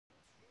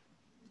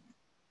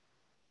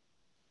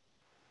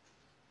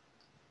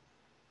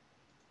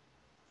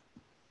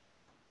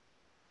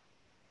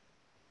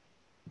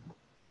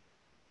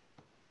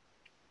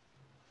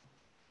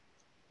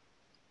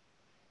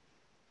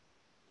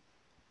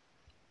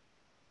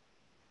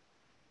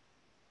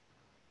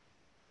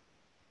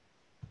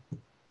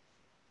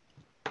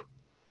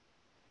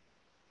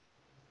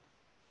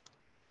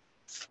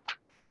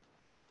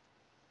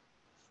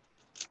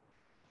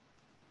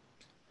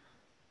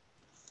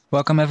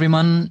Welcome,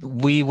 everyone.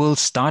 We will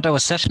start our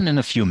session in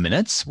a few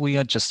minutes. We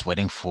are just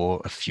waiting for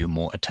a few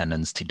more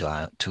attendants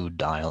to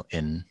dial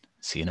in.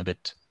 See you in a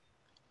bit.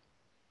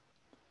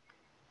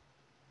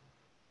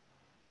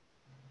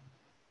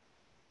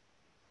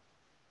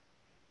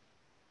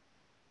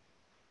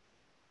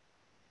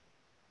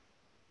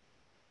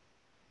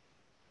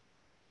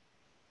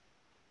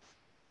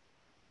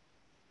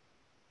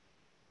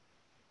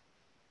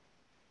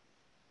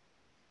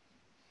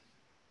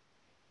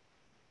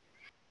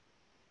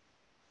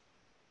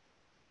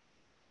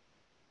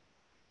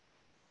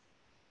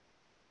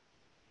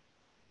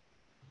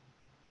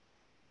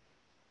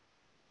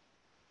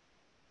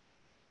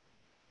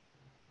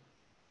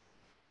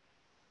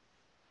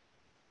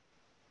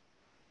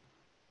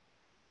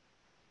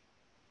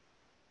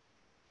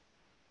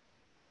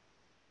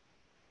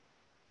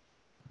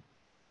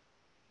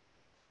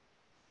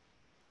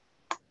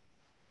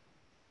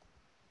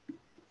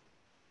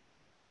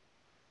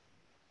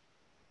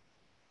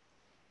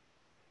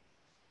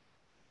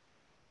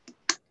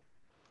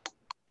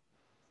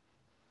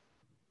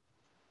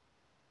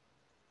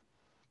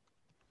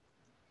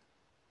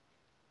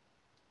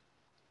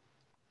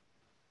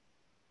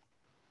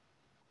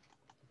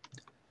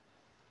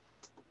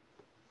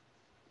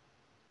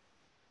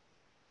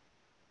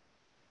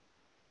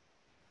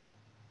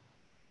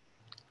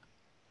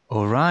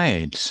 All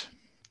right.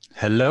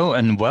 Hello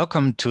and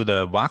welcome to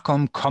the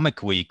Wacom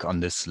Comic Week on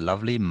this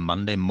lovely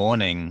Monday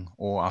morning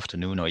or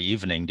afternoon or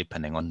evening,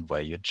 depending on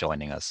where you're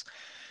joining us.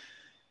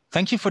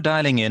 Thank you for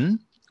dialing in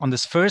on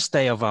this first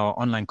day of our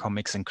online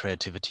comics and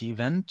creativity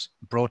event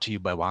brought to you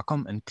by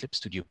Wacom and Clip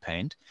Studio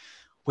Paint.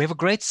 We have a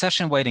great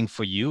session waiting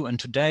for you, and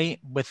today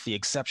with the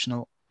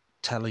exceptionally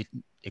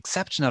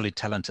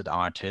talented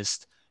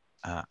artist,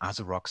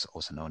 Asu Rocks,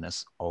 also known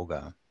as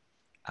Olga.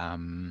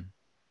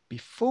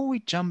 Before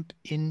we jump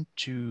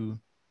into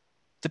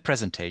the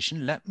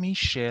presentation, let me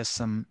share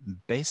some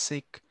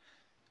basic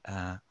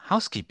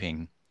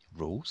housekeeping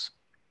rules,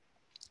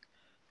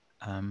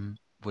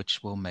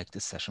 which will make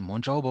this session more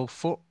enjoyable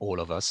for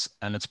all of us.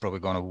 And it's probably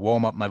going to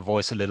warm up my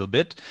voice a little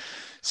bit.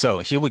 So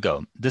here we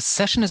go. This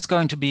session is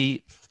going to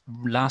be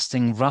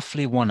lasting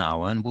roughly 1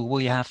 hour, and we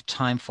will have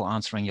time for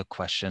answering your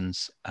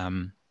questions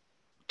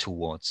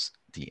towards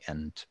the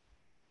end.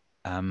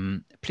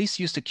 Please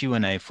use the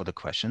Q&A for the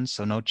questions.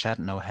 So no chat,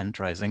 no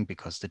hand raising,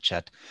 because the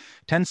chat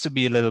tends to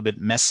be a little bit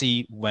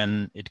messy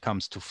when it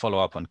comes to follow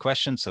up on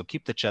questions. So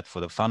keep the chat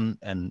for the fun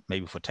and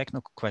maybe for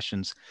technical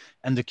questions,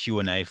 and the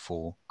Q&A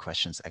for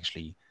questions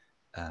actually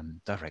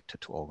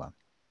directed to Olga.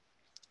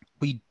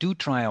 We do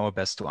try our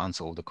best to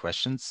answer all the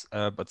questions,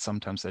 but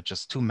sometimes there are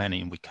just too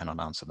many and we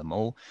cannot answer them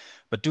all.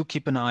 But do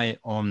keep an eye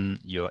on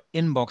your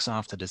inbox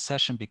after the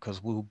session,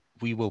 because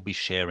we will be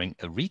sharing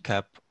a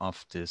recap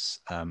of this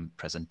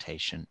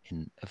presentation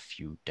in a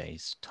few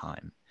days'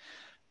 time.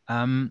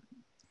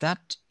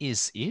 That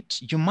is it.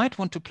 You might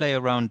want to play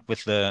around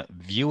with the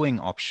viewing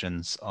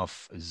options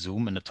of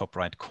Zoom in the top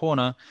right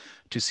corner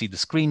to see the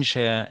screen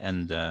share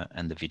and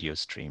the video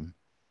stream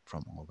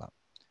from Olga.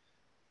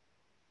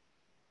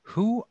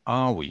 Who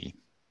are we?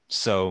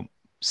 So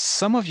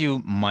some of you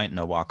might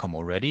know Wacom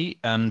already,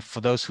 and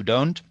for those who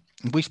don't,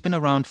 we've been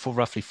around for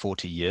roughly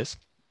 40 years.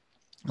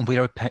 And we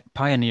are a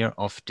pioneer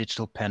of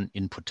digital pen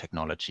input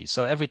technology.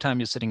 So every time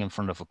you're sitting in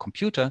front of a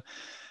computer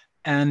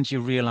and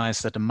you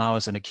realize that a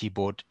mouse and a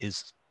keyboard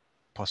is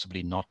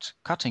possibly not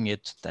cutting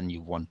it, then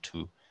you want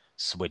to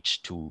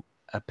switch to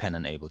a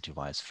pen-enabled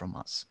device from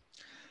us.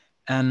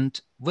 And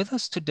with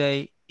us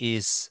today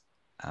is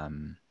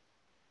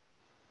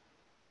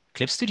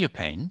Clip Studio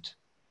Paint.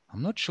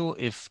 I'm not sure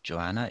if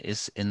Joanna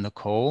is in the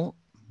call.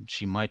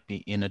 She might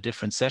be in a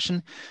different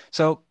session.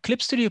 So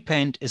Clip Studio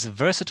Paint is a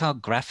versatile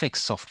graphics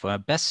software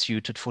best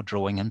suited for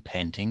drawing and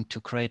painting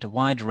to create a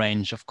wide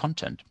range of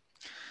content.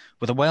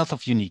 With a wealth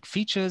of unique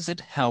features, it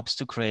helps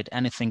to create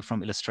anything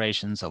from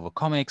illustrations over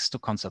comics to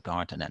concept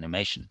art and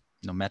animation.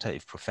 No matter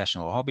if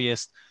professional or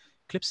hobbyist,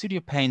 Clip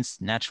Studio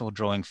Paint's natural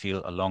drawing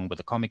feel along with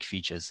the comic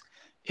features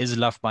is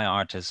loved by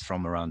artists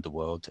from around the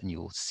world, and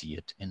you'll see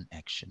it in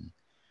action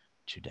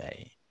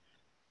today.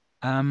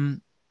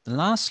 The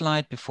last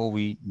slide before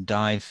we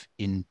dive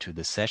into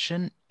the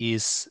session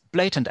is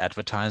blatant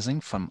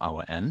advertising from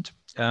our end.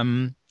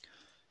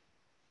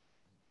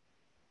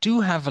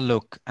 Do have a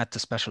look at the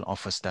special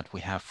offers that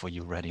we have for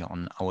you ready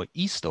on our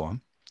e-store,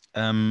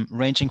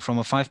 ranging from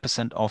a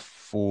 5% off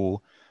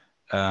for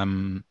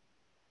the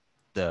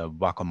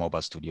Wacom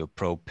Mobile Studio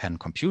Pro Pen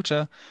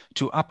computer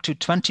to up to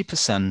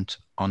 20%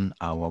 on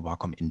our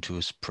Wacom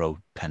Intuos Pro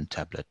Pen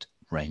tablet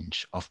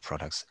range of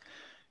products.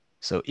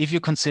 So if you're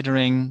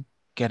considering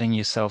getting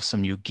yourself some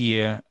new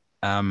gear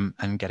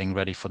and getting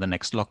ready for the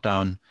next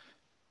lockdown,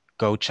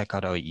 go check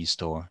out our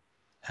e-store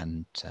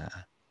and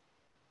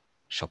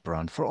shop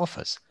around for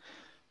offers.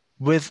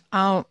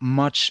 Without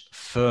much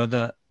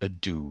further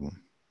ado,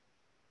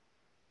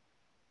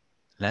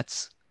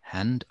 let's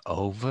hand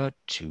over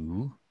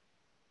to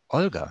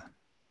Olga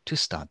to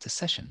start the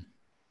session.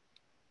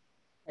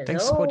 Hello.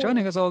 Thanks for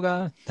joining us,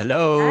 Olga.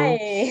 Hello.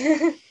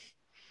 Hi.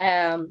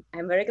 I'm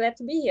very glad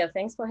to be here.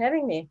 Thanks for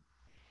having me.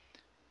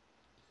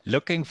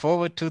 Looking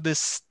forward to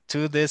this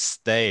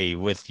day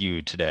with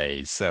you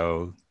today.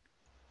 So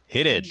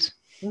hit it.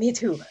 Me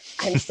too.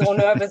 I'm so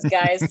nervous,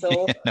 guys.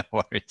 So No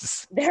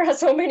worries. there are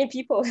so many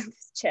people in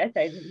this chat.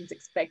 I didn't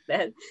expect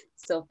that.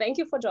 So thank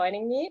you for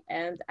joining me.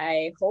 And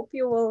I hope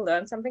you will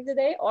learn something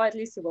today, or at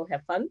least you will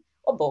have fun,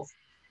 or both.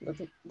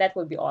 That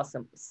would be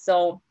awesome.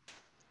 So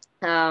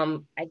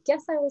I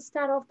guess I will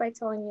start off by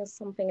telling you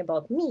something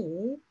about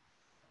me.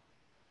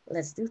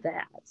 Let's do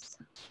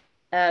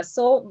that.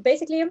 So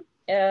basically,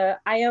 I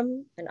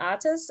am an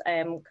artist. I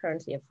am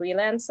currently a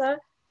freelancer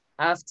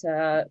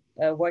after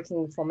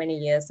working for many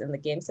years in the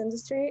games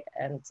industry,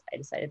 and I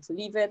decided to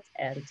leave it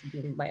and to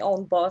be my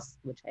own boss,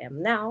 which I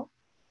am now.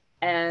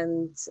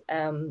 And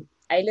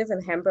I live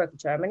in Hamburg,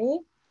 Germany,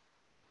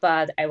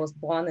 but I was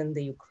born in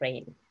the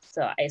Ukraine.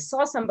 So I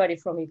saw somebody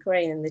from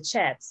Ukraine in the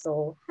chat.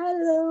 So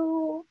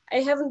hello.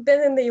 I haven't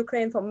been in the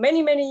Ukraine for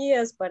many, many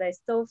years, but I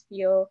still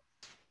feel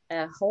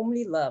a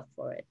homely love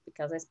for it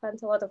because I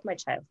spent a lot of my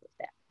childhood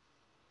there.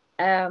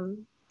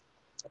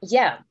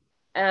 Yeah,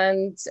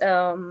 and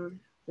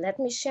let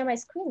me share my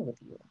screen with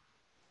you.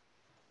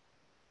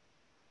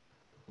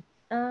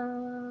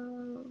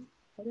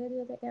 How do I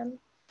do it again?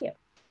 Here.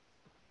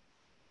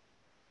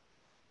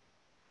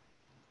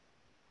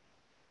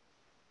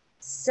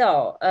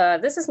 So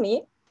this is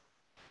me,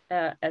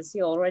 as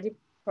you already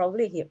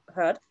probably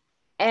heard.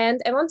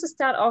 And I want to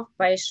start off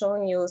by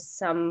showing you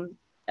some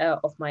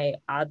of my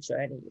art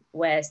journey,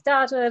 where I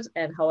started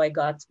and how I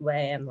got where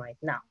I am right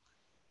now.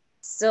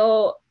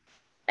 So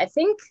I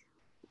think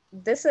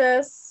this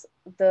is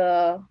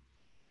the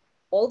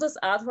oldest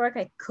artwork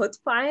I could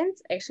find.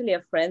 Actually,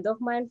 a friend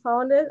of mine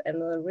found it in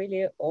a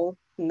really old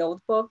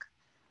notebook.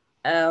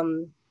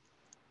 And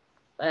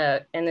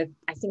I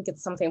think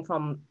it's something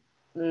from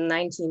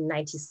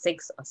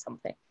 1996 or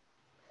something.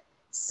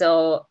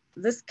 So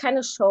this kind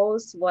of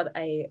shows what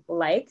I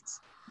liked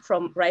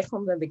right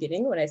from the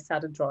beginning when I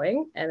started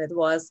drawing. And it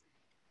was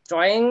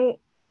drawing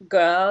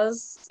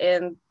girls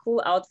in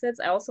cool outfits.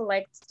 I also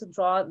liked to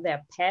draw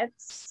their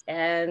pets,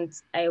 and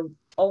I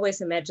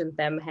always imagined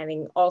them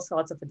having all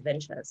sorts of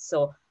adventures.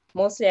 So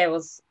mostly I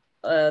was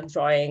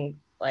drawing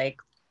like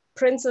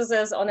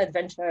princesses on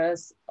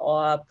adventures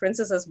or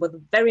princesses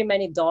with very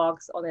many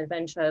dogs on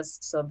adventures.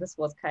 So this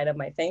was kind of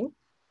my thing.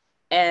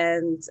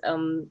 And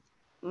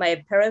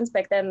my parents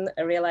back then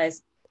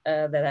realized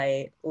that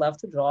I love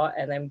to draw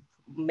and I'm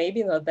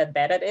maybe not that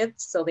bad at it.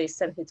 So they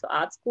sent me to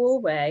art school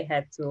where I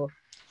had to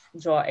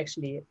draw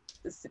actually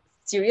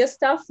serious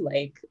stuff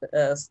like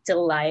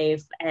still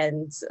life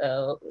and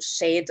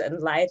shade and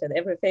light and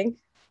everything.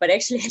 But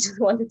actually I just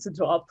wanted to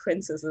draw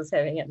princesses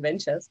having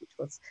adventures, which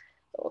was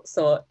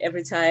so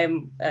every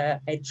time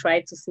I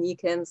tried to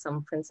sneak in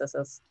some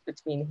princesses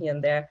between here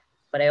and there,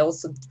 but I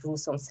also drew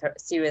some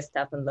serious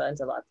stuff and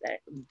learned a lot there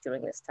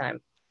during this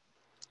time.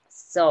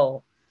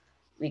 So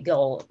we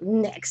go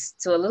next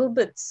to a little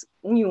bit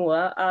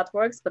newer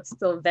artworks, but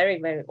still very,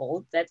 very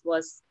old. That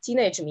was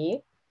Teenage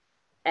Me.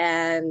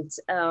 And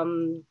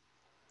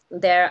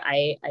there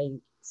I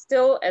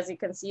still, as you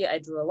can see, I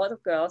drew a lot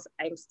of girls.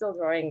 I'm still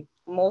drawing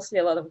mostly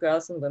a lot of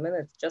girls and women.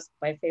 It's just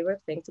my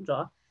favorite thing to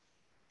draw.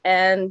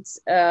 And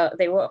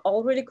they were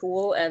all really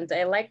cool. And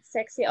I liked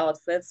sexy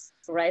outfits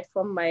right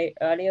from my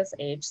earliest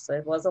age. So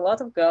it was a lot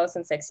of girls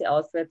in sexy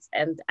outfits.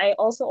 And I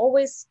also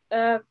always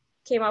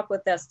came up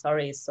with their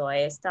stories. So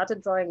I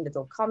started drawing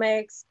little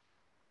comics.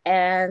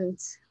 And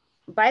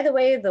by the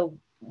way, the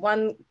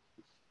one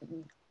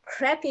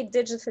crappy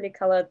digitally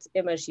colored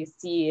image you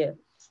see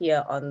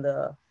here on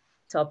the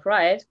top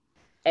right,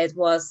 it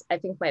was, I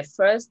think, my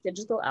first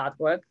digital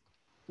artwork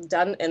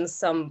done in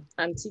some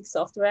antique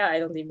software I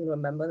don't even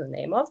remember the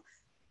name of.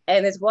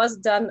 And it was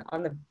done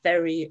on a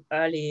very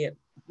early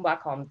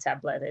Wacom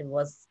tablet. It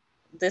was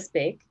this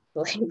big,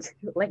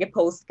 like a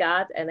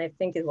postcard. And I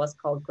think it was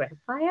called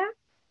Graphire.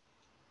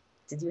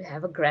 Did you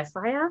have a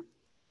Graphire?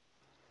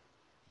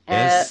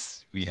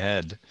 Yes, we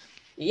had.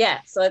 Yeah,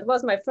 so it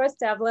was my first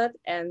tablet,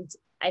 and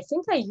I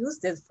think I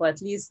used it for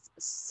at least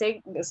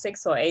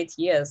six or 8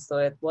 years. So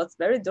it was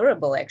very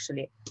durable,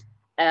 actually.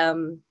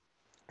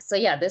 So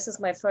yeah, this is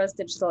my first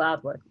digital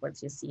artwork,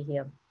 what you see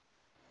here.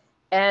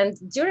 And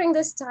during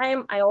this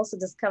time, I also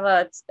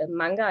discovered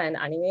manga and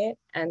anime,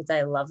 and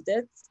I loved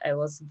it. I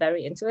was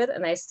very into it,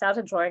 and I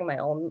started drawing my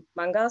own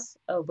mangas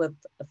with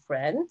a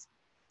friend.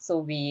 So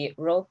we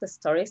wrote the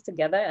stories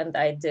together, and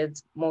I did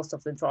most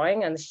of the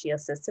drawing, and she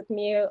assisted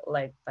me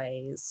like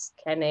by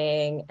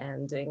scanning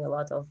and doing a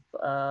lot of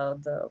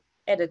the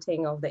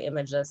editing of the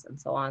images and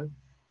so on.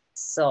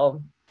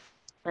 So,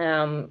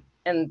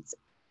 and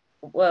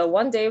well,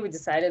 one day we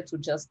decided to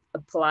just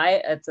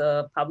apply at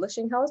a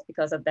publishing house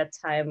because at that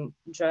time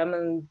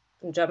German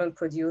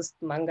produced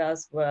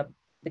mangas were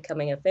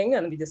becoming a thing,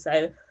 and we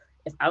decided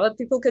if other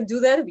people can do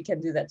that, we can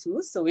do that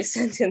too. So we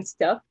sent in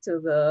stuff to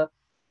the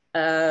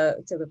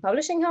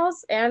publishing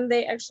house, and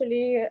they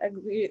actually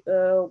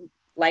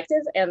liked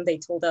it, and they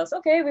told us,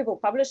 okay, we will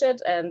publish it.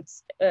 And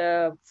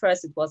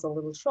first it was a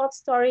little short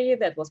story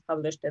that was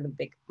published in a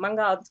big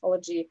manga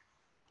anthology,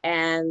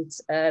 and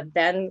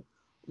then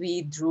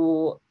we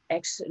drew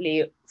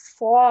actually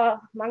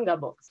 4 manga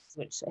books,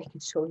 which I can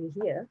show you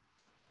here.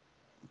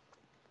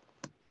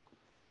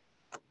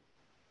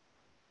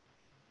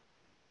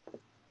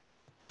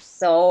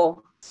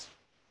 So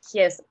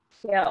here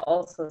are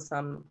also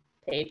some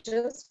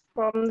pages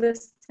from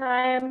this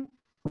time.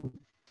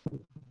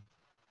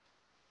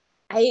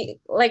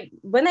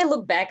 When I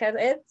look back at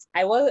it,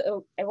 I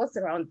was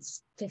around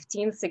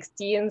 15,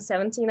 16,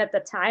 17 at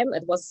the time.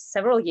 It was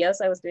several years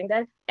I was doing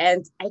that.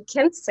 And I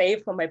can't say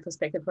from my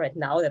perspective right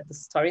now that the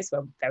stories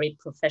were very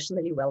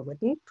professionally well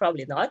written.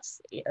 Probably not,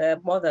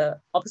 more the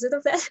opposite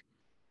of that.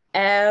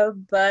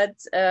 But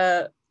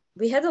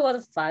we had a lot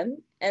of fun,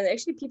 and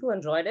actually people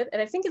enjoyed it.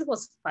 And I think it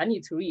was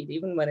funny to read,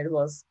 even when it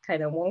was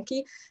kind of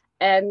wonky.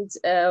 And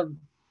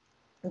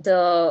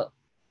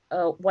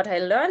what I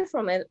learned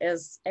from it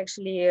is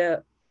actually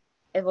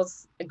it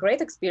was a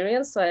great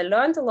experience. So I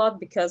learned a lot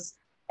because,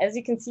 as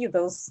you can see,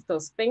 those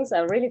things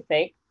are really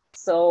fake.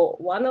 So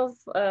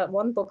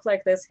one book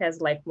like this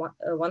has like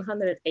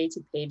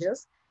 180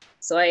 pages.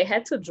 So I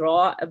had to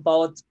draw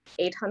about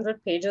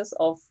 800 pages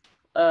of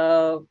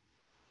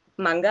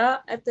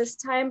manga at this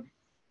time,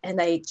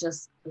 and I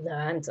just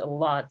learned a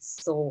lot.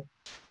 So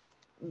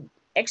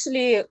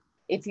actually,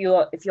 if you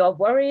are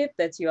worried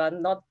that you are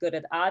not good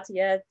at art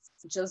yet,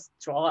 just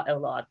draw a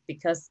lot,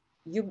 because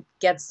you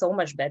get so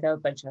much better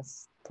by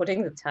just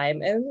putting the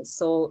time in.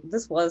 So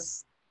this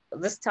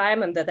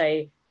time, and that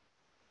I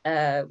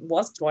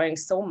was drawing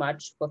so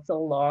much for so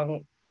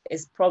long,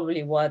 is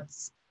probably what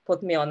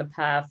put me on the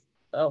path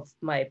of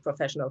my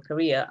professional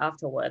career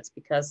afterwards,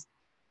 because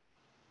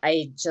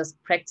I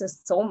just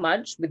practiced so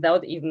much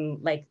without even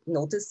like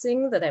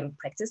noticing that I'm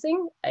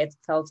practicing. It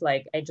felt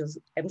like I'm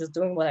just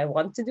doing what I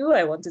want to do.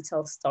 I want to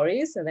tell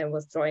stories, and I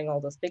was drawing all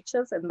those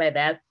pictures. And by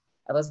that,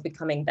 I was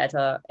becoming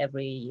better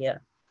every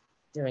year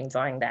during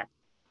drawing that.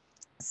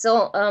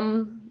 So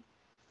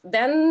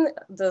then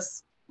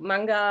this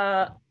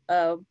manga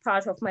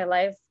part of my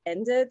life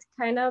ended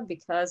kind of,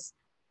 because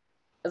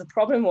the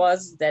problem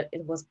was that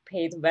it was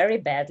paid very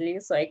badly.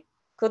 So I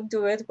could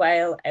do it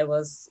while I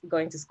was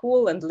going to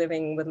school and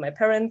living with my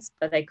parents,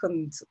 but I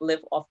couldn't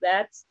live off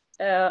that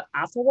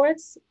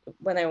afterwards,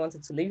 when I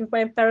wanted to leave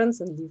my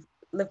parents and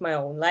live my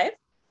own life.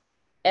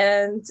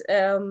 And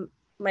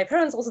my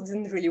parents also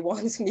didn't really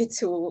want me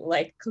to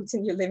like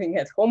continue living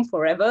at home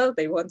forever.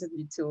 They wanted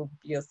me to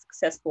be a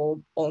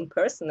successful own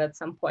person at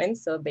some point.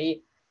 So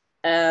they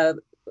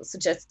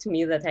suggested to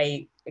me that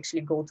I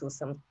actually go to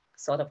some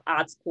sort of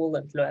art school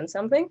and learn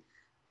something.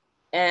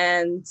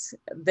 And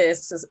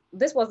this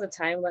was the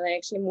time when I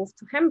actually moved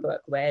to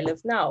Hamburg, where I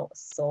live now.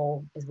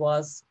 So it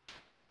was,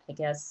 I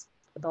guess,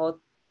 about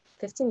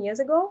 15 years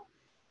ago.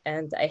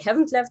 And I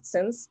haven't left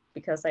since,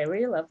 because I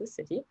really love the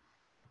city.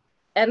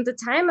 And the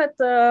time at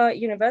the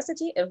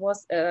university, it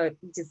was a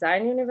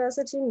design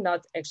university,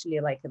 not actually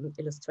like an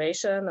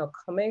illustration or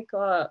comic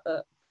or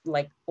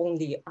like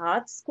only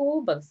art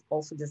school, but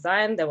also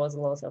design. There was a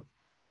lot of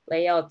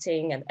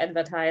layouting and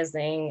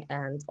advertising,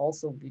 and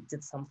also we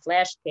did some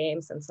flash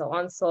games and so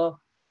on. So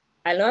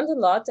I learned a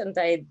lot, and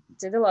I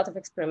did a lot of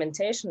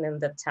experimentation in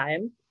that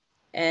time.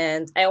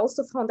 And I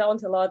also found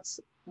out a lot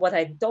what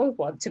I don't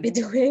want to be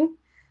doing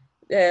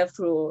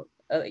through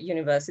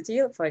university.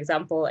 For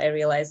example, I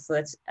realized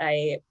that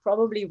I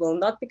probably will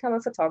not become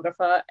a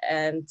photographer,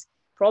 and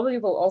probably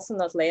will also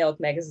not lay out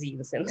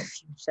magazines in the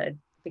future,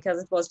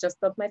 because it was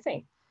just not my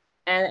thing.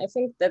 And I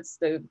think that's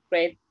the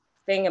great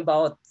thing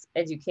about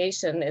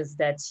education, is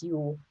that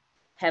you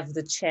have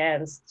the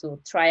chance to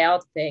try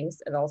out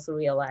things and also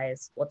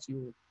realize what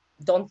you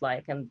don't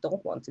like and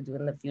don't want to do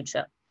in the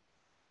future.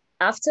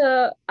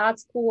 After art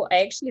school,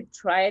 I actually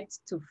tried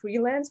to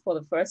freelance for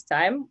the first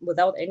time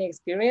without any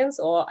experience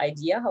or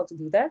idea how to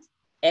do that.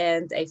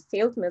 And I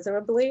failed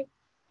miserably.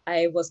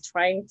 I was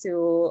trying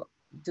to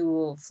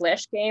do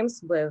flash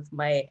games with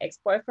my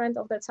ex-boyfriend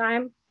of the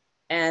time.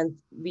 And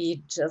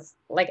we just,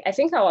 like, I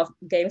think our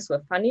games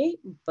were funny,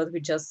 but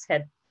we just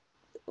had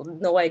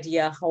no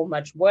idea how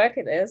much work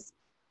it is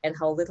and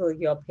how little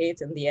you're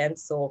paid in the end.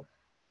 So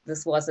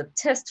this was a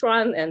test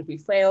run, and we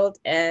failed.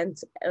 And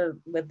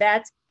with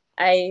that,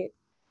 I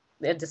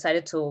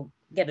decided to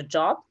get a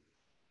job,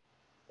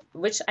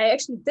 which I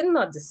actually did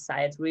not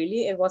decide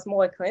really. It was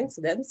more a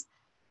coincidence,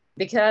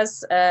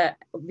 because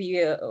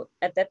we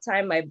at that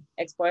time, my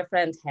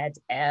ex-boyfriend had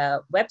a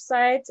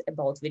website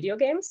about video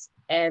games,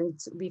 and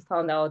we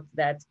found out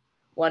that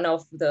one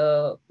of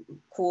the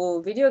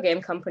cool video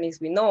game companies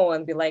we know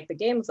and we like the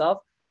games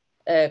of,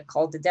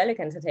 called the Delic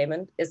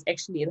Entertainment, is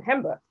actually in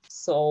Hamburg.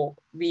 So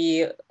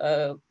we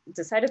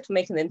decided to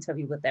make an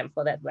interview with them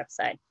for that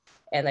website.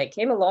 And I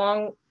came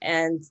along,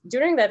 and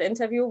during that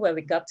interview, where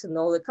we got to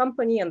know the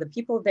company and the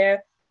people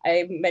there,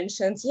 I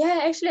mentioned, yeah,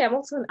 actually, I'm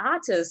also an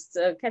artist.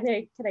 Can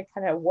I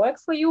kind of work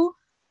for you?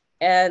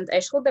 And I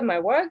showed them my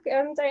work,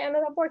 and I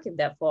ended up working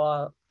there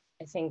for,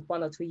 I think,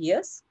 1 or 2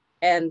 years.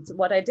 And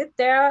what I did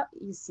there,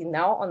 you see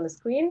now on the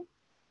screen,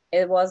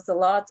 it was a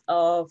lot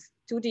of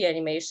 2D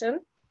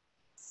animation.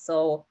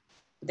 So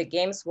the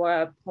games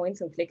were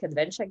point and click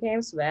adventure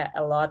games, where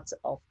a lot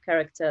of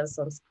characters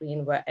on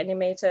screen were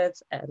animated,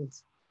 and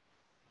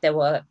there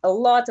were a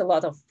lot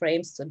of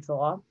frames to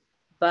draw,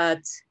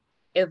 but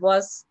it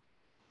was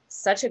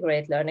such a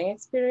great learning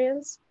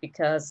experience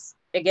because,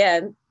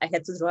 again, I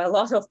had to draw a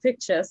lot of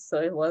pictures.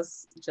 So it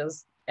was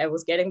just, I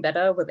was getting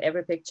better with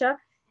every picture.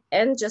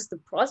 And just the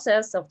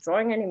process of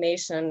drawing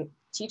animation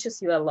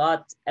teaches you a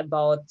lot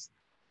about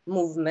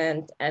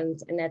movement and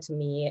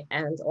anatomy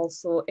and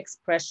also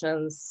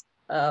expressions,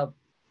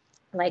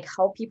 like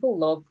how people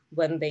look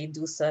when they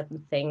do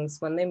certain things,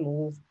 when they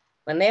move,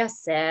 when they are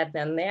sad,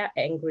 when they are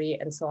angry,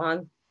 and so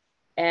on.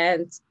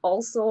 And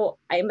also,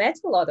 I met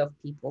a lot of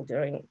people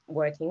during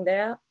working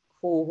there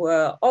who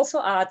were also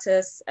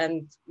artists,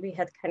 and we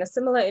had kind of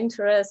similar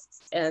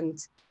interests, and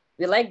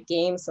we like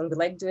games and we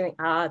like doing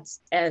art.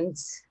 And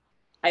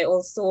I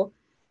also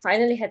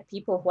finally had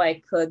people who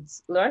I could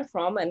learn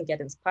from and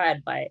get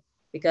inspired by.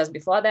 Because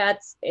before that,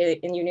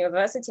 in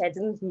university, I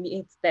didn't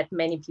meet that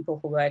many people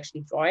who were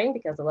actually drawing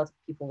because a lot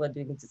of people were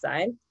doing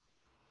design.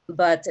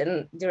 But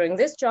during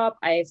this job,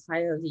 I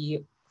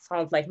finally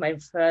found like my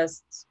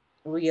first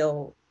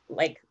real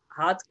like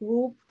art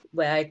group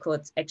where I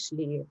could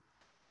actually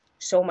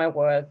show my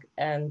work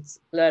and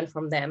learn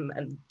from them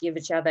and give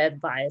each other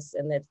advice,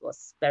 and it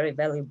was very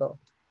valuable.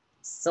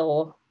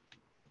 So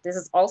this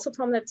is also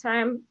from the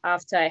time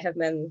after I have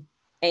been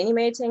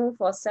animating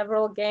for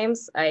several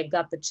games. I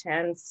got the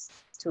chance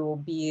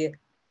to be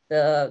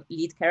the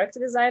lead character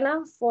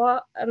designer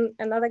for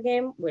another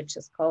game, which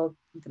is called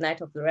The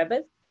Night of the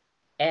Rabbit.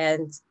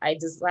 And I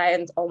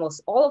designed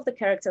almost all of the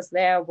characters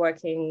there,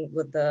 working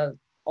with the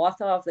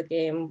author of the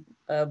game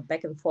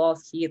back and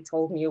forth. He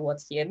told me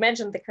what he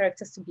imagined the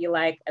characters to be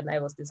like, and I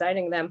was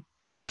designing them.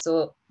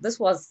 So this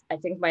was, I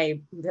think,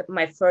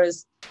 my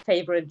first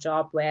favorite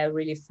job where I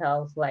really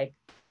felt like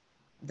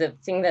the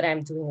thing that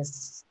I'm doing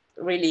is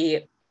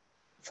really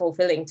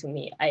fulfilling to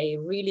me. I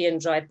really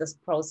enjoyed this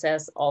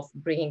process of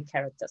bringing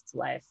characters to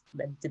life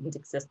that didn't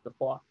exist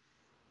before.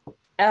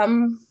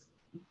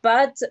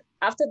 But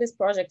after this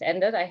project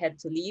ended, I had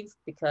to leave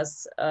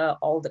because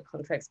all the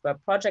contracts were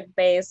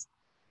project-based.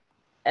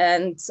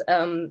 And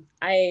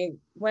I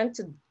went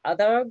to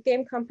other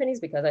game companies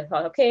because I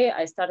thought, okay,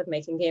 I started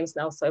making games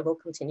now, so I will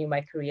continue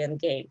my career in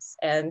games.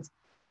 And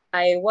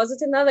I was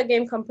at another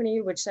game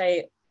company, which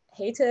I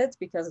hated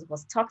because it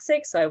was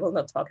toxic, so I will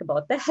not talk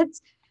about that.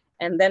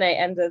 And then I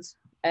ended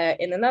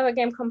in another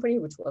game company,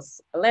 which was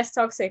less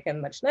toxic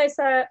and much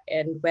nicer,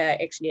 and where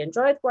I actually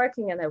enjoyed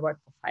working, and I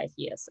worked for 5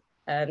 years.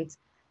 And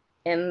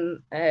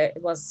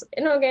it was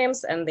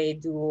InnoGames, and they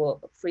do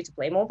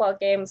free-to-play mobile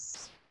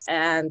games.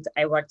 And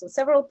I worked on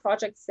several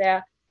projects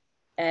there.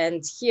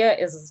 And here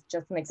is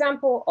just an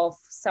example of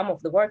some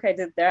of the work I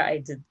did there. I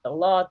did a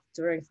lot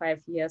during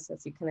 5 years,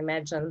 as you can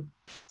imagine.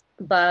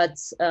 But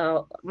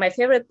my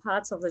favorite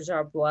parts of the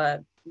job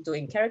were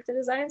doing character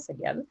designs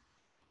again.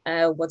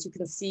 What you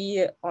can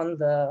see on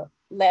the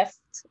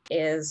left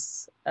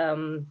is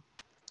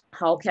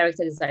how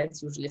character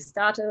designs usually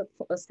start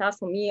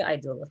for me. I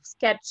do a lot of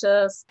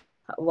sketches,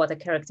 what a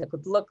character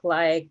could look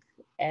like,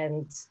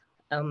 and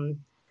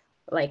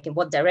like in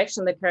what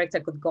direction the character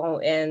could go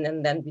in.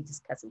 And then we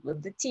discuss it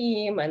with the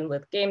team and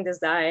with game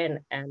design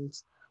and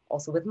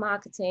also with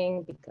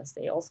marketing, because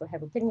they also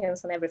have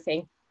opinions on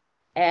everything.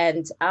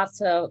 And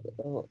after,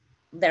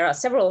 there are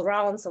several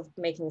rounds of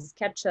making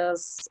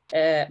sketches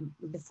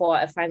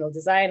before a final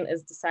design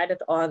is decided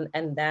on.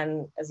 And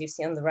then, as you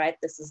see on the right,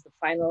 this is the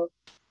final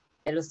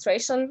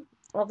illustration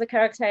of the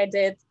character I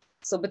did.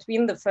 So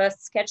between the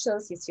first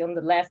sketches you see on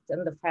the left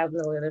and the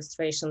final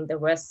illustration, there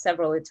were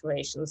several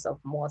iterations of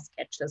more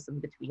sketches in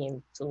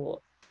between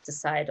to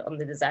decide on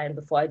the design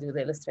before I do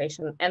the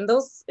illustration. And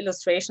those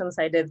illustrations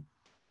I did,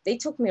 they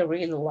took me a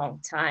really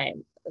long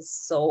time.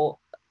 So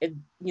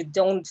you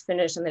don't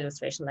finish an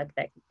illustration like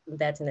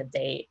that in a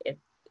day.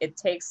 It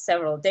takes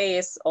several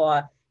days,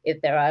 or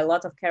if there are a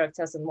lot of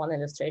characters in one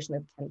illustration,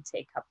 it can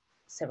take up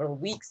several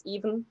weeks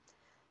even.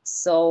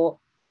 So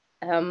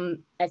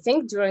I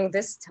think during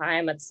this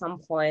time, at some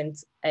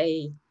point,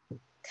 I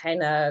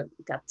kind of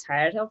got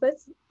tired of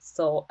it.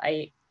 So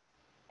I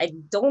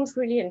don't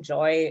really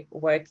enjoy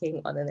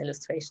working on an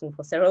illustration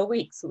for several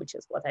weeks, which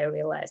is what I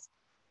realized.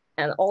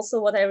 And also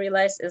what I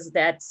realized is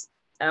that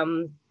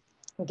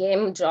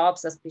game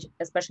jobs,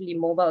 especially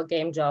mobile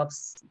game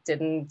jobs,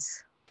 didn't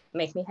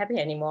make me happy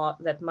anymore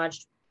that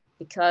much,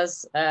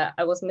 because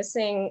I was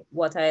missing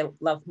what I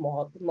love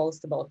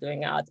most about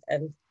doing art.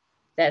 And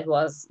that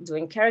was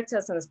doing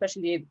characters, and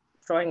especially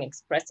drawing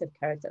expressive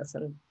characters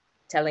and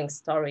telling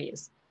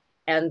stories.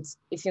 And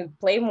if you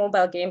play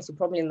mobile games, you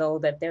probably know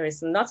that there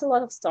is not a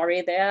lot of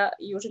story there.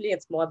 Usually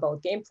it's more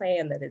about gameplay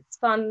and that it's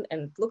fun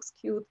and it looks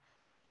cute.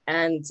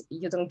 And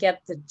you don't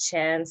get the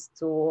chance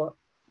to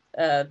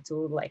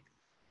like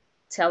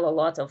tell a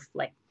lot of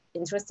like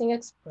interesting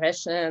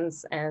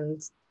expressions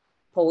and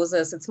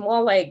poses. It's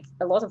more like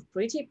a lot of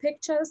pretty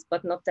pictures,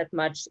 but not that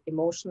much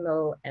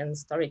emotional and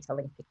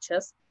storytelling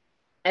pictures.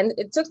 And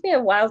it took me a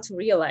while to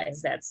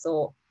realize that.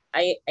 So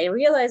I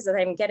realized that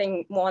I'm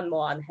getting more and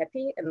more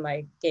unhappy in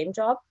my game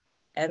job.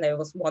 And I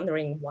was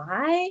wondering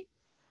why.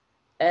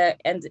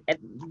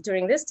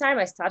 during this time,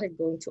 I started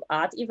going to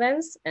art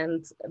events,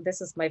 and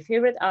this is my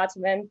favorite art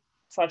event.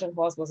 Trojan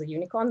Horse was a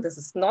unicorn. This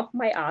is not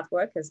my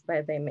artwork, it's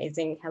by the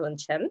amazing Helen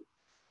Chen.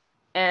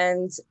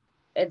 And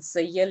it's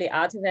a yearly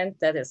art event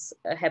that is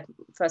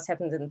first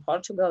happened in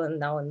Portugal and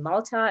now in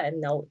Malta,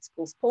 and now it's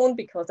postponed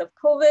because of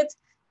COVID.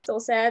 So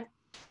sad.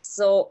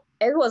 So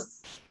it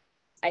was,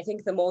 I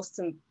think, the most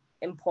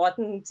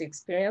important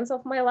experience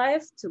of my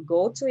life to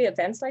go to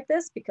events like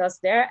this, because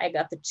there I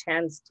got the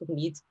chance to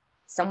meet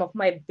some of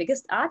my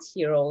biggest art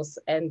heroes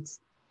and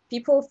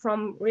people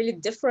from really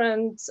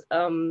different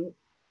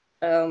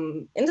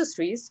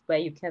industries where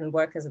you can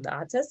work as an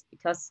artist,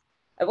 because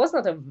I was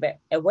not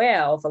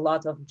aware of a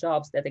lot of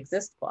jobs that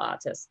exist for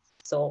artists.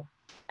 So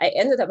I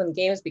ended up in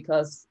games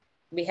because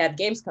we had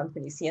games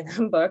companies here in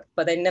Hamburg,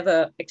 but I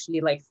never actually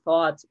like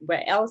thought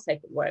where else I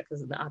could work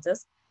as an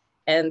artist.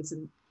 And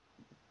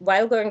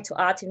while going to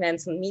art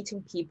events and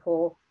meeting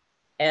people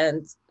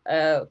and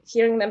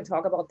hearing them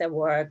talk about their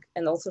work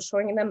and also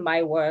showing them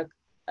my work,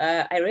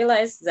 I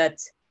realized that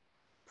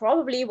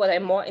probably what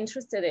I'm more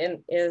interested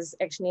in is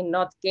actually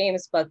not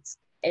games, but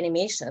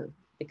animation,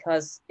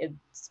 because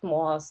it's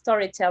more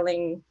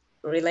storytelling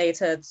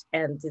related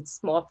and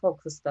it's more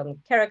focused on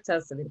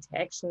characters and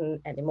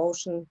interaction and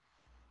emotion.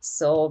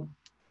 So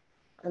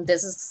and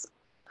this is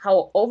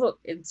how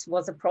it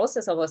was a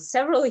process over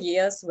several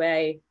years where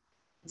I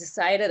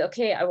decided,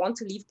 okay, I want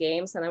to leave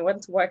games and I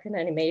want to work in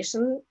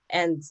animation.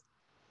 And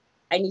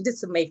I needed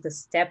to make the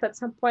step at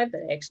some point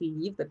that I actually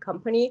leave the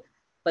company.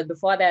 But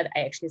before that, I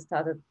actually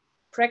started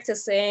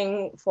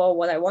practicing for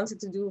what I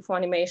wanted to do for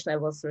animation. I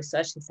was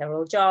researching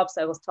several jobs.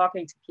 I was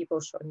talking to people,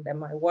 showing them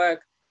my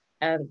work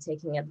and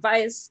taking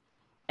advice.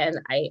 And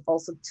I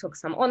also took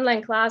some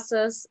online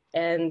classes,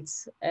 and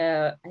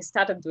I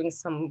started doing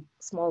some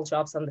small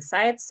jobs on the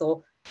side.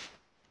 So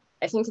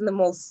I think in the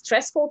most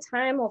stressful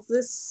time of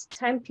this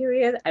time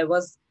period, I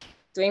was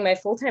doing my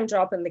full-time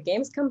job in the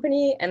games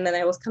company, and then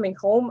I was coming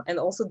home and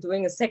also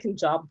doing a second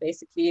job,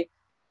 basically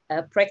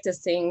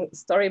practicing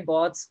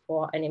storyboards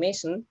for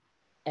animation.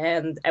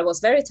 And I was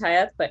very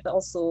tired, but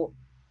also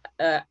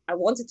I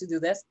wanted to do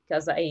this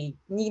because I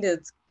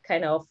needed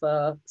kind of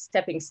a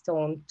stepping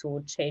stone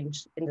to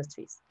change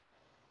industries.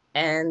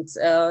 And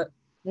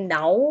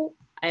now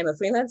I'm a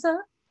freelancer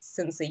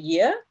since a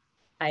year.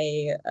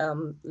 I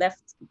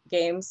left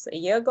games a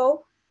year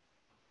ago,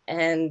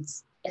 and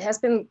it has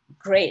been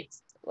great.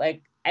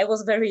 Like, I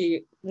was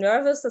very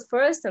nervous at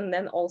first, and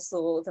then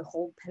also the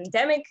whole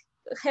pandemic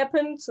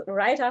happened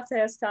right after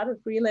I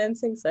started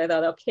freelancing. So I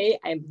thought, okay,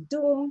 I'm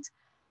doomed,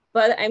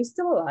 but I'm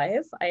still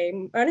alive.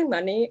 I'm earning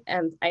money,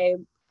 and I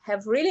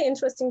have really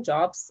interesting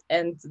jobs.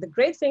 And the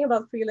great thing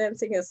about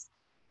freelancing is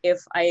if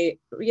I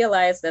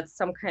realize that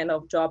some kind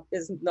of job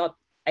is not,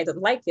 I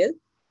don't like it,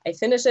 I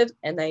finish it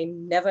and I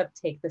never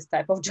take this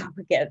type of job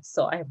again.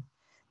 So I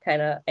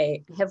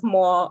have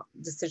more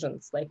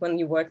decisions. Like when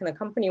you work in a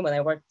company, when I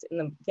worked in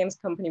a games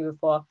company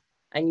before,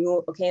 I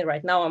knew, okay,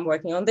 right now I'm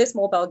working on this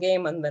mobile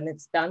game, and when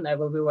it's done, I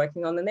will be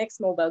working on the next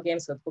mobile game.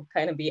 So it will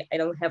kind of be, I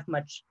don't have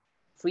much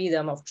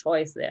freedom of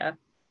choice there,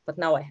 but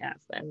now I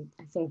have. And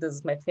I think this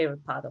is my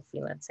favorite part of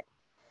freelancing.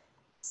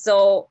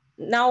 So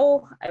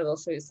now I will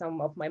show you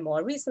some of my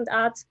more recent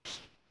art.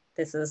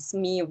 This is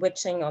me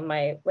witching on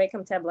my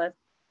Wacom tablet.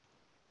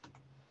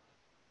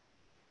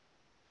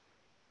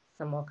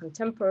 Some more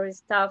contemporary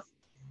stuff.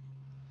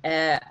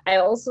 I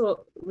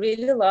also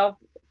really love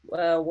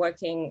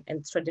working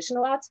in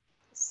traditional art.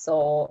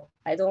 So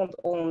I don't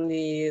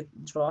only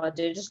draw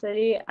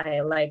digitally,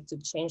 I like to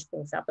change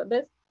things up a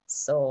bit.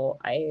 So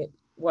I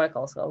work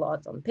also a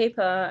lot on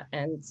paper,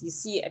 and you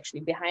see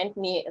actually behind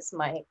me is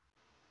my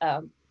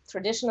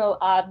traditional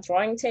art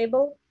drawing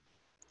table,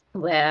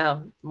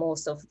 where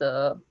most of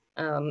the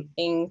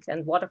ink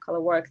and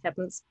watercolor work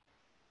happens.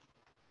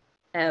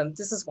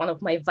 This is one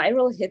of my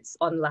viral hits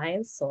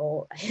online,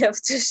 so I have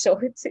to show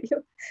it to you.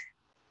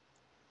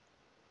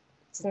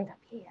 It didn't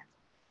appear yet.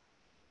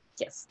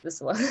 Yes, this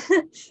one.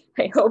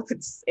 I hope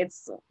it's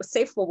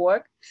safe for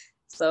work.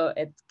 So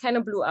it kind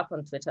of blew up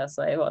on Twitter,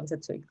 so I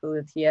wanted to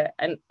include it here.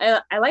 And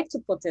I like to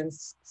put in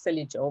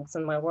silly jokes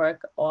in my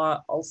work, or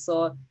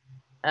also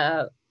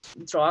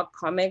draw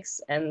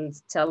comics and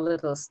tell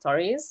little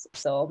stories.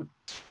 So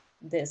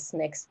this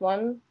next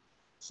one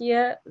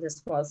here,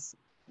 this was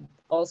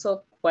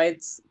also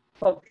quite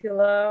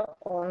popular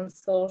on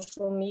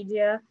social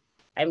media.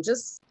 I'm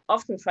just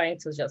often trying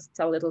to just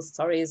tell little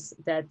stories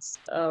that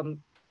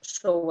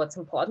show what's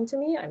important to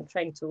me. I'm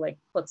trying to like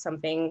put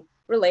something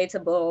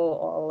relatable,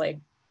 or like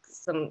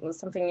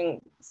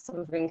something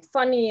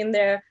funny in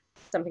there,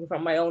 something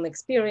from my own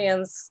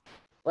experience.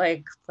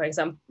 Like, for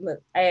example,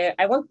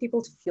 I want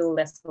people to feel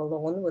less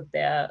alone with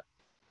their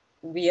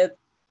weird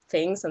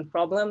things and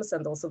problems.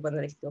 And also when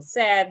they feel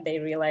sad, they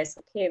realize,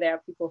 okay, there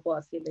are people who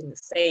are feeling the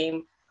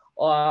same.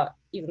 Or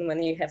even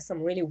when you have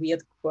some really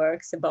weird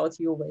quirks about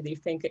you, where you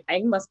think,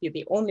 I must be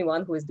the only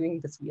one who is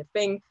doing this weird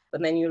thing.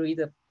 But then you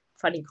read a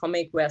funny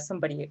comic where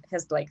somebody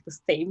has like the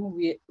same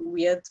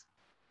weird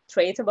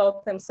trait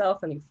about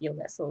themselves, and you feel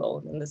less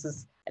alone. And this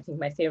is, I think,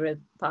 my favorite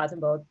part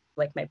about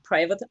like my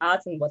private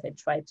art and what I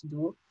try to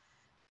do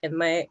in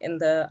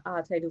the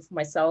art I do for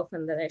myself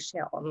and that I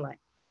share online.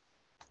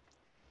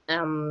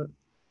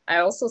 I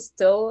also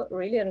still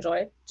really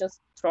enjoy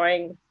just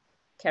drawing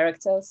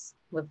characters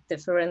with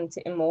different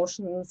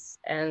emotions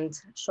and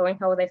showing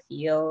how they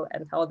feel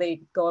and how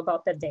they go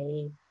about their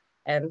day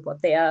and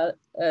what they are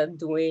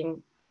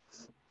doing.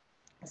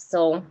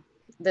 So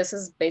this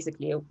is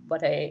basically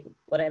what I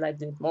like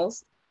doing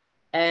most.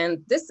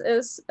 And this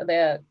is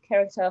the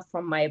character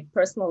from my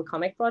personal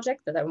comic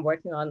project that I'm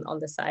working on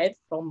the side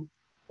from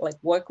like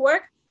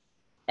work.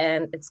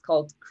 And it's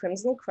called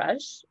Crimson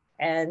Crush.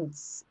 And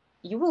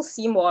you will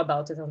see more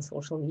about it on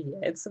social media.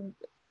 It's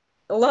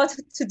a lot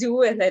to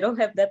do, and I don't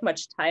have that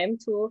much time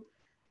to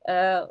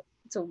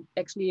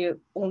actually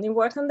only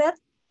work on that.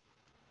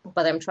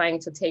 But I'm trying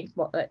to take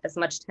as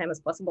much time as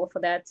possible for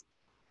that.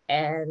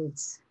 And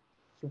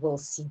you will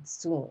see it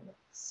soon.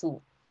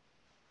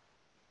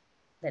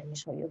 Let me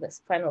show you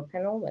this final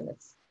panel when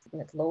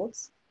it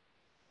loads.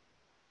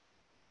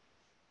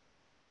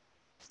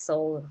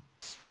 So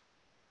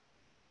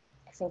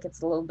I think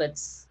it's a little bit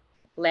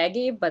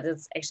laggy, but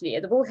it's actually,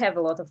 it will have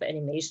a lot of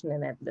animation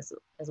in it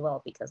as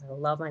well, because I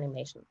love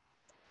animation.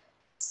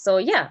 So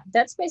yeah,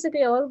 that's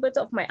basically a little bit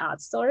of my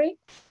art story.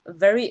 A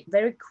very,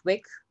 very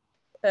quick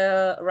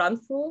run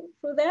through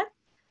that,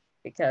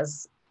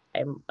 because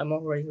I'm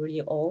already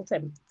really old.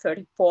 I'm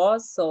 34,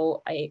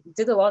 so I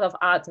did a lot of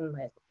art in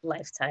my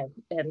lifetime,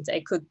 and I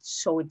could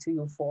show it to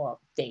you for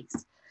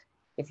days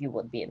if you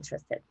would be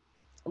interested.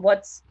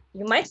 What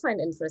you might find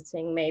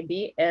interesting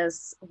maybe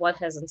is what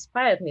has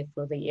inspired me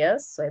through the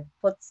years. So I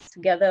put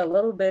together a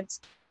little bit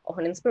of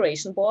an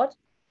inspiration board,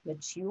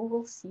 which you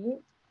will see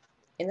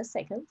in a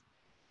second,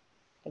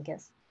 I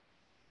guess.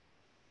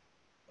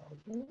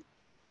 Okay.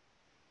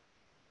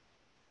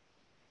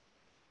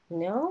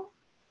 No,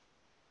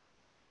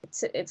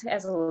 it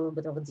has a little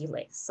bit of a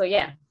delay. So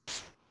yeah,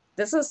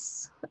 this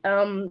is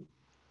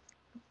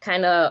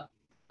kind of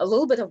a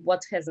little bit of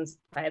what has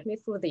inspired me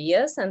through the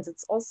years. And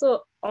it's also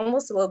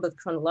almost a little bit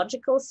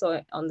chronological.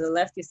 So on the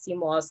left, you see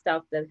more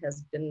stuff that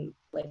has been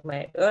like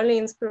my early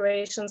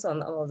inspirations. On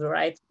the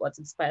right, what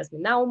inspires me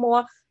now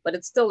more, but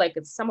it's still like,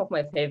 it's some of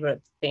my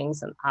favorite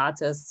things and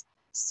artists.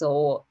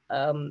 So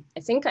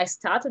I think I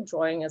started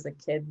drawing as a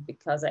kid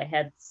because I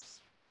had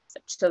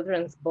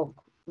children's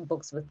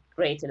books with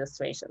great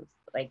illustrations.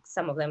 Like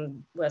some of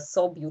them were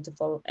so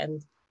beautiful,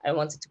 and I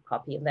wanted to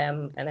copy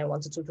them, and I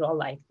wanted to draw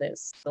like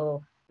this.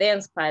 So they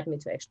inspired me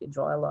to actually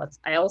draw a lot.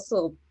 I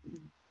also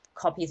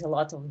copied a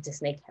lot of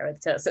Disney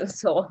characters and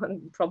so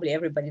on. Probably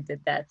everybody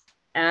did that.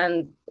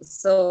 And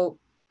so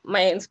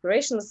my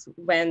inspirations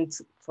went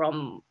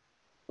from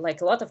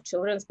like a lot of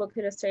children's book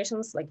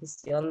illustrations, like you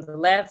see on the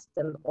left,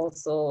 and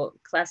also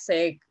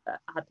classic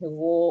Art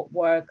Nouveau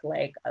work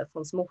like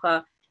Alphonse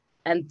Mucha.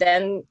 And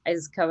then I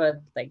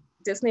discovered like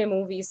Disney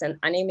movies and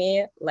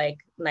anime, like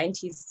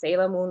 90s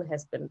Sailor Moon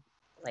has been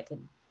like a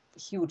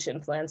huge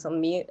influence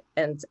on me.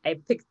 And I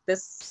picked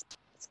this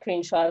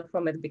screenshot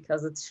from it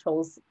because it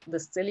shows the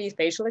silly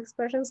facial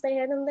expressions they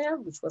had in there,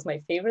 which was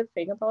my favorite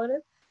thing about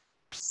it.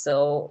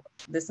 So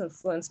this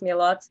influenced me a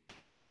lot.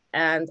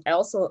 And I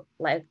also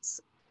liked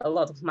a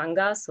lot of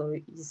manga. So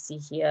you see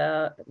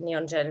here,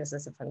 Neon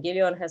Genesis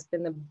Evangelion has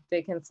been a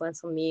big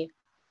influence on me.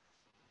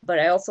 But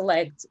I also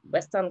liked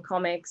Western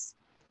comics.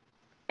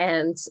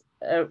 And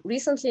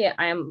recently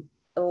I'm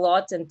a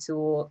lot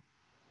into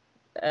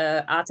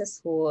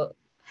artists who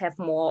have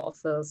more of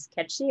a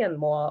sketchy and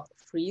more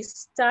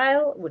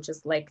freestyle, which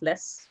is like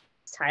less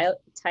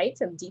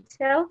tight and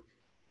detailed.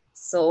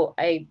 So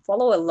I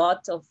follow a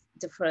lot of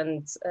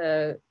different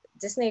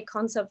Disney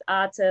concept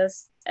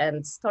artists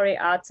and story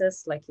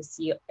artists, like you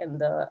see in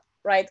the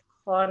right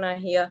corner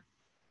here.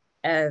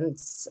 And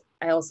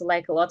I also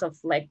like a lot of,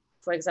 like,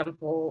 for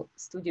example,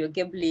 Studio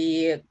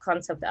Ghibli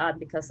concept art,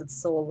 because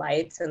it's so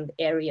light and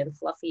airy and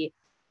fluffy.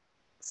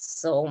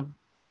 So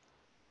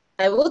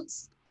I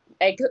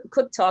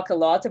could talk a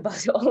lot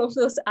about all of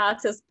those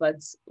artists,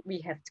 but we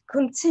have to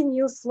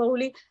continue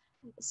slowly.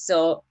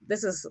 So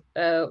this is,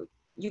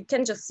 you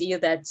can just see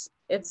that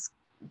it's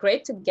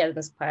great to get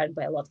inspired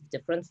by a lot of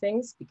different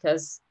things,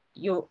 because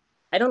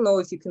I don't know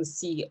if you can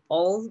see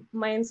all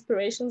my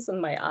inspirations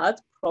in my art,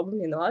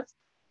 probably not.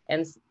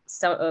 And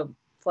so,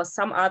 for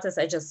some artists,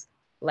 I just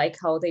like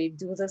how they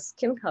do the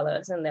skin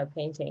colors in their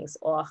paintings,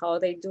 or how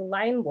they do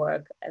line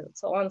work and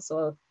so on.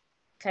 So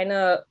kind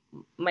of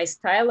my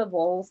style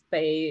evolved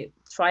by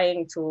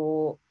trying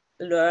to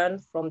learn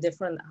from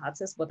different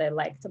artists what I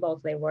liked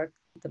about their work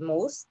the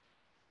most.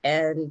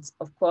 And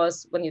of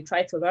course, when you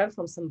try to learn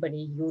from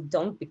somebody, you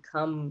don't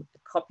become a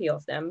copy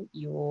of them.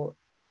 You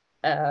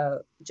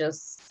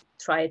just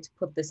try to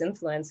put this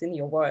influence in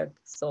your work.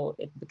 So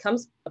it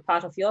becomes a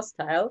part of your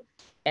style.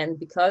 And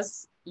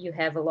because you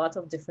have a lot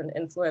of different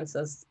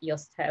influences, your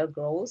style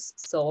grows.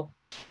 So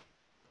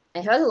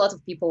I heard a lot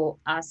of people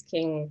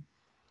asking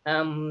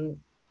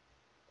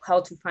how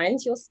to find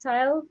your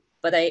style,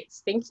 but I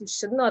think you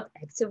should not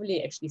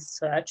actively actually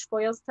search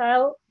for your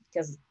style.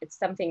 because it's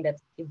something that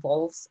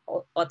evolves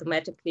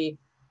automatically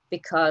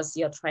because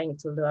you're trying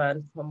to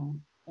learn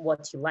from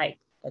what you like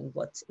and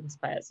what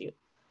inspires you.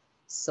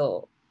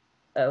 So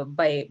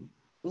by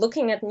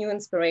looking at new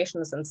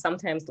inspirations and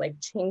sometimes like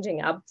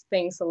changing up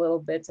things a little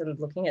bit and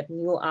looking at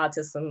new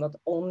artists and not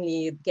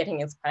only getting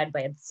inspired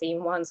by the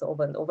same ones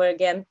over and over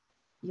again,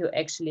 you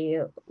actually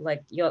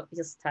like your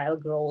style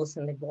grows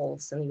and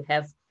evolves, and you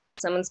have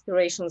some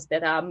inspirations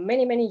that are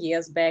many, many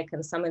years back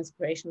and some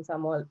inspirations are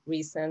more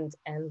recent,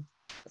 and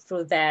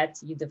through that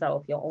you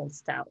develop your own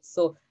style.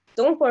 So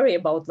don't worry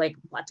about like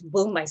what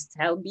will my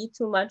style be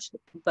too much,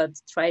 but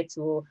try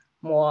to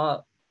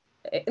more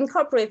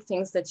incorporate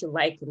things that you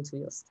like into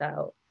your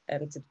style,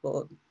 and it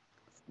will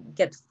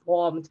get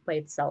formed by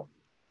itself.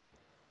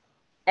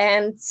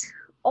 And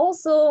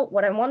also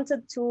what I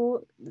wanted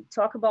to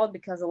talk about,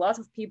 because a lot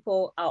of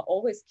people are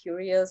always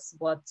curious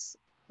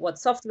what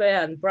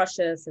software and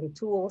brushes and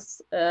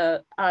tools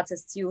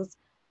artists use.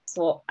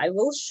 So I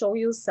will show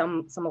you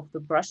some of the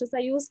brushes I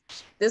use.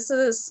 This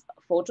is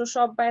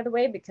Photoshop, by the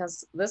way,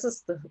 because this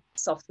is the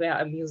software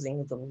I'm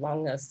using the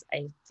longest.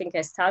 I think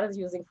I started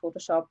using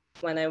Photoshop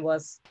when I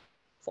was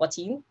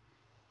 14.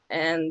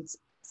 And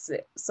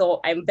so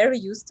I'm very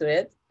used to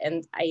it.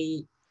 And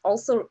I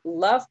also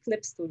love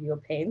Clip Studio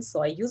Paint,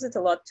 so I use it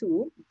a lot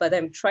too, but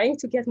I'm trying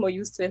to get more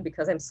used to it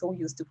because I'm so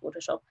used to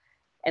Photoshop.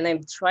 And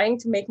I'm trying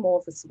to make more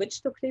of a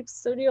switch to Clip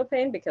Studio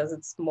Paint because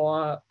it's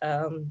more,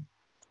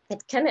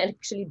 it can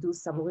actually do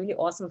some really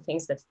awesome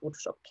things that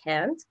Photoshop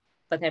can't,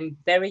 but I'm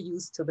very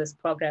used to this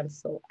program,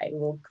 so I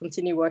will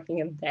continue working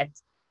in that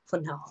for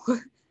now.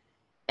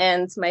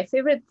 And my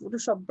favorite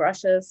Photoshop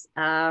brushes,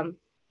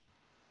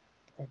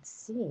 let's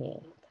see,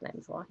 can I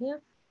draw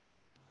here?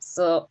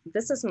 So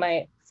this is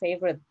my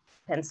favorite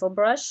pencil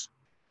brush,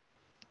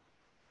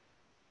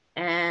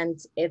 and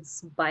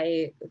it's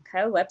by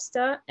Kyle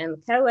Webster,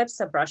 and Kyle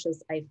Webster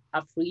brushes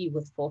are free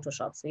with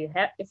Photoshop. So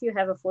if you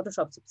have a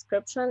Photoshop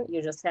subscription,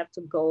 you just have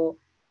to go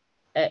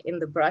in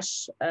the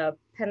brush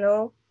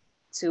panel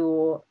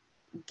to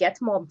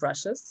get more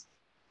brushes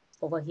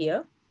over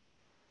here,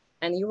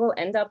 and you will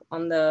end up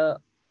on the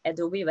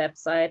Adobe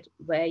website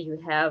where you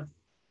have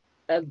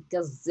a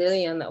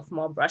gazillion of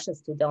more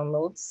brushes to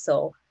download.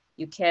 So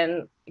you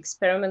can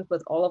experiment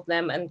with all of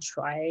them and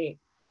try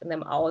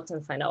them out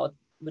and find out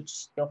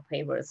which your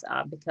favorites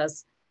are,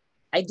 because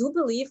I do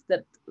believe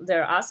that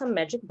there are some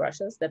magic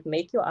brushes that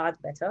make your art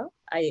better.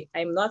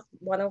 I'm not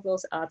one of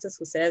those artists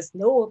who says,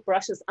 no,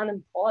 brush is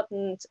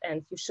unimportant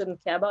and you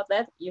shouldn't care about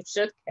that. You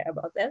should care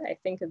about that. I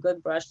think a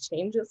good brush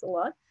changes a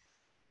lot,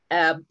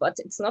 but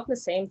it's not the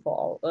same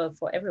for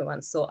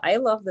everyone. So I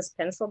love this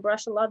pencil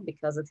brush a lot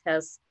because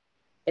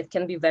it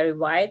can be very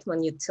wide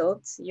when you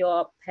tilt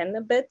your pen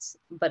a bit,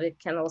 but it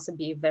can also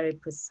be very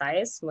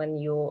precise when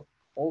you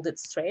hold it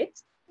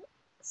straight.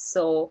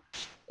 So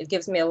it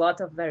gives me a lot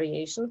of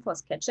variation for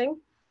sketching,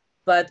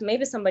 but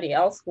maybe somebody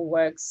else who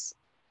works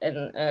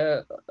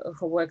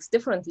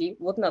differently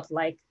would not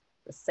like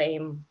the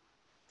same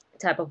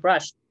type of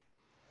brush.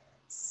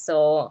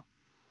 So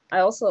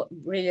I also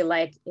really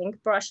like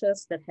ink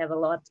brushes that have a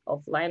lot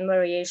of line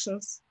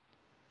variations.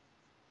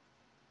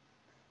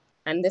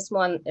 And this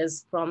one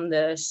is from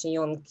the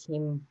Shion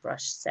Kim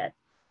brush set.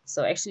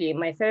 So actually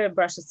my favorite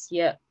brushes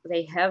here,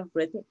 they have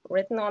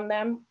written on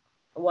them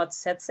what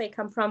sets they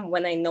come from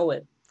when I know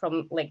it.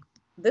 From like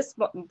this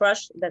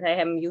brush that I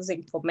am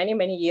using for many,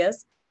 many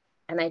years,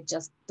 and I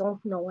just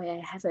don't know where I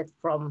have it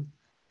from,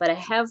 but I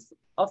have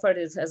offered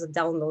it as a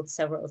download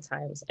several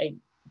times. I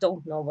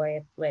don't know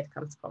where it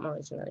comes from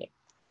originally.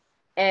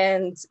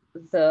 And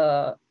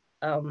the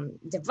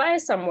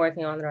device I'm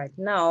working on right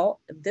now,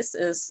 this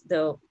is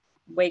the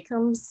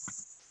Wacom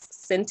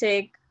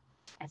Cintiq,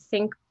 I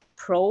think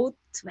Pro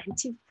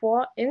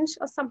 24-inch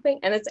or something.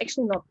 And it's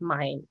actually not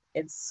mine.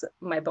 It's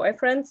my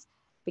boyfriend's,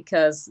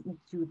 because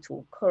due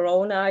to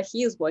Corona,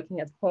 he is working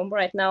at home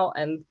right now,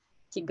 and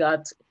he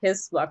got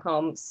his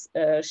Wacoms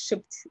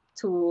shipped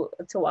to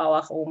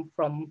our home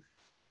from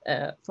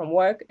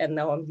work, and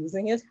now I'm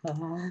using it.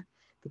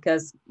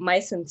 Because my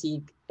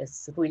Cintiq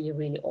is really,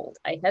 really old.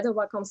 I had a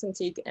Wacom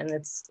Cintiq, and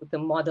it's the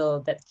model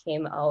that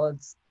came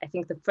out, I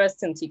think the first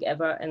Cintiq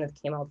ever, and it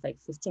came out like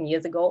 15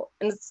 years ago,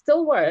 and it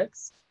still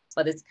works,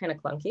 but it's kind of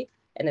clunky,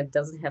 and it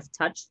doesn't have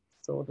touch.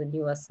 So the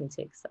newer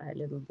Cintiqs are a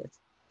little bit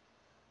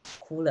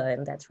cooler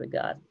in that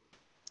regard.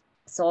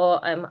 So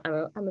I'm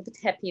a bit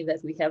happy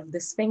that we have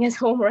this thing at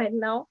home right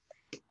now.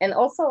 And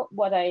also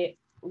what I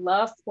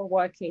love for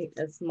working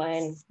is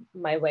my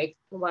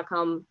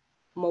Wacom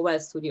Mobile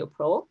Studio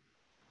Pro.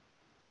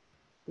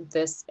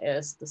 This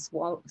is the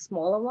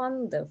smaller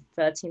one, the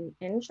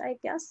 13-inch, I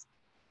guess.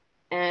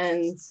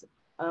 And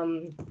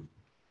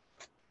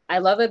I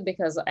love it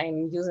because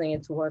I'm using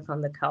it to work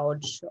on the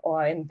couch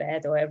or in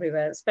bed or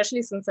everywhere,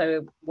 especially since I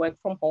work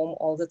from home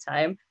all the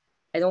time.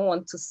 I don't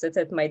want to sit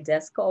at my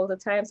desk all the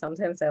time.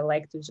 Sometimes I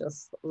like to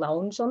just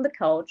lounge on the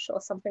couch or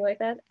something like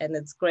that. And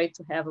it's great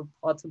to have a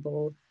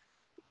portable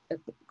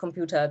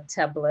computer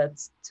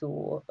tablet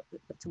to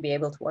be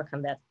able to work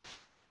on that.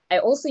 I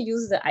also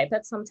use the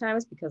iPad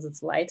sometimes because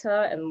it's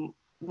lighter and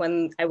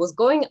when I was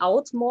going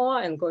out more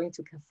and going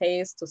to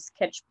cafes to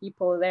sketch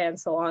people there and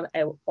so on,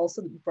 I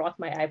also brought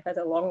my iPad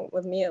along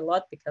with me a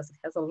lot because it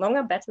has a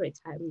longer battery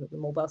time than the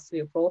Mobile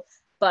Studio Pro.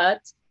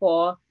 But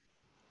for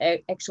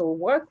actual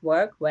work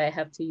where I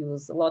have to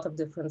use a lot of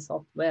different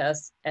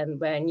softwares and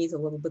where I need a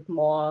little bit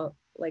more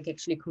like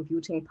actually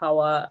computing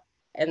power,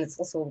 and it's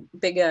also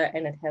bigger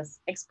and it has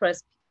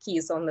express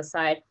keys on the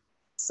side.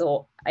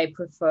 So I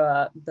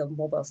prefer the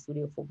Mobile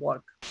Studio for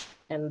work,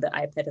 and the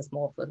iPad is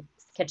more of a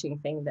sketching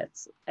thing that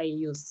I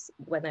use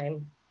when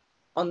I'm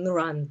on the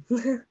run.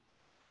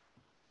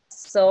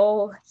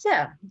 So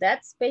yeah,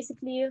 that's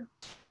basically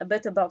a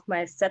bit about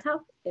my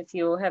setup. If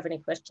you have any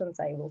questions,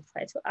 I will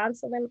try to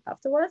answer them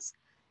afterwards.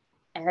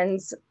 And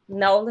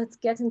now let's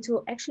get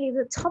into actually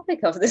the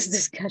topic of this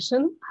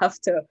discussion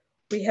after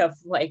we have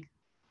I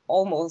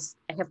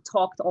have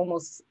talked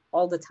almost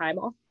all the time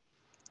off.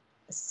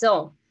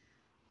 So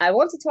I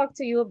want to talk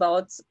to you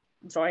about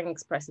drawing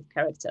expressive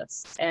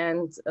characters.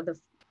 And the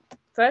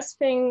first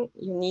thing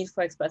you need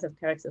for expressive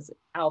characters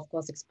are, of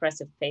course,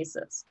 expressive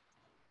faces.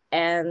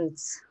 And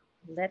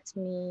let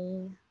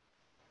me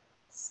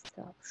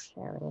stop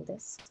sharing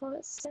this for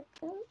a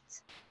second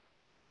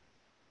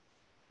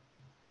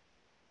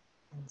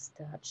and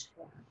start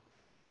sharing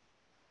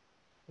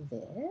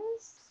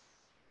this.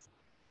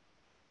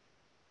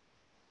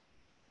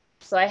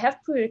 So I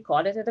have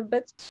pre-recorded it a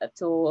bit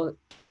to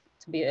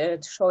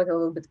show it a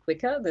little bit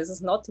quicker. This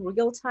is not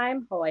real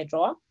time how I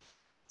draw.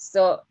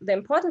 So the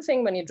important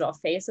thing when you draw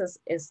faces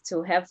is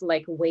to have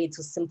like a way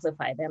to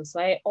simplify them.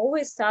 So I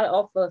always start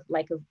off with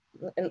like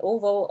an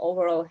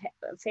overall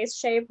face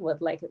shape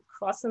with like a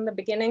cross in the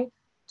beginning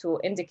to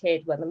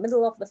indicate where the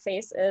middle of the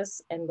face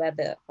is and where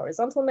the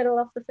horizontal middle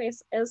of the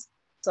face is.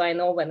 So I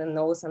know where the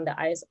nose and the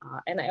eyes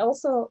are. And I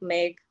also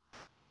make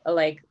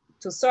like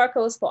 2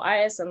 circles for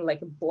eyes and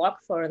like a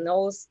block for a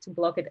nose to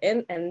block it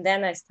in. And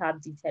then I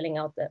start detailing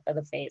out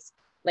the face.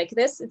 Like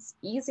this, it's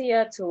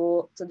easier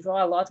to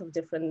draw a lot of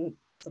different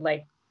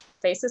like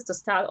faces to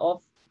start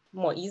off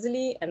more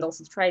easily and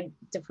also try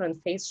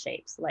different face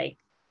shapes. Like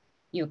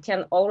you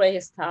can already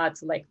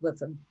start like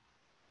with a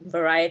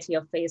variety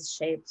of face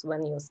shapes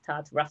when you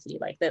start roughly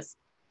like this.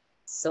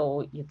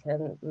 So you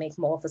can make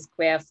more of a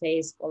square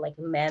face for like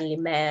a manly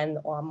man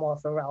or more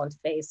of a round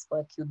face for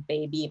a cute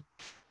baby.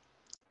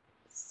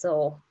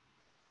 So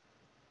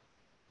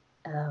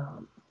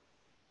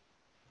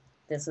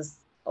this is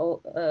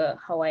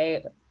how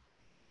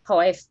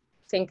I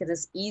think it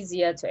is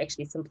easier to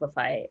actually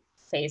simplify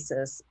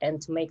faces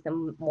and to make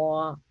them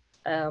more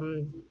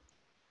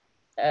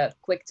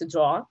quick to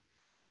draw.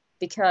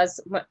 Because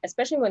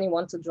especially when you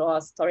want to draw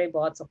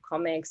storyboards or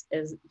comics,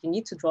 is you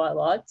need to draw a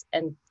lot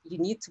and you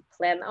need to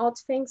plan out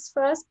things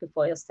first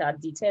before you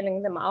start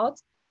detailing them out.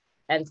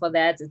 And for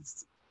that,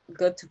 it's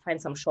good to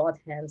find some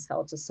shorthands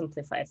how to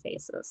simplify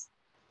faces.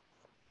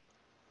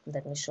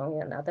 Let me show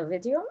you another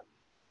video.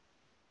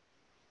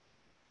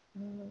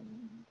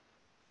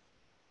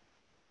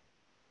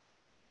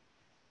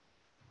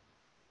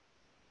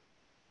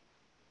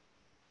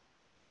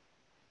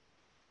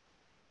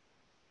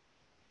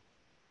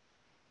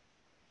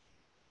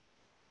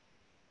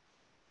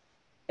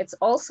 It's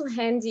also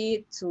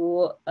handy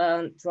to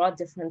draw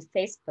different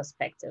face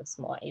perspectives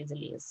more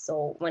easily.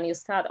 So when you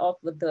start off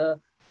with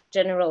the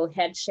general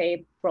head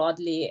shape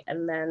broadly,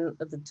 and then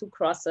the 2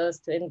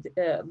 crosses,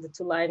 the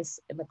 2 lines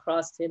in the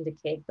cross to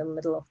indicate the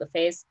middle of the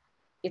face,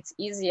 it's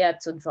easier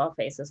to draw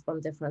faces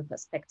from different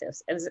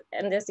perspectives.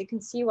 And as you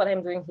can see, what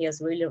I'm doing here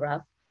is really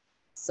rough.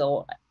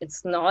 So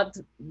it's not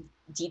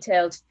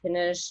detailed,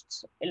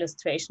 finished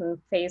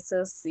illustration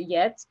faces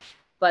yet,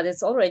 but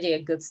it's already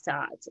a good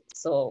start.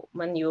 So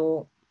when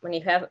you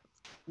have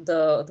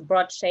the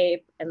broad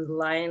shape and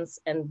lines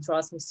and draw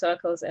some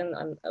circles in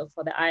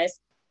for the eyes,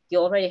 you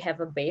already have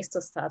a base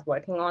to start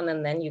working on,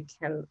 and then you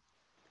can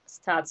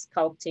start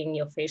sculpting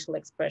your facial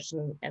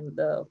expression and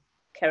the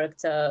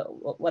character,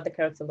 what the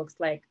character looks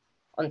like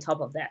on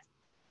top of that.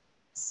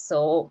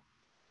 So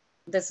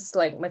this is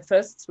like my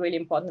first really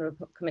important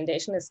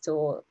recommendation is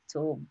to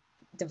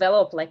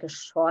develop like a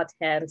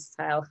shorthand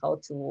style how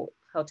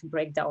to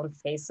break down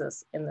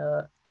faces in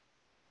a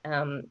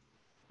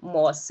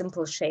more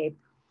simple shape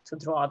to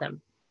draw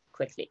them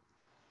quickly.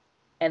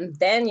 And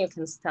then you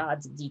can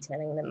start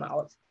detailing them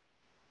out.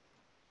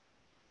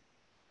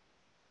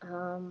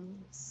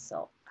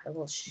 So I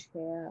will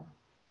share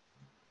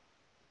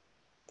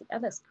the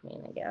other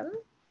screen again.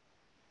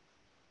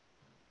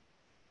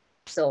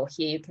 So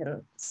here you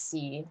can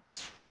see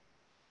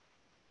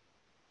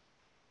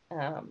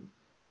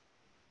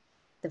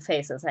the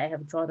faces I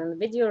have drawn in the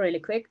video really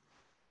quick.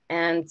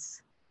 And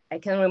I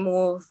can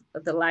remove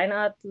the line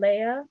art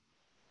layer.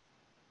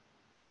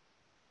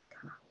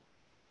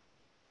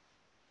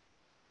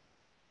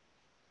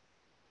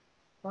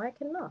 Or I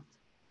cannot.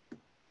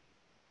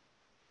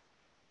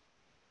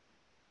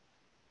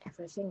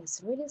 Everything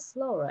is really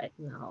slow right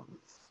now.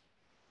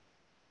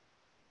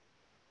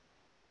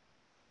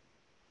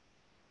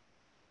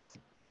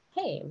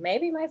 Hey,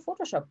 maybe my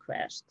Photoshop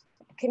crashed.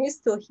 Can you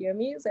still hear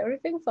me? Is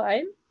everything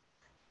fine?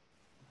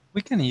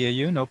 We can hear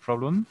you, no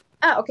problem.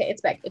 Ah, okay,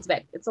 it's back. It's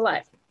back. It's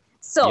alive.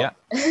 So, Yeah.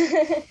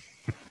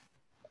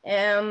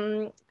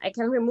 I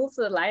can remove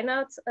the line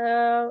art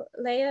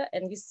layer,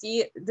 and you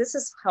see this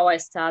is how I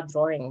start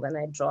drawing when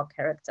I draw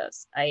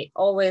characters. I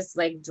always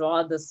like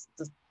draw this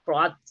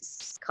broad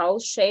skull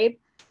shape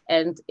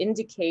and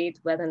indicate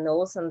where the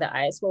nose and the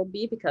eyes will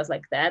be, because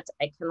like that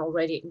I can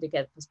already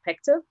indicate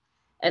perspective.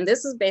 And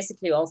this is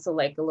basically also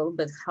like a little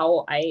bit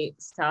how I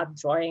start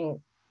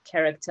drawing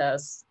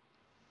characters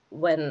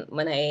when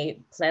I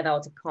plan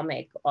out a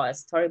comic or a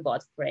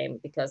storyboard frame,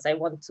 because I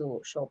want to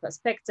show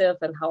perspective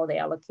and how they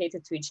are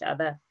located to each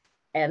other.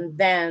 And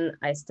then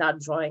I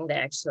start drawing the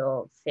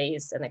actual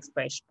face and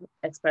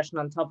expression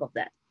on top of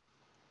that.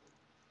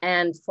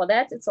 And for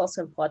that, it's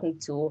also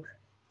important to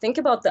think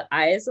about the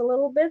eyes a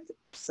little bit.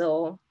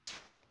 So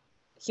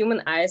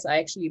human eyes are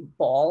actually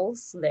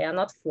balls. They are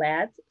not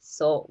flat.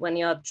 So when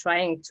you're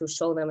trying to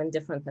show them in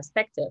different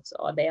perspectives,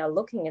 or they are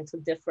looking into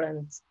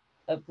different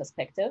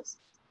perspectives,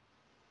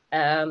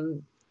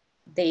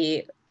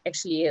 they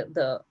actually,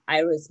 the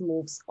iris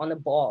moves on a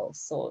ball,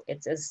 so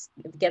it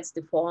gets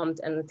deformed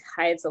and it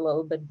hides a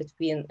little bit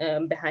between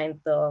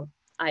behind the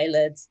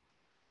eyelids.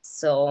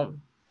 So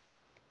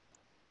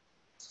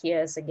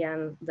here's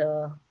again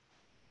the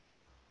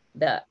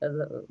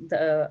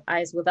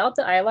eyes without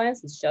the eye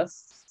lines. It's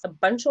just a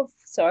bunch of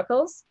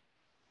circles,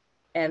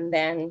 and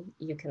then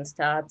you can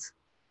start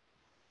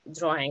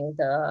drawing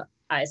the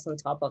eyes on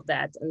top of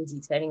that and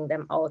detailing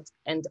them out,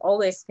 and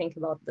always think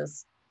about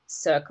this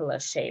circular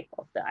shape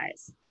of the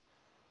eyes.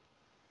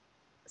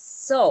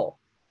 So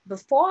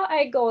before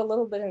I go a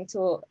little bit into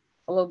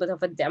a little bit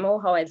of a demo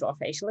how I draw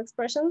facial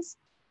expressions,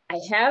 I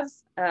have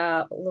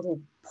a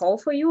little poll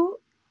for you,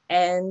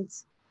 and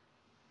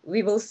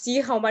we will see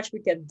how much we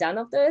get done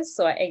of this.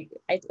 So I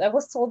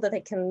was told that I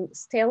can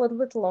stay a little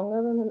bit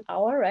longer than an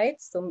hour,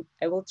 right? So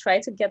I will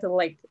try to get a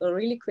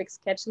really quick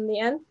sketch in the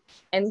end,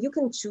 and you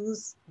can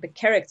choose the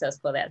characters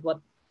for that,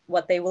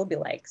 what they will be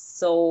like.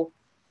 So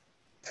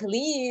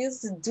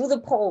please do the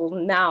poll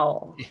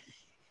now.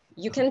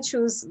 You can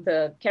choose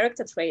the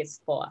character traits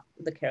for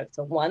the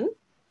character 1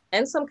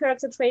 and some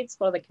character traits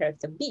for the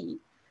character B.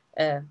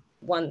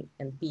 1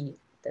 and B,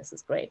 this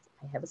is great.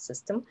 I have a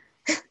system.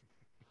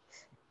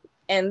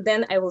 And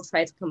then I will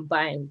try to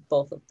combine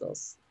both of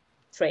those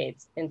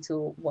traits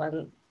into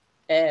one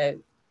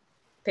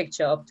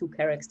picture of 2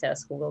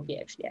 characters who will be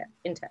actually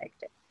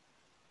interacting.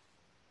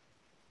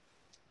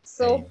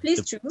 So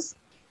please choose.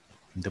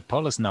 The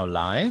poll is now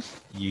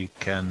live. You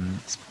can,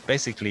 it's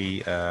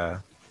basically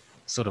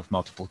sort of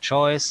multiple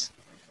choice.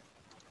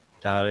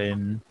 Dial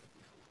in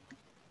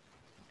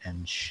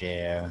and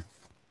share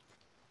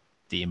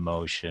the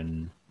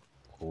emotion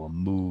or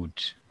mood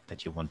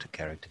that you want a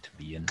character to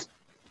be in.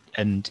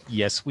 And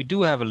yes, we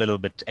do have a little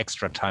bit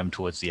extra time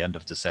towards the end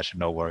of the session.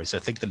 No worries. I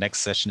think the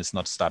next session is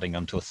not starting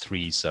until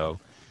 3. So.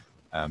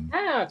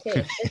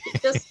 Okay.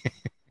 It's just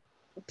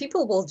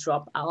people will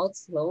drop out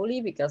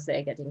slowly because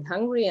they're getting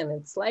hungry and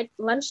it's like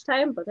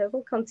lunchtime, but I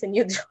will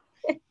continue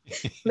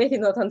maybe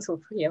not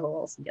until 3. I will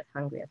also get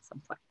hungry at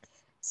some point.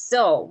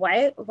 So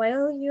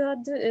while you are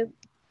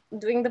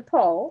doing the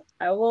poll,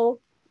 I will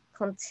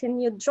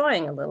continue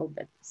drawing a little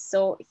bit.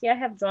 So here I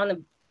have drawn a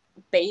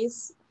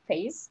base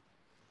face.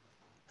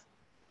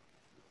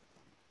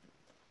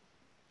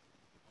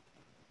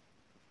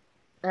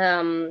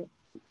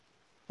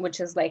 Which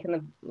is like in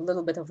a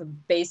little bit of a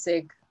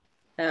basic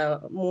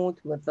mood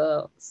with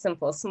a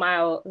simple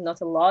smile,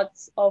 not a lot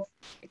of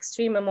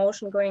extreme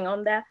emotion going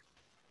on there.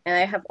 And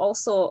I have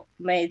also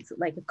made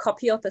like a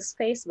copy of this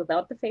face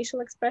without the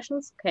facial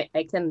expressions. Okay,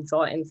 I can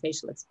draw in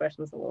facial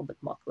expressions a little bit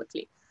more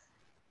quickly.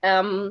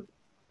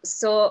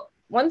 So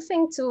one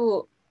thing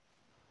to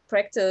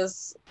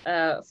practice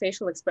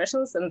facial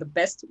expressions, and the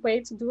best way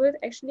to do it,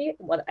 actually,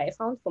 what I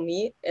found for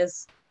me,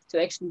 is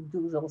to actually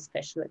do those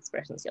facial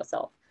expressions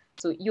yourself.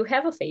 So you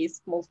have a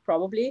face, most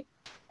probably,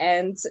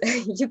 and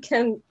you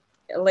can,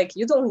 like,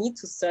 you don't need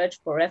to search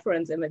for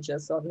reference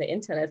images on the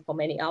internet for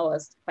many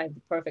hours to find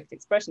the perfect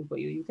expression for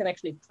you. You can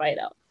actually try it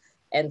out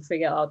and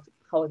figure out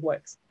how it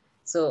works.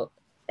 So,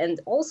 and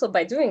also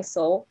by doing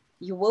so,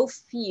 you will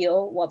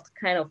feel what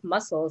kind of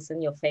muscles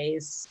in your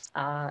face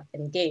are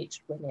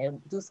engaged when you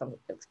do some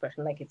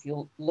expression. Like if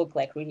you look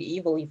like really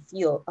evil, you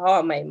feel,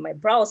 oh, my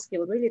brows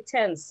feel really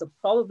tense. So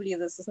probably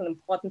this is an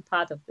important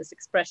part of this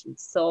expression.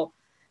 So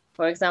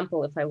for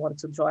example, if I want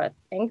to draw an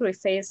angry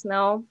face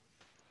now,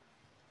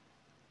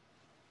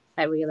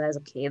 I realize,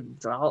 okay,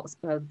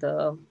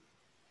 the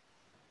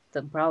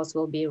brows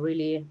will be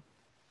really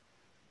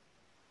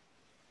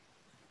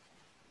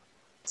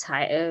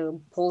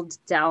pulled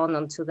down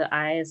onto the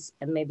eyes,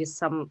 and maybe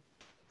some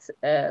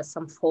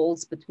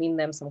folds between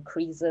them, some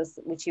creases,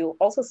 which you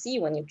also see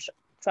when you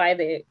try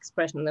the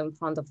expression in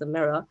front of the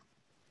mirror.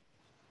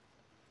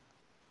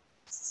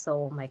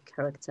 So my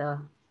character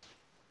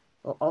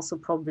will also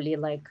probably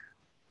like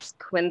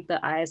squint the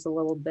eyes a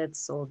little bit,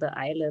 so the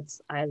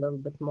eyelids are a little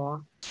bit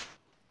more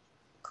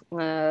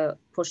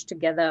pushed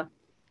together.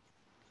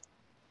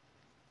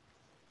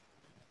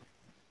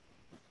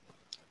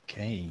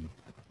 Okay.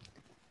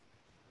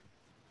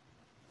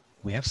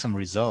 We have some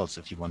results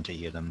if you want to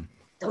hear them.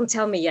 Don't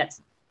tell me yet.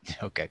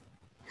 Okay.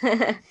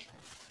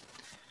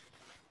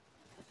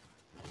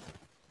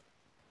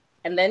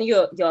 And then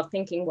you're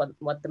thinking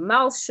what the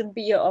mouth should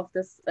be of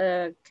this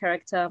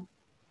character,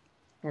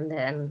 and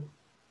then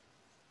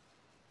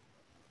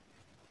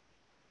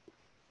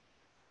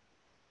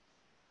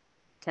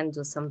can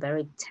do some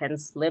very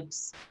tense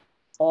lips,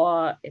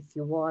 or if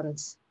you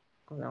want,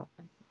 oh no,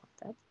 I want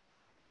that.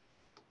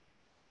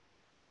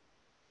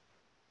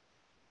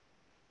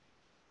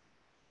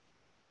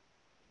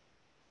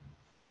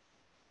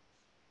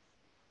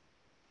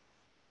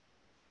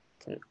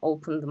 Can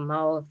open the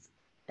mouth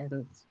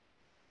and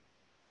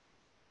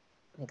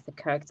make the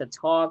character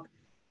talk,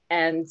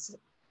 and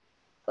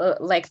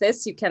like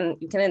this, you can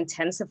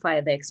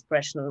intensify the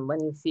expression when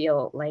you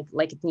feel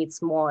like it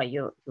needs more.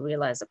 You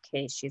realize,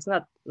 okay, she's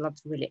not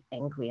really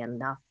angry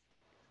enough.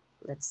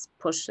 Let's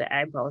push the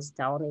eyebrows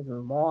down even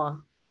more.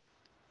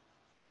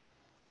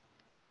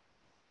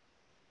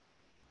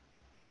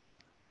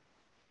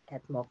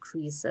 Add more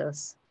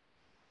creases.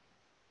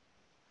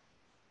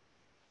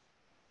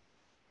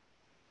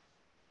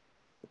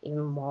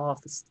 Even more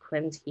of a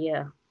squint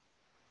here.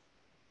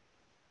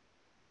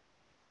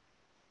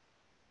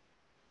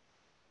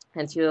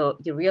 And you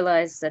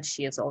realize that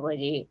she is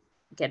already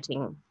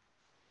getting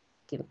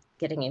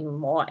even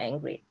more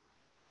angry.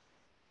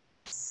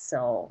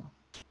 So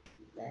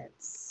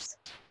let's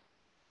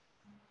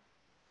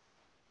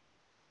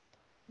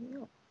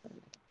no.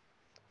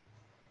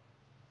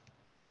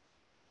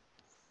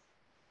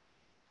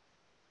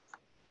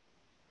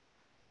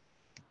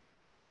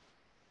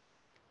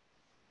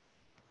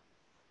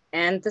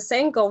 And the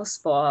same goes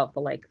for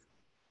like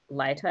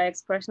lighter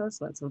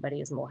expressions when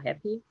somebody is more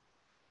happy.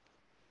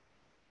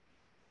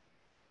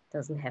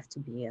 Doesn't have to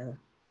be a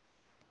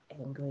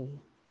angry,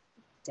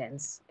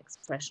 dense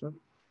expression.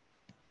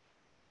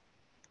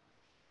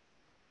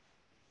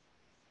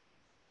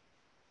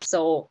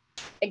 So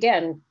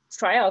again,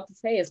 try out the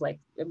face. Like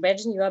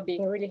imagine you are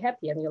being really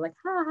happy and you're like,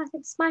 ah,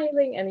 I'm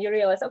smiling. And you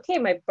realize, okay,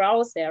 my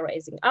brows, they're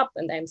raising up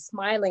and I'm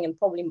smiling. And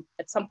probably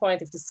at some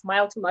point, if you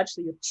smile too much,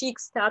 your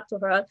cheeks start to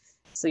hurt.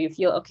 So you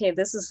feel, okay,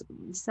 these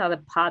are the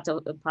parts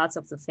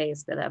of the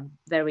face that are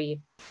very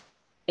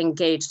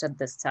engaged at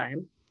this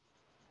time.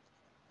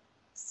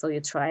 So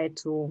you try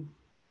to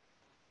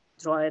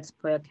draw it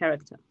for your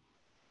character.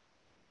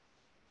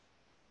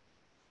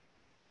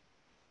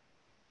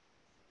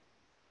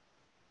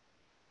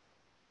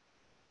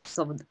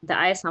 So the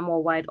eyes are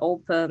more wide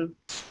open,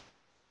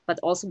 but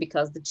also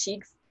because the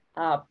cheeks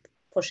are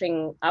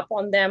pushing up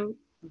on them,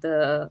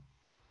 the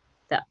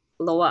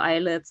lower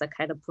eyelids are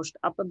kind of pushed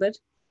up a bit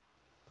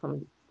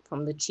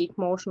from the cheek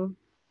motion.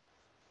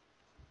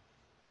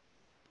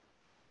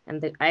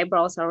 And the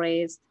eyebrows are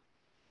raised.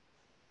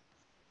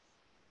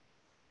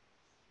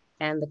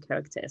 And the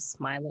character is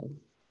smiling.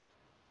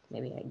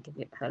 Maybe I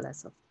give her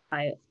less of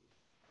eye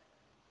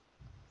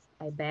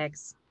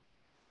bags,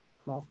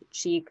 more of the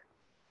cheek.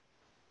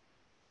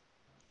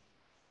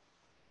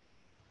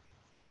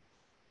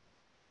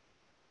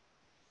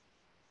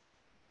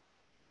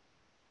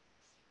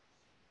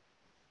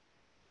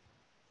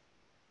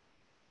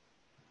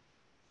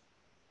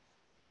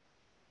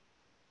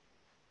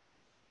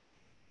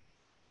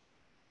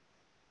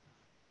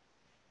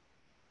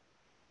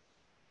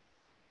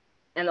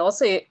 And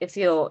also, if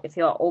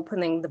you're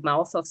opening the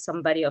mouth of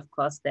somebody, of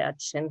course, their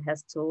chin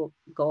has to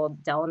go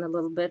down a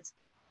little bit.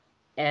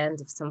 And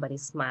if somebody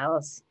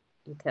smiles,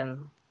 you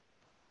can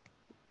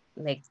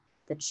make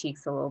the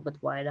cheeks a little bit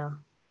wider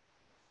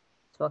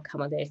to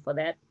accommodate for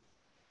that.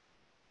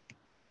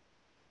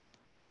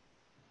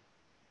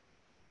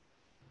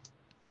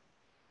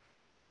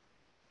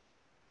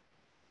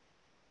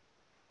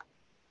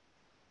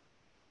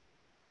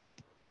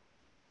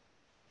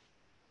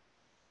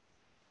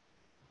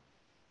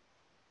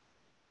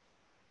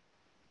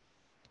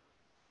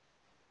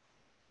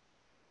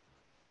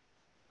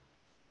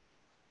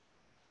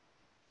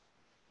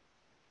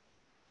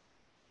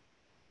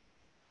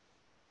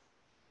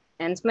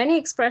 And many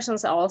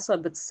expressions are also a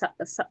bit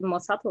more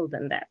subtle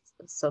than that.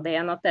 So they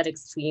are not that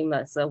extreme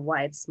as a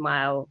wide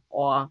smile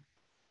or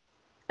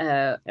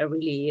a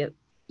really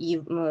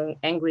even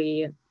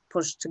angry,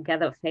 pushed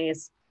together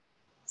face.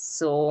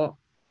 So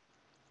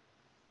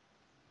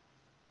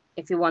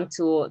if you want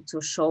to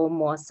show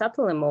more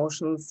subtle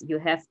emotions, you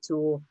have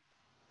to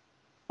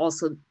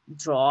also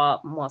draw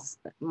more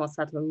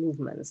subtle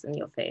movements in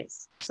your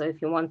face. So if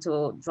you want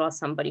to draw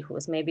somebody who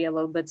is maybe a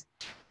little bit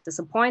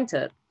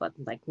disappointed, but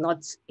like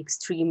not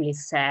extremely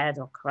sad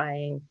or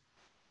crying,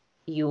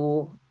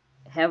 you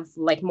have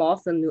like more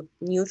of the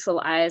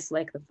neutral eyes,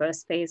 like the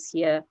first face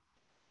here,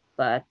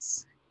 but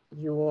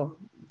you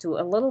do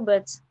a little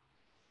bit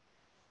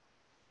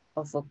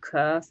of a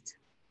curved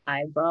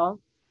eyebrow.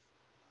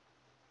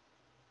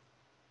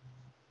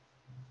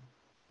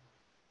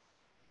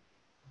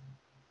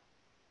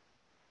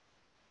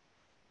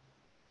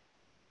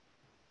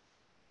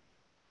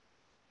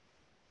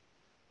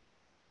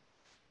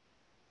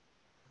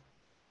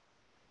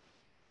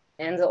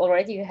 And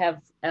already you have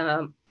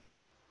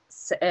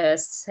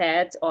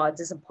sad or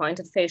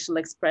disappointed facial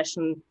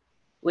expression,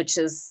 which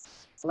is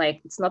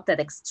like, it's not that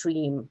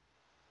extreme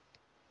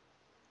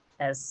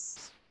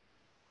as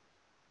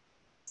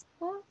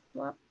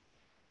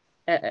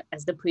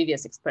as the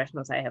previous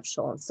expressions I have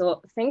shown.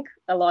 So think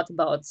a lot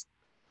about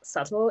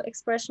subtle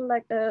expressions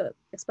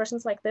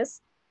like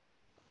this.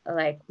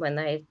 Like when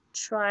I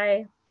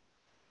try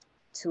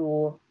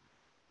to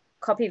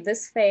copy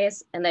this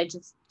face and I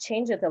just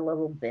change it a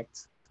little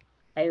bit.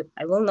 I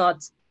will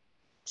not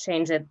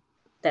change it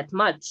that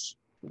much,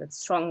 that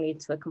strongly,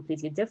 to a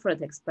completely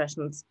different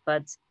expressions,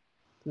 but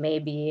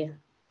maybe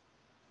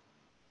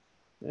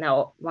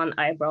now one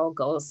eyebrow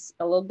goes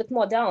a little bit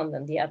more down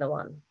than the other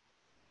one.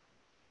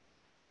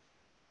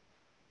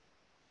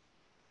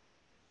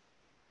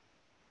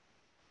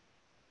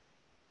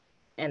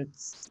 And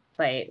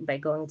by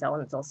going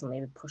down, it also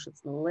maybe pushes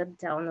the lid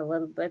down a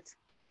little bit.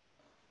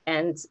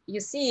 And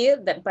you see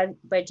that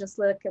by just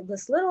like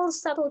this little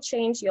subtle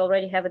change, you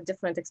already have a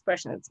different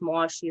expression. It's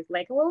more, she's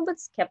like a little bit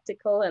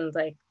skeptical and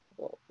like,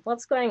 well,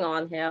 what's going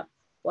on here?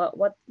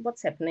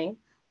 What's happening?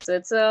 So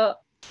it's a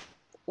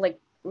like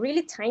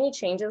really tiny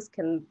changes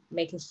can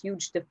make a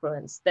huge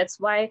difference. That's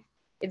why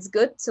it's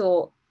good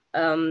to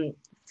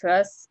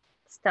first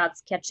start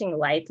sketching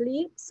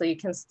lightly, so you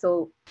can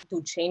still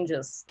do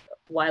changes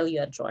while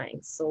you're drawing.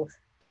 So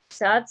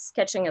start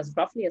sketching as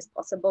roughly as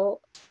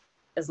possible,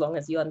 as long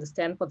as you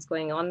understand what's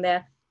going on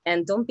there,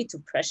 and don't be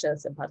too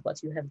precious about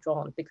what you have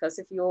drawn, because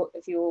if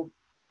you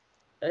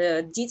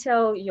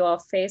detail your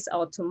face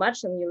out too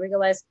much and you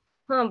realize,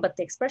 but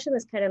the expression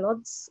is kind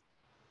of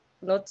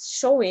not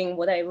showing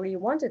what I really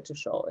wanted to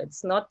show.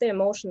 It's not the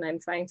emotion I'm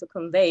trying to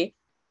convey.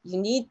 You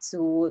need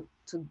to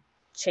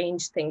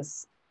change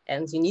things,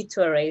 and you need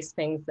to erase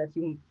things that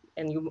you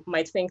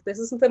might think, this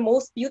isn't the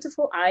most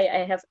beautiful eye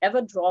I have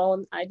ever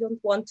drawn. I don't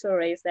want to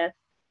erase that.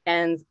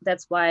 And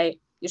that's why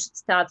you should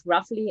start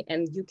roughly,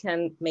 and you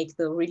can make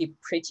the really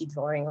pretty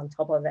drawing on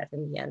top of that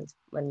in the end,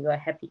 when you are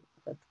happy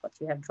with what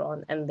you have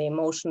drawn and the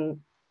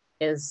emotion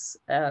is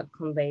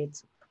conveyed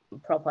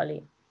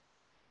properly.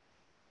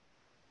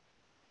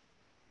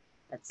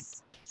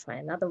 Let's try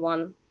another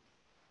one.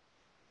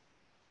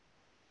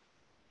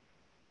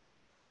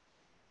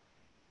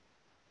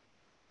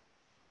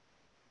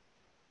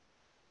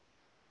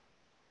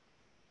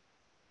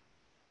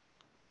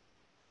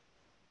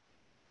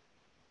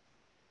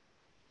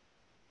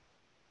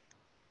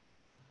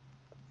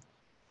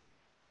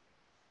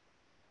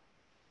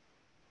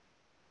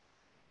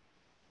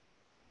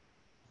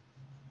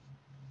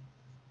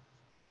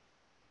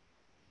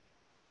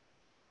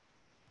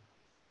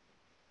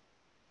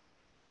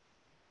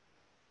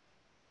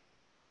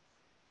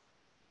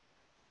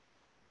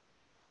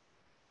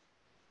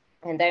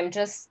 And I'm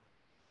just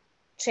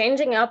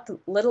changing up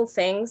little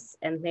things,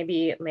 and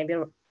maybe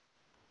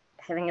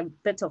having a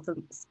bit of a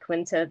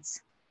squinted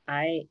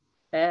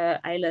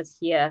eyelid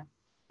here,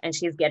 and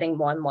she's getting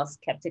more and more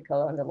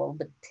skeptical and a little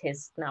bit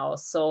pissed now.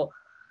 So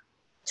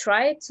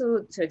try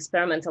to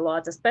experiment a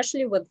lot,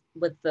 especially with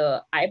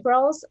the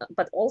eyebrows,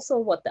 but also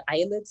what the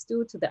eyelids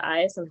do to the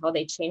eyes and how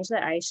they change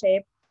the eye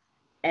shape.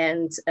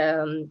 And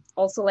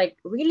also like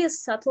really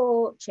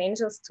subtle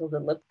changes to the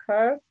lip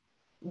curve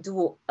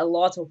do a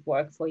lot of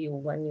work for you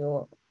when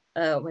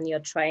you're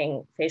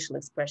trying facial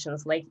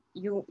expressions. Like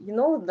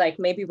like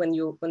maybe when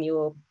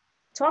you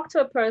talk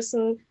to a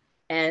person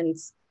and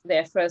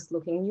they're first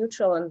looking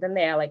neutral and then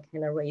they are like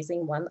kind of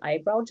raising one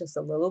eyebrow just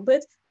a little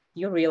bit,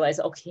 you realize,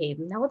 okay,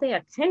 now they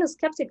are kind of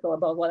skeptical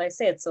about what I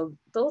said. So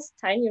those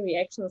tiny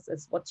reactions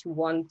is what you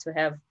want to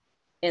have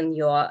in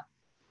your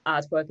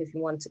artwork if you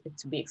want it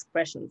to be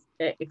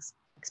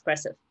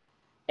expressive.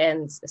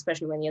 And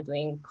especially when you're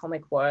doing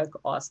comic work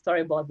or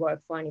storyboard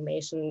work for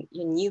animation,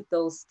 you need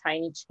those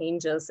tiny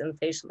changes in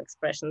facial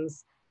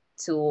expressions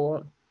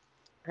to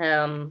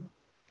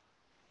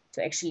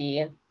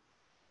actually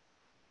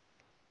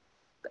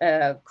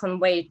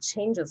convey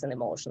changes in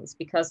emotions,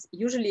 because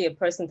usually a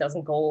person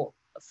doesn't go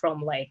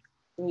from like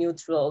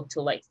neutral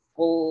to like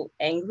full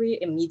angry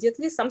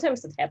immediately.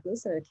 Sometimes it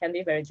happens and it can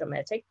be very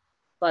dramatic,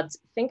 but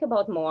think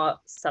about more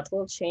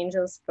subtle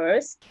changes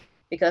first,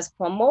 because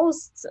for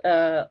most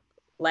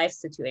life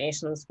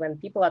situations, when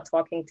people are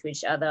talking to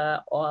each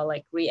other or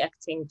like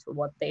reacting to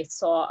what they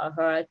saw or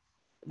heard,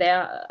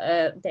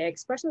 their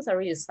expressions are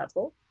really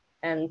subtle,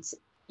 and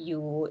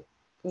you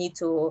need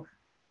to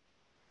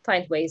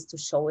find ways to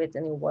show it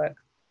in your work.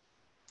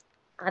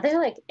 Are there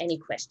like any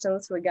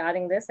questions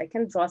regarding this? I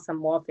can draw some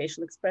more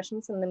facial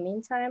expressions in the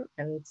meantime.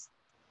 And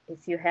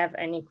if you have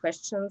any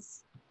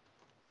questions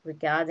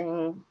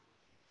regarding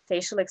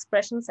facial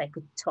expressions I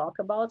could talk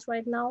about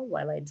right now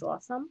while I draw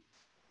some,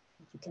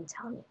 you can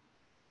tell me.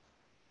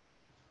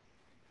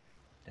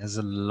 There's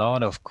a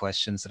lot of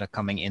questions that are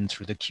coming in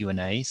through the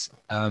Q&As.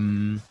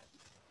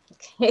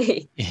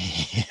 Okay.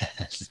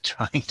 Yes,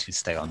 trying to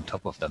stay on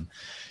top of them.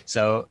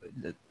 So,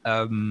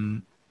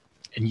 and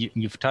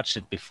you've touched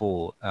it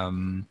before,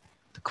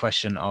 the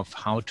question of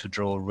how to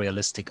draw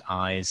realistic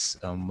eyes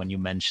when you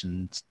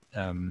mentioned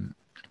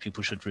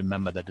people should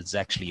remember that it's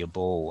actually a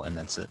ball and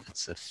it's a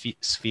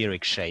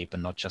spheric shape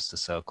and not just a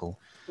circle.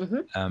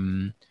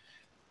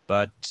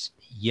 But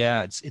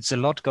yeah, it's a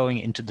lot going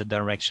into the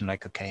direction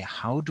like, okay,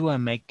 how do I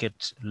make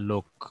it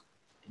look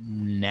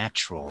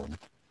natural?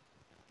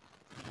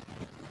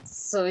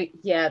 So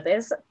yeah,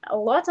 there's a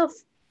lot of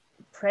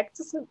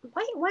practice.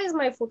 Why is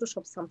my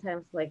Photoshop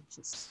sometimes like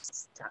just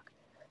stuck?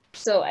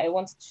 So I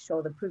wanted to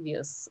show the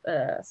previous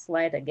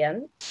slide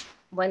again.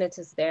 When it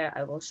is there,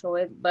 I will show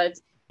it. But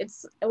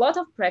it's a lot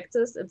of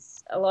practice.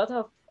 It's a lot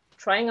of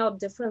trying out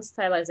different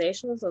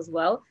stylizations as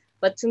well.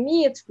 But to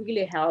me, it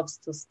really helps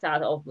to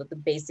start off with the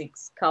basic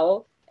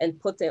skull and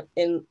put it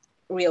in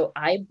real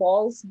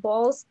eyeballs,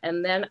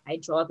 and then I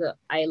draw the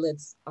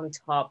eyelids on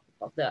top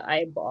of the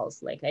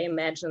eyeballs. Like I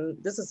imagine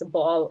this is a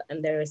ball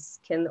and there is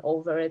skin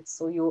over it.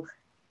 So you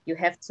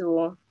have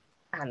to,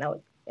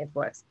 no, it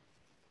works.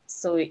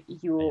 So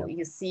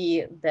you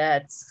see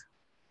that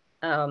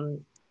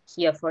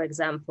here, for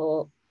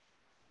example,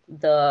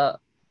 the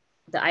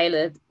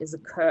eyelid is a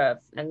curve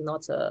and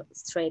not a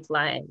straight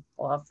line.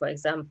 Or for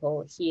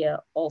example, here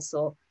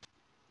also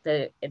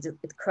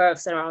it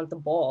curves around the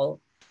ball.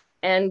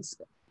 And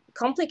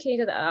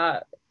complicated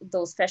are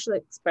those facial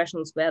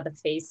expressions where the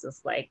face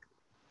is like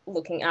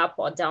looking up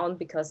or down,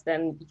 because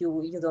then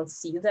you don't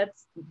see that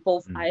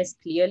both eyes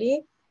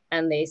clearly,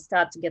 and they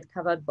start to get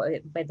covered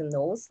by the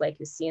nose, like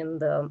you see in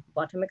the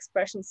bottom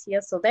expressions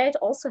here. So that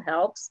also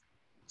helps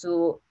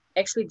to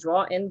actually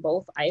draw in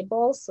both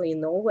eyeballs, so you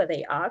know where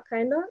they are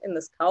kind of in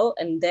the skull,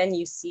 and then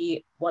you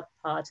see what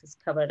part is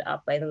covered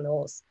up by the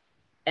nose.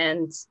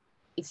 And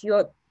if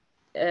you're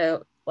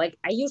like,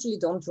 I usually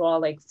don't draw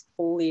like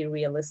fully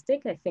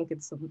realistic. I think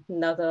it's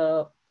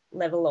another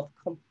level of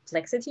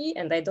complexity,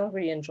 and I don't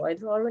really enjoy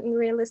drawing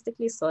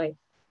realistically. So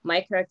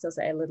my characters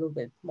are a little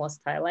bit more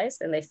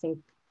stylized, and I think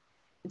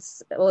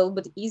it's a little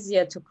bit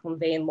easier to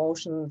convey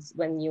emotions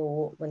when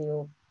you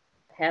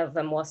have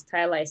a more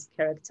stylized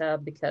character,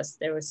 because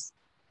there is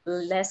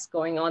less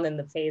going on in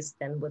the face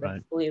than with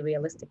a fully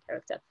realistic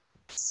character.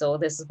 So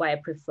this is why I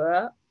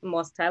prefer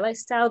more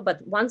stylized style.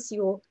 But once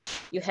you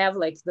have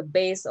like the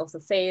base of the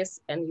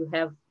face and you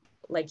have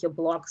like your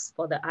blocks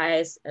for the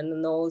eyes and the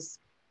nose,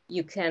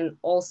 you can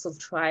also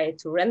try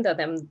to render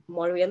them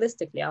more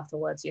realistically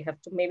afterwards. You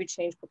have to maybe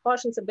change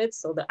proportions a bit,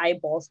 so the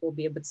eyeballs will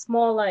be a bit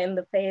smaller in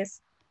the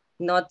face,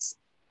 not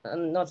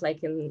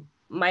like in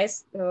my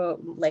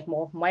like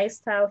more of my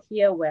style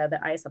here, where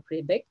the eyes are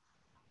pretty big.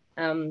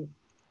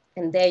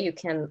 And there you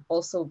can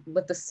also,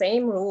 with the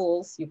same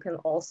rules, you can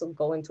also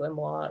go into a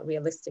more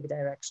realistic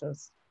direction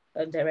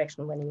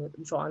when you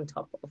draw on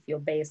top of your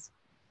base.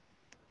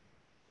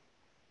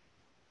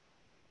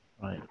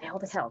 Right. I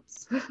hope it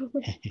helps.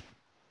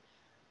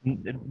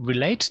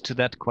 Related to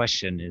that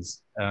question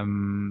is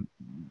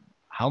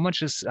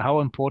how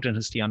important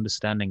is the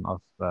understanding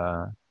of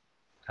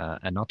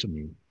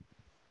anatomy?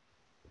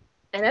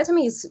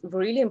 Anatomy is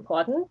really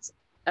important,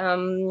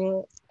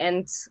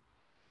 and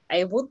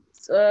I would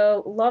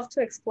love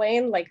to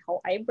explain like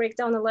how I break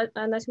down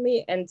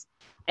anatomy, and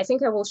I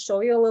think I will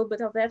show you a little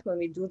bit of that when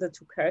we do the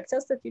two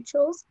characters that you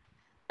chose.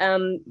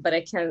 But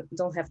I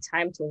don't have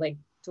time to like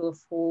do a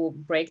full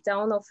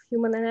breakdown of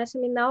human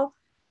anatomy now.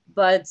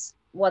 But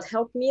what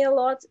helped me a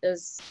lot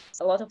is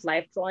a lot of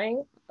life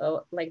drawing,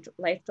 like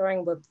life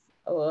drawing with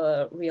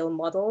real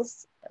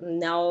models.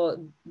 Now,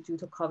 due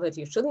to COVID,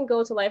 you shouldn't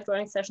go to live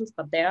drawing sessions,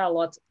 but there are a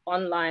lot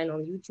online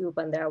on YouTube,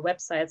 and there are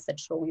websites that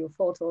show you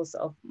photos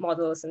of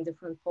models in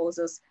different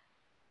poses.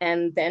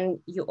 And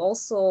then you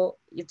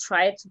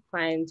try to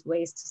find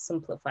ways to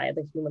simplify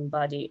the human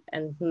body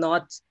and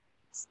not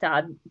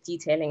start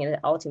detailing it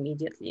out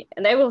immediately.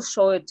 And I will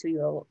show it to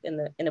you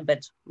in a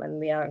bit when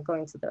we are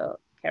going to the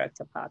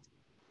character part.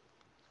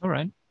 All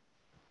right.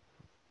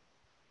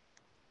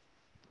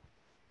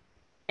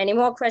 Any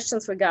more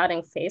questions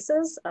regarding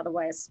faces?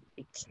 Otherwise,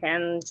 we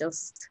can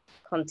just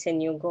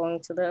continue going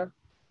to the...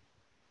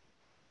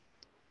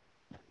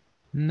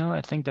 No,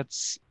 I think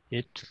that's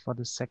it for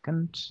the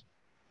second.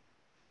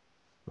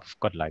 We've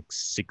got like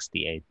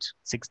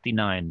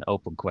 69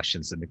 open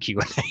questions in the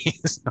Q&A.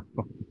 So.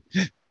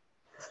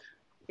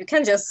 You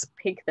can just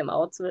pick them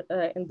out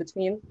in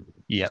between.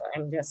 Yeah.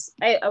 So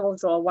I will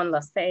draw one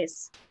last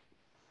face.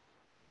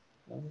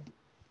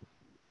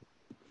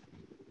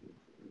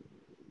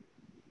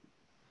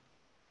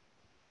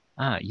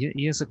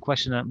 Here's a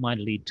question that might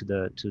lead to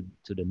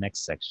the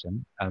next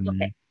section.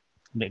 Okay.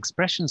 The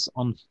expressions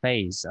on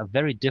face are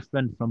very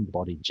different from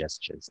body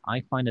gestures.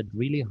 I find it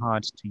really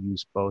hard to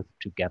use both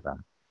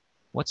together.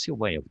 What's your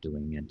way of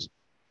doing it?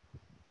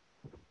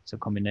 It's a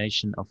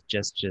combination of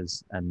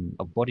gestures and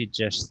of body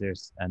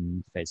gestures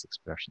and face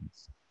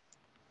expressions.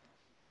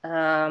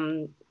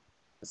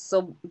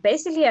 So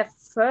basically, I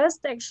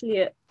first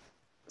actually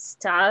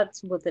start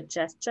with the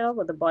gesture,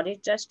 with the body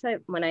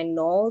gesture, when I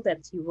know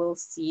that you will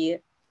see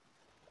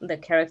the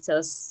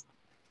character's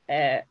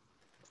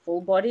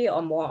full body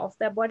or more of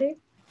their body.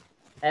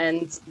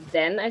 And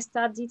then I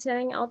start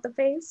detailing out the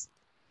face.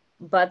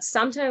 But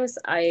sometimes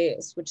I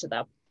switch it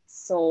up.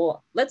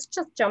 So let's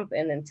just jump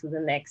into the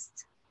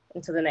next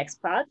into the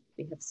next part.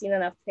 We have seen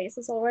enough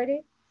faces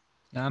already.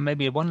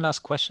 Maybe one last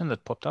question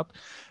that popped up.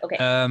 Okay.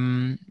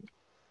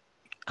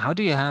 How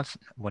do you have,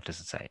 what does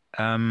it say?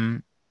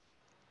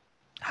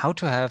 How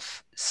to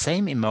have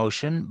same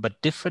emotion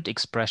but different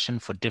expression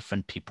for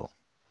different people?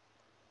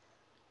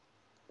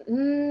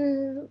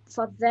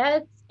 For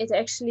that, it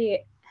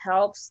actually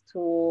helps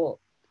to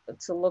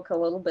look a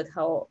little bit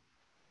how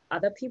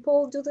other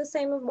people do the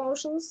same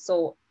emotions.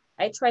 So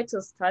I try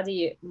to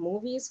study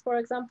movies, for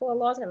example, a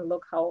lot and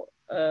look how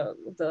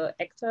the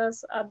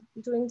actors are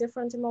doing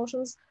different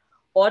emotions,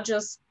 or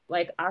just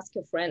like ask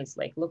your friends,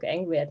 like look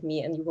angry at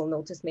me, and you will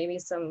notice maybe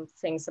some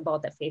things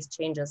about their face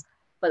changes.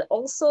 But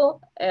also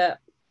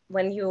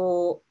when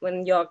your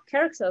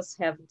characters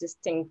have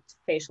distinct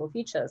facial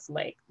features,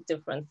 like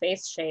different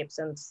face shapes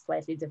and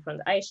slightly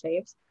different eye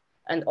shapes,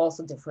 and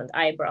also different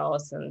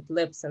eyebrows and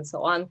lips and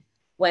so on,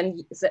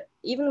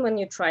 even when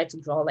you try to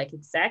draw like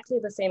exactly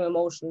the same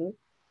emotion,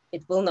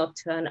 it will not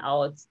turn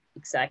out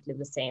exactly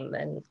the same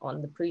than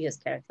on the previous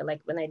character.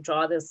 Like when I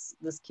draw this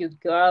cute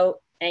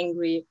girl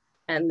angry,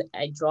 and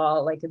I draw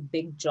like a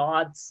big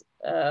jawed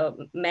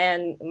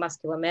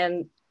muscular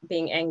man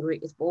being angry,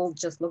 it will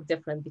just look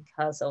different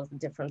because of the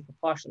different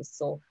proportions.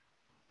 So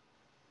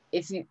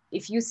if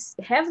you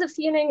have the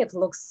feeling it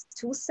looks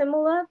too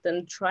similar,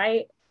 then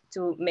try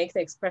to make the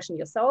expression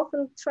yourself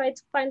and try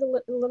to find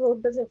a little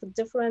bit of a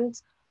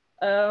different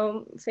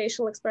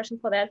facial expression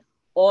for that,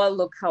 or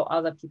look how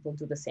other people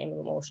do the same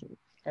emotion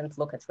and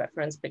look at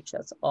reference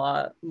pictures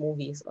or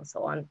movies or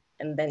so on,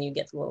 and then you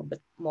get a little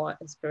bit more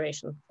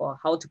inspiration for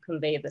how to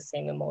convey the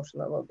same emotion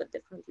a little bit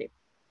differently.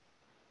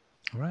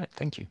 All right,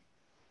 thank you.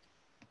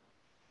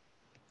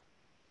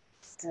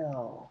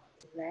 So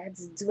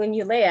let's do a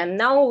new layer.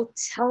 Now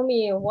tell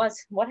me what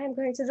I'm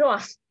going to draw.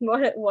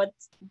 What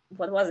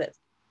was it?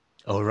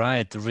 All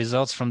right, the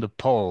results from the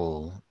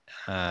poll.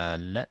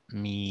 Let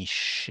me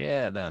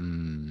share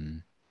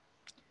them.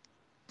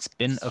 It's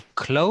been a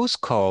close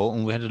call,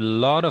 and we had a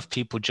lot of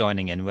people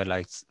joining in. We're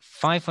like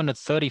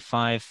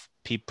 535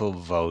 people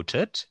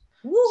voted.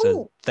 Woo-hoo!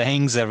 So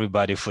thanks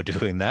everybody for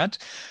doing that.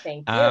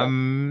 Thank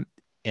you.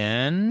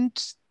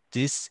 And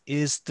this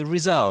is the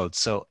result.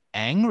 So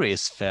angry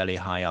is fairly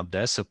high up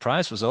there.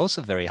 Surprise was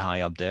also very high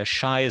up there.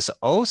 Shy is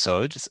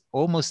also just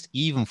almost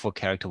even for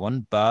character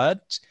one,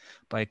 but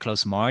by a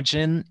close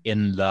margin,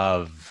 in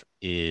love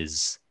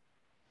is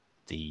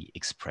the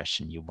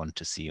expression you want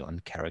to see on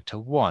character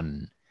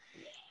one.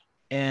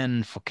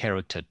 And for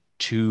character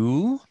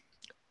two,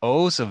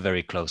 also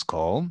very close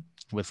call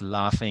with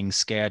laughing,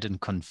 scared,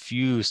 and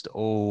confused.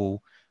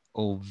 Oh,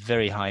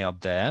 very high up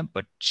there.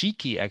 But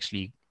cheeky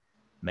actually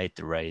made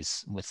the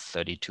race with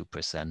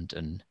 32%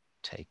 and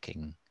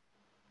taking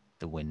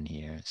the win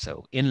here.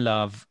 So in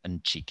love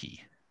and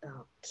cheeky.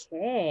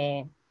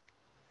 Okay.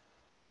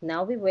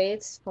 Now we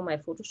wait for my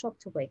Photoshop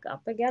to wake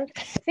up again.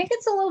 I think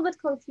it's a little bit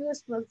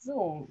confused with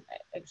Zoom.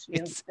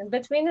 Actually, in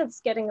between,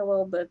 it's getting a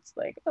little bit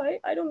like,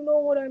 I don't know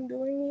what I'm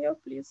doing here.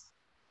 Please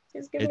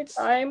give me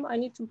time. I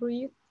need to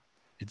breathe.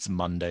 It's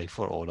Monday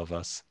for all of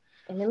us.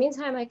 In the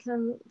meantime, I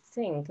can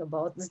think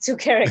about the two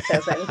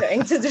characters I'm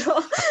going to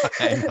draw.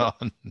 Hang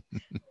on.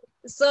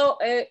 So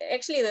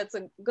actually, that's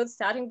a good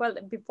starting.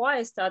 But before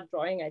I start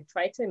drawing, I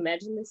try to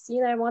imagine the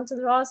scene I want to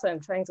draw. So I'm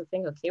trying to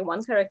think, okay,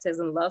 one character is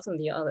in love and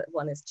the other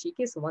one is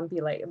cheeky. So one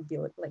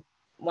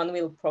one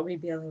will probably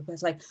be a little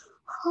bit like,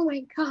 oh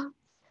my god,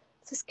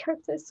 this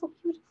character is so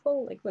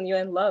beautiful. Like when you're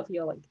in love,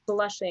 you're like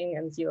blushing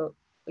and your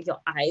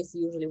eyes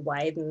usually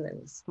widen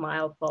and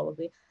smile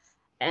probably.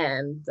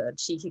 And the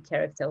cheeky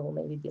character will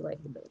maybe be like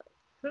a bit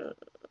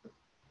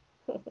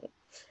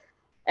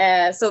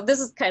like, so this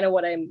is kind of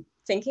what I'm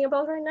thinking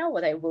about right now,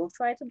 what I will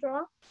try to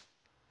draw.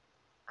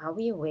 Are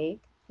we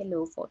awake?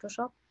 Hello,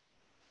 Photoshop.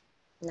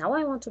 Now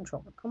I want to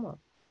draw. Come on.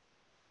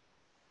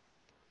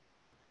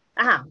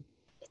 Ah,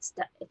 it's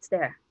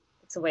there.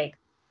 It's awake.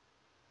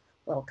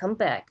 Welcome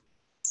back.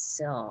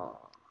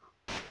 So,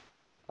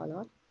 or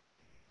not?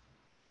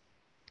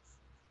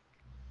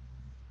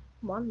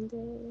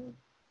 Monday.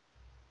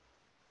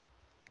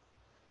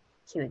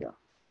 Here we go.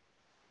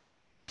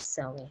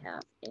 So we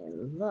have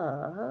in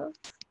love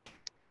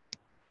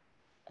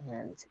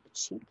and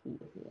cheeky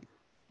here.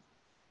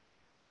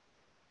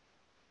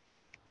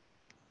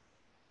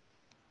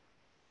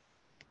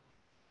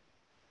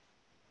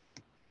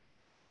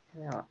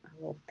 Now I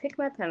will pick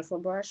my pencil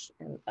brush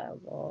and I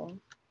will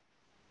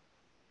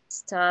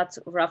start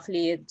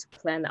roughly to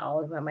plan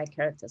out where my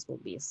characters will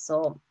be.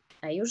 So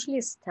I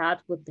usually start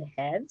with the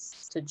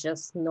heads to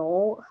just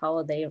know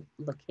how they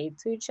locate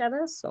to each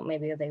other. So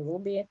maybe they will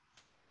be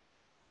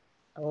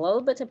a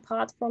little bit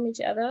apart from each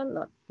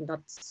other,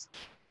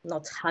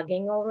 not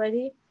hugging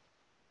already.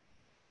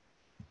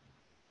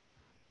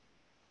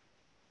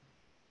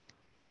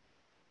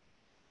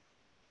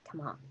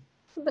 Come on,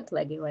 it's a bit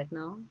laggy right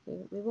now.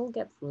 We will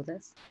get through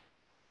this.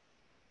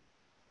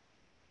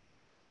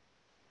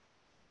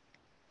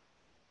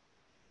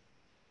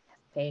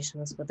 Have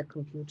patience with the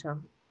computer.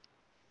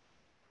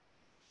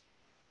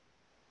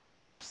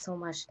 So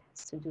much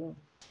has to do.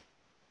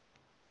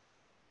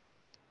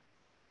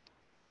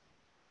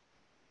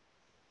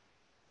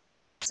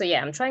 So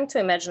yeah, I'm trying to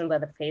imagine where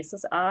the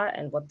faces are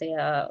and what they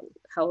are,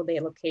 how they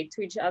locate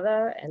to each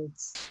other, and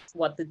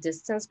what the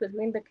distance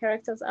between the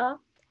characters are.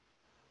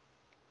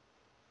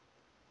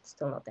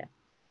 Still not there.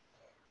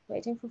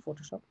 Waiting for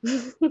Photoshop.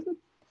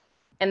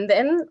 And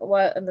then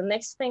the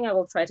next thing I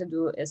will try to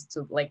do is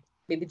to like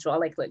maybe draw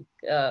like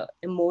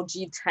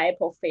emoji type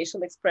of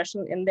facial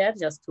expression in there,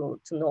 just to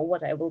know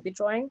what I will be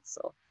drawing.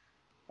 So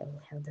I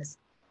will have this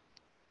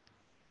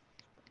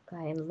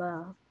guy in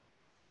love,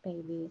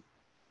 maybe,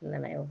 and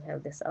then I will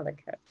have this other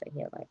character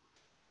here, like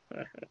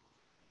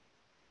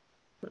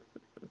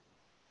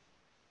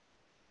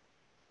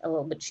a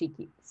little bit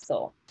cheeky.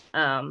 So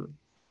and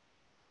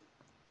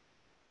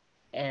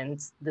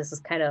this is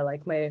kind of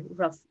like my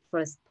rough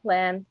first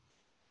plan.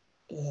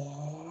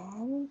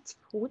 And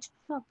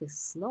Photoshop is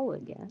slow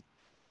again.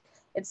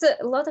 It's a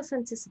lot of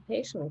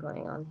anticipation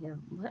going on here.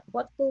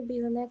 What will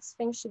be the next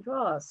thing she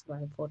draws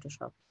when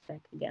Photoshop is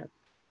back again?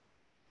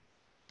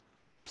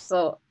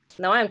 So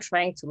now I'm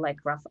trying to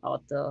like rough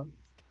out the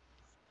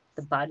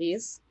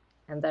bodies,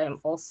 and I'm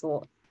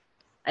also,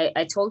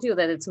 I told you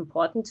that it's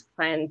important to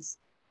find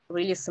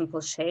really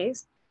simple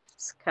shapes.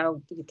 It's how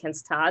you can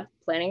start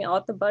planning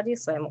out the body.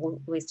 So I'm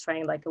always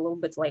trying like a little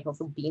bit like of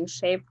a bean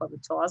shape for the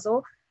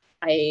torso.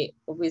 I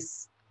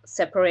always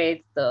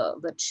separate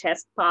the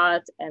chest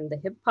part and the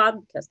hip part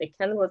because they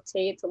can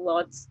rotate a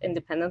lot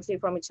independently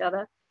from each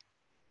other.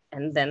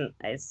 And then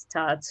I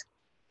start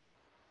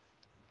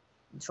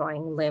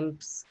drawing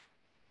limbs.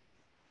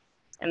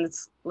 And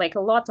it's like a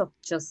lot of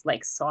just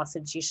like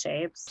sausagey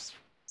shapes.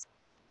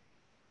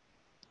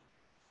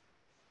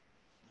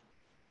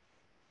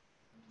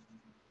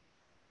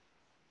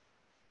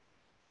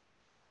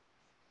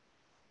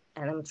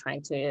 And I'm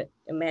trying to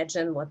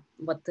imagine what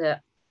the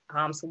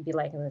arms would be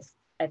like. And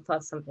I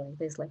thought something like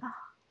this, like, oh,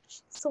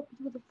 she's so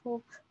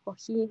beautiful. Or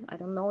he, I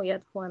don't know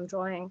yet who I'm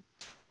drawing.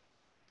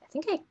 I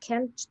think I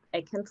can't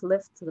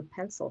lift the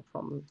pencil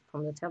from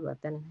the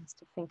tablet. Then it has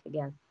to think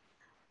again.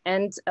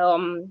 And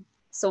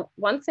so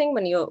one thing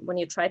when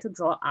you try to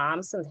draw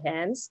arms and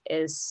hands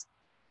is,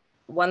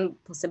 one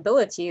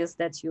possibility is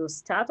that you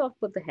start off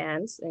with the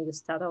hands and you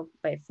start off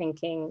by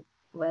thinking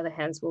where the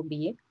hands will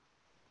be.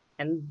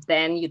 And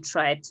then you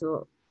try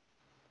to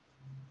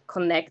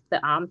connect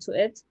the arm to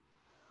it,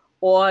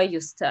 or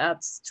you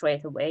start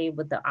straight away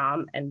with the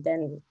arm and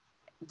then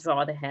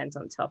draw the hands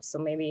on top. So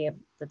maybe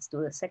let's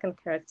do the second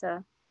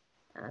character,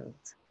 and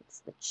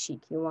it's the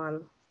cheeky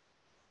one,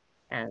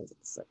 and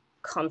it's a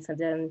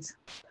confident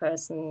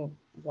person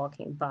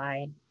walking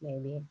by,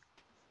 maybe.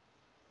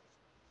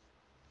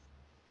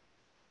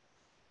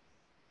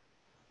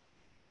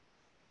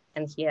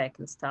 And here I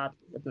can start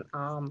with an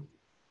arm,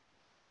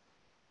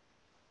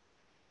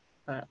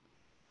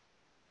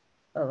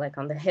 like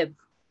on the hip,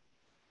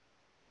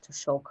 to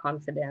show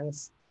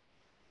confidence.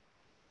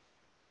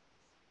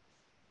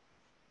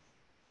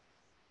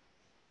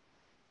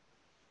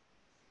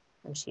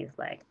 And she's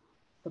like,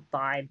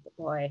 goodbye,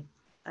 boy,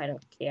 I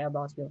don't care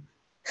about you.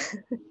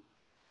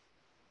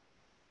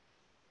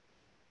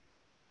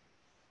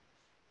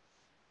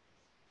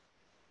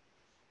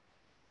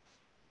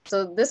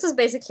 So this is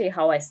basically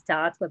how I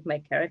start with my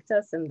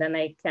characters, and then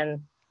I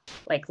can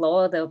like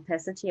lower the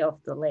opacity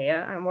of the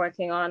layer I'm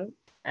working on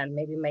and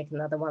maybe make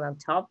another one on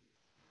top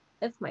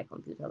if my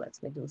computer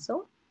lets me do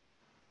so.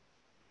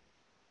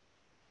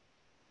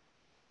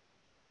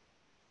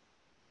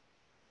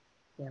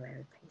 Yeah,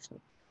 very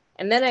patient.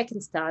 And then I can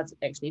start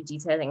actually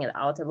detailing it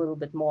out a little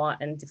bit more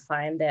and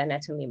define the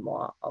anatomy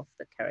more of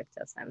the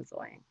characters I'm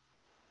drawing.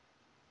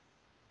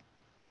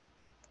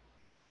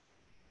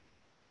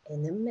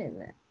 In a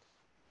minute.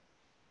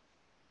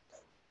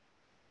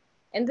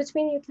 In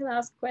between, you can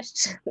ask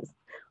questions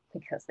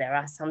because there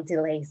are some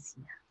delays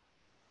here.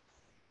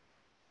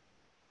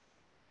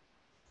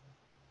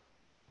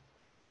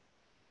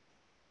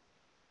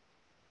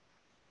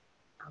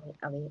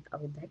 Are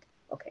we back?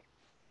 Okay.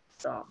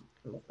 So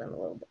move them a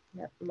little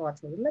bit more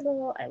to the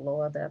middle. I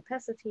lower the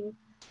opacity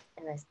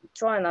and I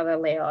draw another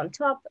layer on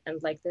top.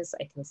 And like this,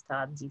 I can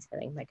start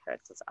detailing my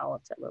characters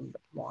out a little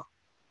bit more.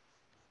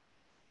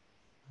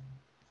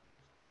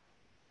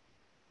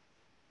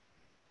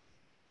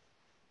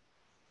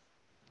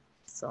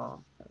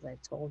 So as I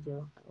told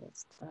you, I will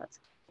start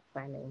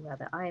finding where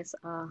the eyes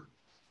are.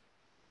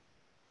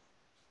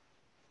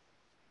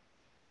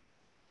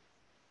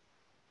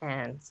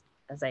 And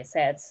as I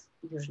said,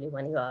 usually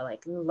when you are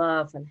like in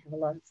love and have a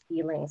lot of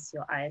feelings,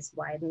 your eyes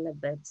widen a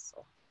bit.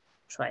 So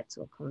try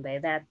to convey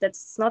that.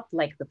 That's not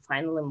like the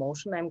final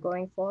emotion I'm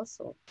going for.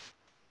 So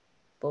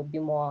it will be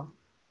more,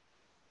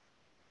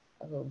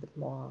 a little bit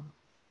more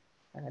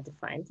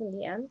defined in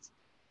the end.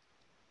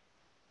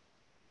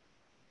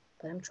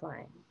 But I'm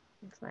trying.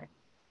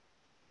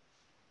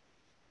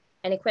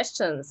 Any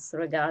questions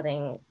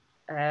regarding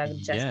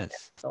Jasmine and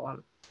so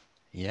on?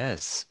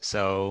 Yes.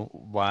 So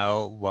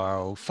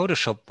while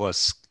Photoshop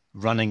was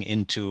running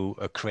into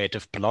a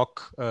creative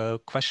block,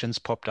 questions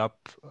popped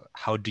up.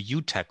 How do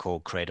you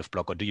tackle creative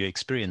block, or do you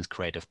experience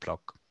creative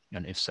block?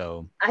 And if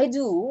so, I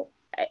do.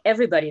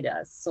 Everybody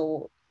does.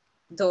 So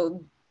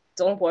those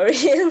don't worry.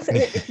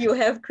 If you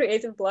have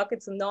creative block,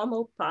 it's a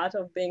normal part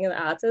of being an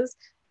artist.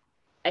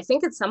 I think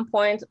at some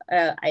point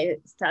I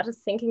started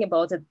thinking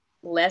about it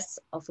less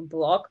of a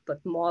block, but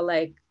more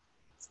like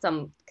some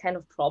kind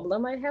of problem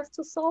I have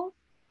to solve.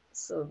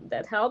 So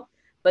that helped.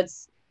 But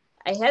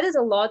I had it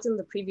a lot in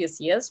the previous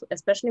years,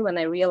 especially when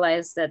I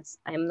realized that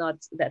I'm not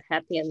that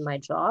happy in my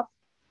job.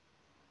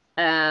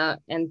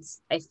 And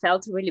I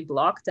felt really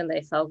blocked, and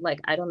I felt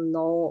like I don't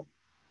know,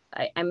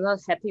 I'm not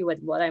happy with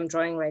what I'm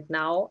drawing right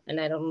now, and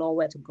I don't know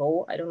where to go.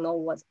 I don't know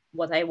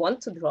what I want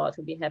to draw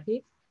to be happy.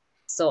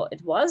 So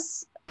it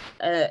was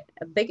a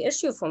big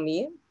issue for me,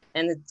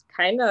 and it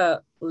kind of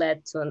led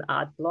to an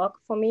art block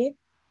for me,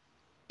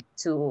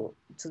 to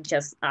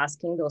just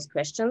asking those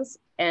questions.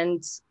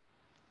 And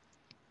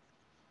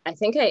I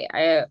think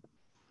I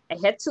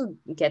had to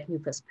get new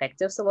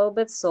perspectives a little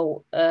bit.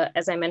 So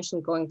as I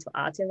mentioned, going to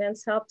art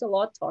events helped a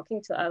lot,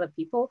 talking to other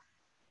people.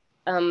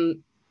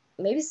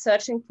 Maybe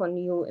searching for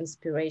new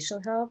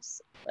inspiration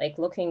helps, like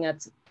looking at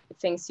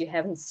things you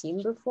haven't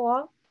seen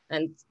before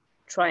and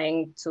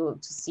trying to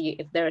see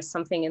if there is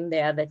something in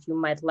there that you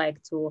might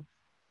like to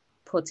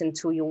put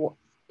into your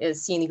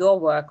see in your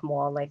work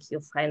more. Like you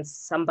find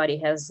somebody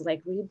has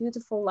like really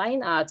beautiful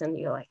line art and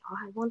you're like, oh,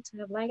 I want to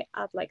have line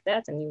art like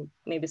that, and you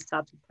maybe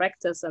start to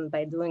practice, and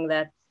by doing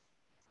that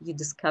you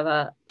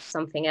discover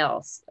something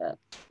else,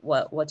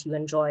 what you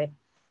enjoy.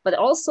 But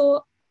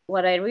also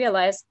what I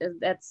realized is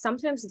that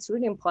sometimes it's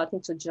really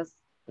important to just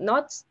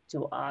not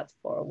do art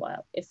for a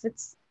while. If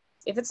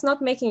it's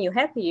not making you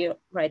happy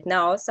right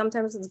now,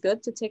 sometimes it's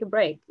good to take a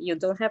break. You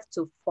don't have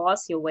to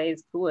force your way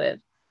through it.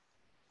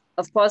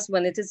 Of course,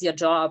 when it is your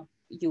job,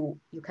 you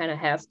kind of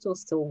have to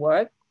still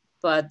work,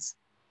 but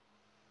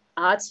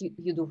art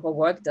you do for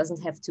work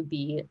doesn't have to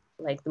be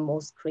like the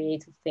most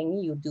creative thing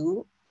you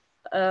do.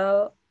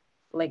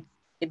 Like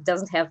it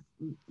doesn't have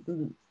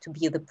to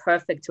be the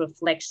perfect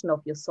reflection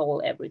of your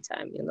soul every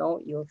time, you know.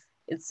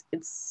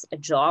 It's a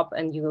job,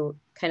 and you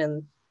kind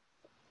of,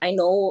 I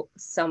know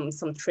some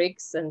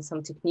tricks and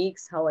some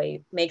techniques how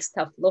I make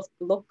stuff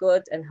look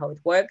good and how it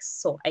works,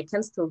 so I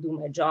can still do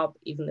my job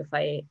even if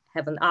I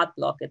have an art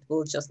block. It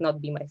will just not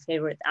be my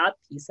favorite art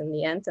piece in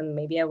the end, and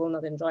maybe I will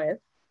not enjoy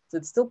it. So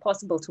it's still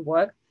possible to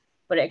work.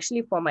 But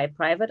actually for my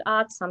private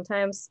art,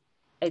 sometimes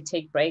I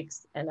take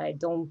breaks and I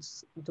don't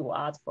do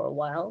art for a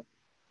while.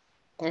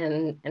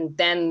 And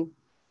then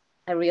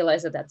I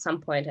realize that at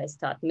some point I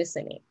start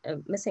missing it,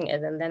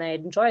 and then I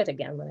enjoy it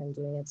again when I'm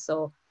doing it.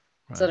 So,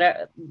 right. So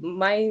that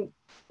my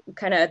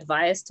kind of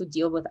advice to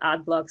deal with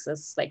art blocks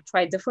is like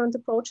try different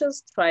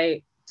approaches,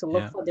 try to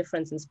look for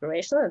different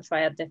inspiration and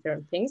try out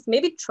different things.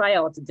 Maybe try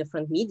out a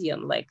different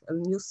medium, like a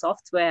new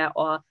software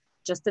or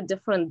just a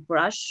different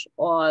brush,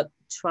 or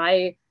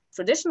try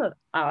traditional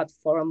art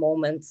for a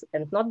moment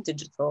and not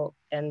digital,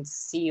 and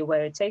see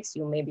where it takes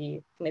you.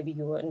 Maybe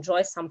you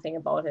enjoy something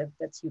about it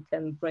that you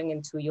can bring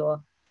into your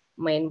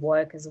main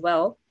work as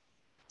well.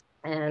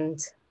 And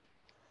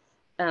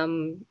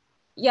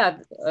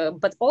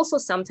but also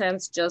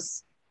sometimes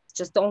just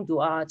don't do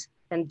art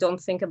and don't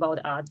think about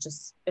art.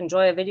 Just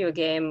enjoy a video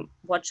game,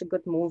 watch a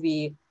good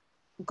movie,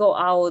 go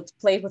out,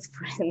 play with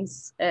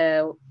friends,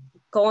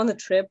 go on a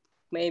trip.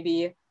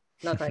 Maybe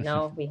not right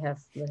now, we have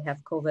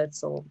COVID,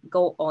 so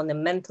go on a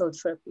mental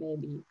trip,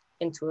 maybe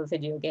into a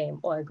video game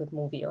or a good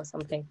movie or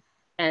something.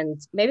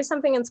 And maybe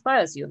something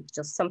inspires you,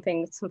 just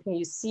something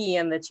you see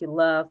and that you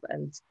love,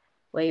 and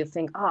where you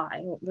think,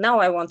 now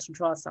I want to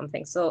draw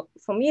something. So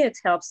for me, it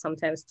helps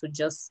sometimes to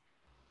just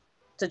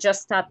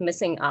start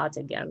missing art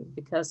again,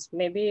 because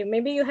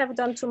maybe you have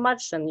done too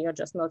much and you're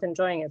just not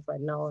enjoying it right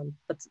now.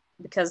 But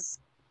because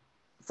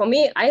for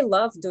me, I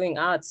love doing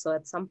art, so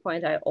at some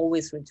point I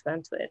always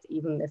return to it,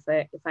 even if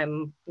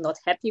I'm not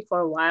happy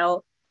for a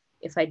while.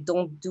 If I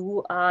don't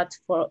do art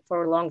for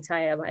a long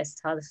time, I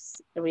start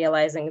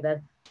realizing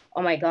that,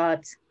 oh my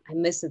God, I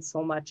miss it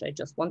so much. I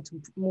just want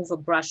to move a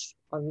brush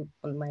on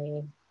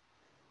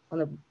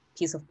a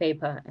piece of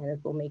paper and it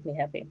will make me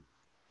happy.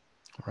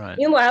 Right.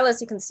 Meanwhile, as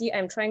you can see,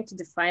 I'm trying to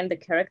define the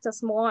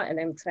characters more, and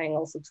I'm trying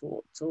also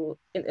to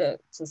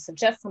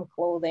suggest some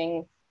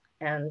clothing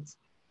and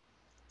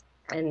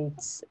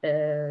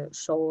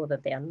show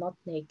that they are not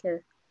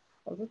naked,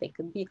 although they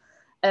could be,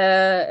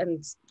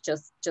 and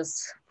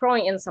just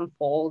throwing in some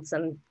folds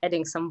and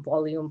adding some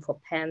volume for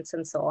pants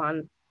and so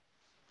on.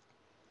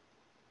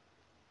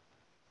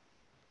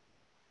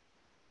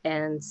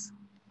 And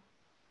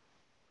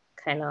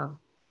kind of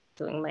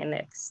doing my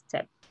next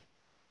step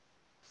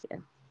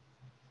here.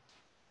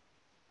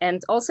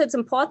 And also it's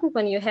important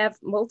when you have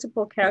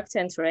multiple character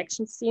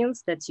interaction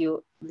scenes that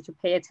you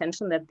pay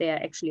attention that they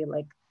are actually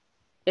like,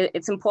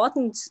 it's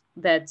important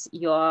that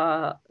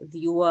your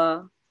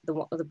viewer,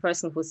 the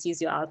person who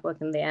sees your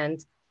artwork in the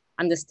end,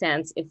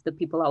 understands if the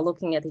people are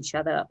looking at each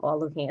other or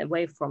looking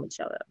away from each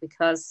other,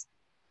 because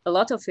a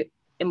lot of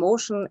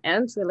emotion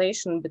and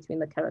relation between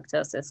the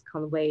characters is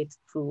conveyed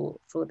through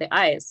the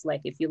eyes.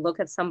 Like if you look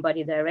at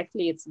somebody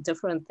directly, it's a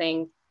different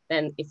thing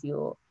than if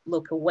you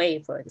look away,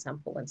 for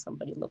example, when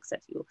somebody looks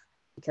at you,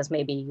 because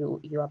maybe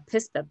you are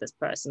pissed at this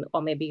person,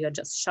 or maybe you're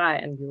just shy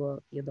and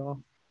you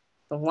know,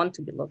 don't want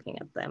to be looking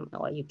at them,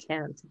 or you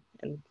can't,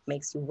 and it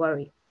makes you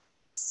worry.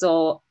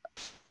 So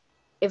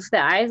if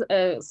the eyes,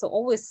 so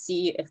always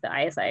see if the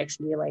eyes are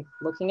actually like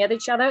looking at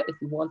each other, if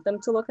you want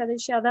them to look at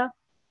each other,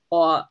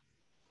 or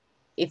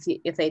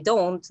if they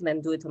don't,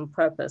 then do it on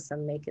purpose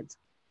and make it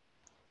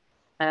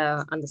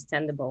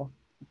understandable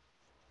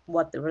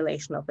what the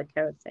relation of the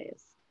character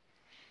is.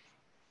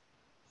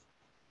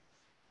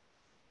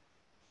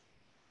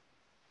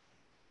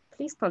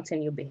 Please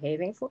continue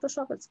behaving,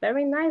 Photoshop. It's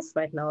very nice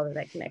right now that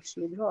I can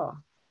actually draw.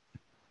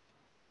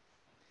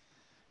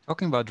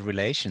 Talking about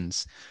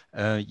relations,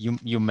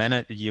 you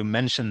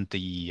mentioned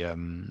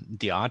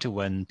the art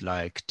event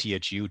like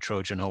THU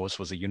Trojan Horse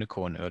was a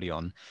unicorn early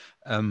on.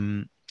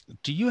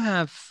 Do you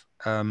have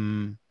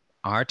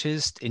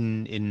artists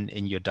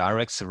in your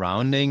direct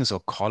surroundings, or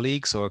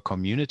colleagues, or a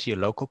community, a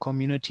local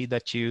community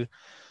that you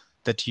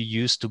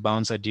use to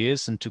bounce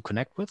ideas and to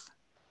connect with?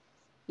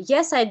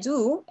 Yes, I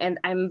do, and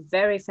I'm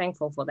very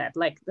thankful for that.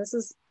 Like, this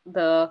is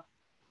the,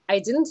 I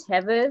didn't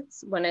have it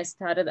when I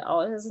started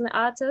out as an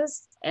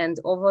artist, and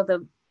over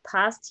the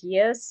past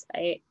years,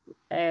 I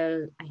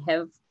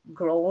have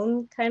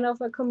grown kind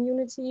of a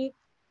community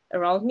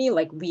around me.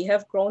 Like, we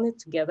have grown it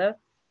together,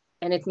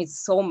 and it means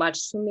so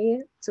much to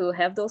me to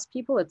have those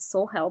people. It's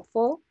so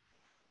helpful,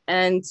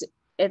 and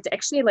it's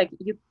actually like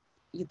you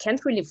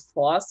can't really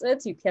force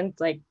it. You can't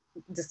like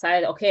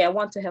decide, okay, I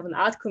want to have an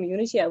art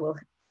community, I will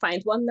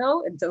find one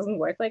now. It doesn't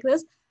work like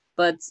this.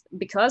 But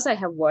because I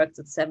have worked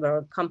at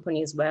several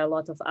companies where a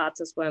lot of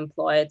artists were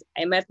employed,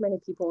 I met many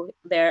people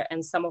there,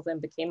 and some of them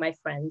became my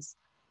friends.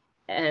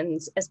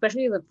 And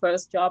especially the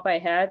first job I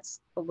had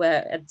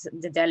where at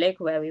the Delic,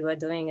 where we were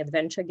doing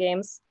adventure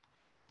games,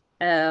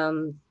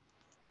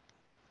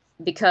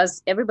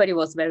 because everybody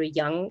was very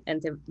young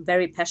and they're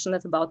very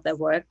passionate about their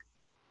work.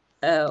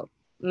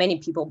 Many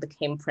people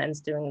became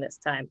friends during this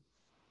time.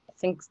 I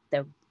think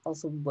there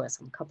also were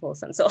some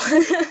couples and so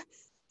on.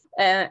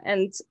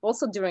 And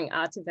also during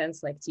art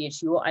events like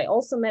THU, I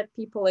also met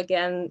people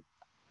again,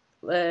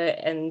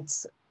 and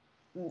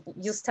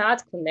you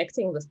start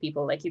connecting with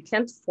people. Like, you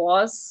can't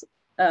force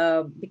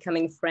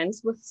becoming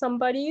friends with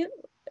somebody.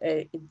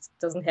 It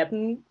doesn't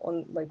happen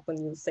on like when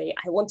you say,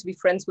 I want to be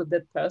friends with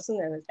that person,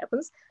 and it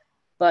happens.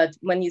 But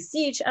when you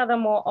see each other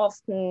more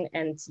often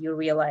and you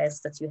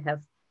realize that you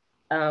have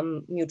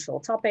mutual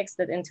topics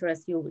that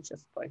interest you, which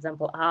is, for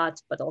example,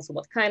 art, but also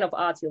what kind of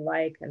art you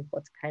like and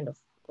what kind of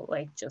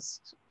like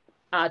just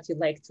art you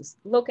like to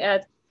look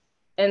at.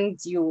 And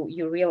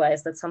you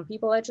realize that some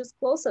people are just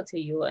closer to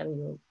you,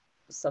 and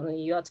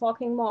suddenly you are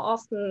talking more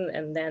often,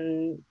 and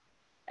then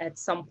at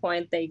some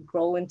point they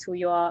grow into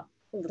your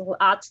little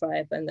art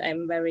tribe. And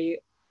I'm very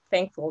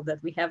thankful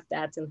that we have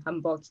that in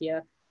Hamburg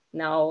here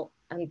now,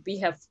 and we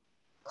have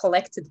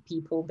collected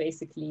people,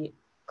 basically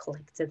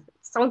collected. It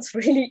sounds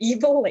really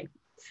evil, like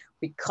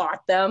we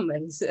caught them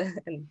and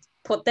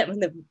put them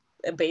in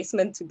a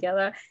basement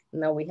together.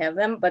 Now we have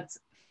them, but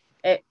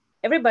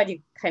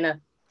everybody kind of,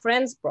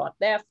 friends brought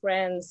their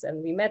friends,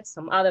 and we met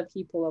some other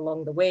people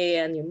along the way.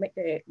 And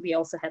we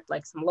also had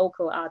like some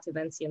local art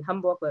events here in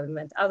Hamburg where we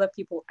met other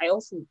people. I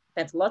also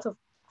met a lot of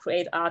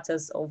great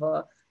artists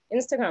over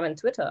Instagram and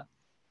Twitter,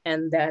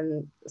 and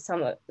then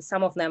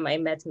some of them I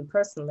met in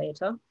person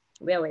later.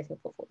 We are waiting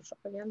for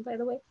Photoshop again, by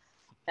the way.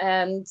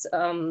 And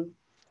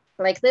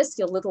like this,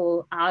 your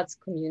little art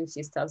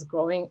community starts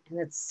growing, and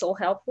it's so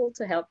helpful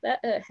to have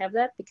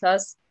that,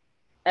 because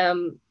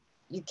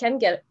you can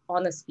get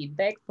honest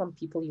feedback from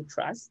people you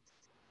trust.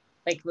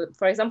 Like,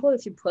 for example,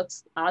 if you put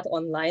art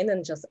online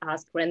and just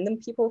ask random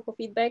people for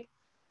feedback,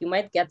 you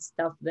might get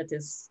stuff that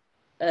is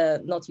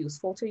not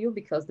useful to you,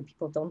 because the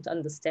people don't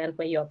understand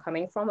where you're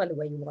coming from and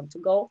where you want to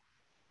go.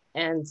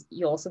 And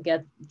you also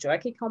get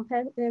jerky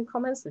comments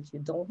that you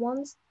don't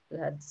want,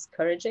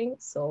 discouraging.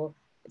 So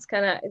it's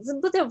a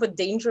bit of a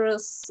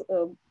dangerous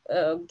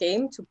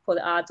game to put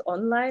art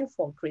online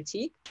for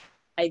critique.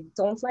 I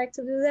don't like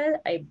to do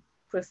that. I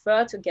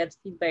prefer to get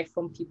feedback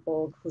from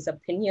people whose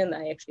opinion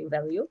I actually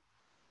value.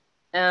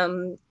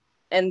 And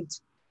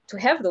to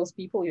have those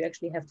people, you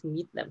actually have to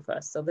meet them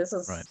first. So this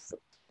is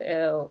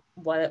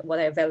what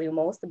I value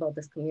most about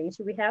this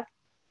community we have.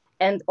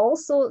 And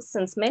also,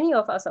 since many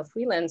of us are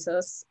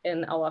freelancers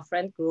in our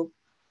friend group,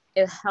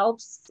 it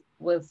helps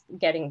with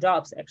getting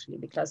jobs, actually,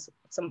 because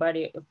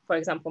somebody, for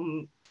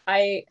example,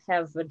 I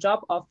have a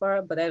job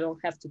offer, but I don't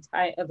have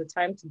the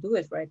time to do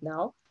it right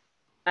now.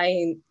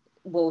 I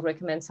will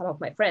recommend some of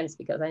my friends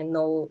because I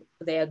know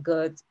they are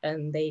good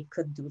and they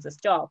could do this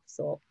job.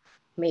 So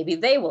maybe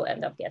they will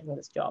end up getting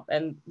this job.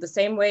 And the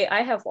same way,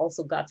 I have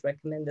also got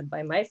recommended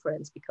by my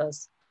friends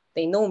because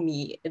they know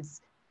me.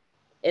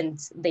 And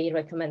they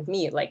recommend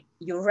me. Like,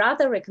 you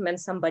rather recommend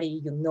somebody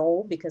you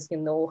know because you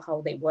know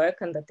how they work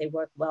and that they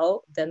work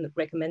well, than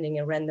recommending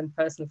a random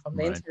person from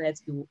the internet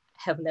you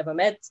have never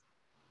met,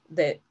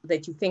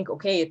 that you think,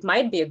 okay, it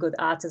might be a good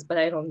artist, but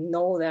I don't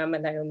know them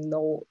and I don't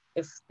know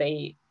if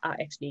they are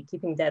actually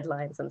keeping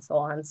deadlines and so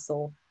on.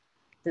 So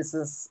this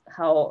is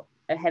how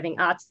having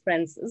art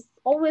friends is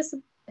always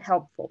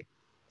helpful.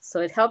 So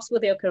it helps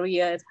with your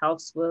career, it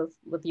helps with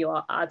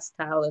your art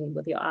style and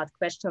with your art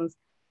questions.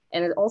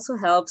 And it also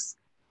helps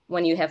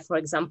when you have, for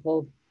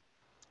example,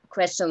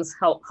 questions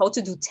how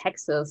to do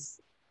taxes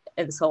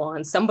and so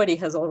on. Somebody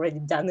has already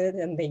done it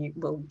and they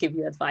will give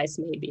you advice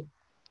maybe.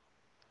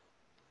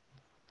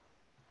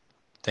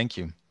 Thank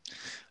you.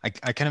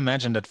 I can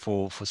imagine that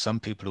for some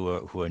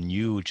people who are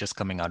new, just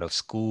coming out of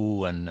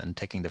school and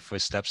taking the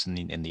first steps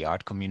in the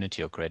art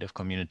community or creative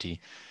community,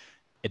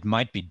 it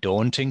might be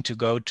daunting to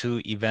go to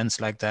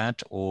events like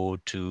that or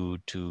to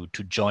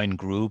join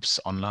groups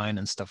online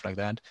and stuff like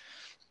that.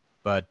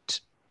 But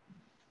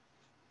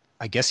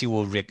I guess you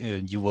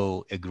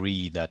will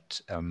agree that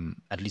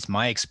at least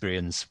my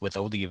experience with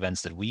all the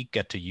events that we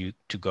get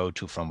to go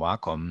to from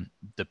Wacom,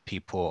 the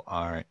people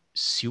are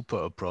super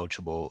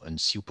approachable and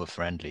super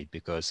friendly,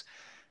 because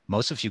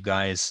most of you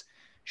guys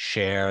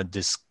share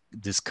this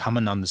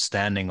common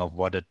understanding of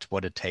what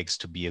it takes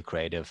to be a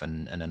creative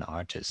and an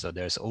artist. So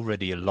there's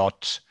already a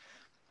lot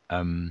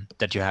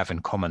that you have in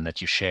common,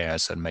 that you share,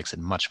 so it makes it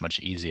much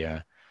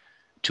easier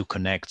to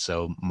connect.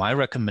 So my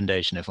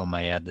recommendation, if I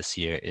may add this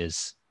year,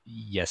 is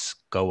yes,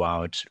 go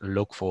out,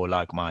 look for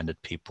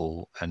like-minded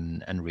people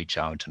and reach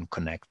out and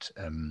connect,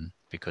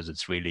 because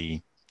it's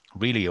really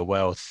a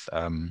wealth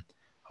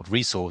of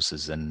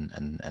resources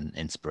and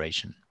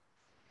inspiration.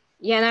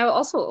 Yeah, and I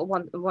also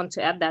want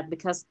to add that,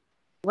 because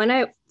when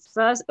I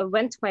first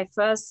went to my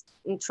first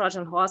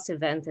Trojan Horse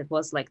event, it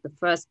was like the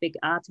first big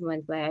art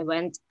event where I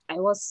went. I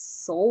was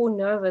so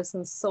nervous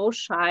and so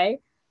shy.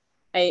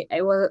 I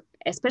was,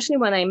 especially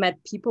when I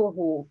met people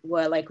who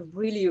were like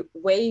really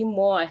way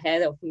more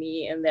ahead of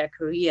me in their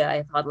career.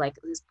 I thought like,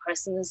 this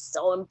person is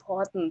so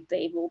important.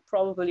 They will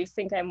probably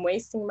think I'm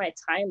wasting my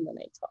time when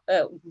I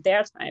talk,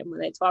 their time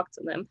when I talk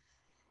to them.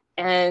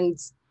 And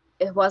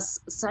it was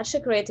such a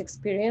great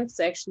experience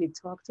to actually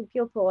talk to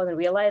people and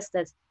realize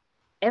that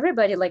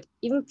everybody, like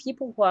even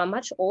people who are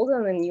much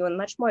older than you and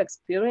much more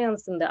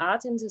experienced in the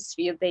art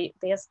industry,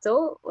 they are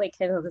still like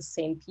kind of the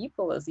same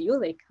people as you.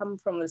 They come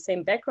from the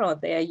same background.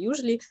 They are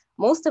usually,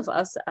 most of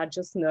us are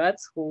just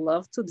nerds who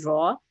love to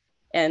draw,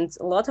 and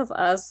a lot of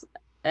us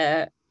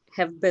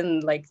have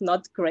been like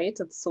not great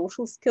at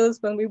social skills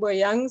when we were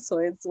young. So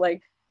it's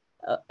like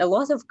a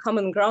lot of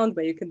common ground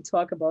where you can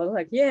talk about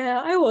like,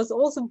 yeah, I was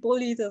also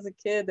bullied as a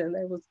kid and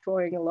I was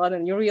drawing a lot.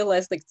 And you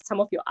realize like some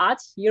of your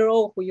art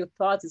hero who you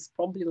thought is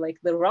probably like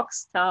the rock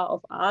star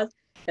of art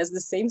has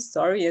the same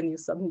story, and you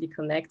suddenly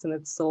connect. And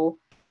it's so,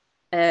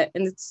 and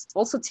it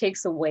also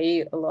takes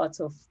away a lot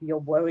of your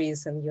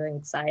worries and your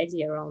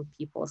anxiety around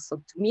people. So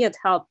to me, it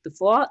helped.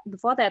 Before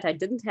that, I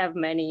didn't have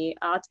many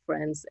art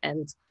friends,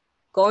 and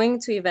going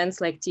to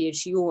events like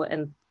THU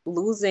and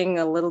losing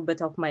a little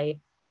bit of my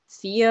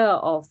fear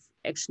of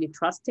actually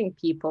trusting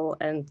people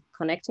and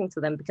connecting to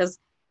them, because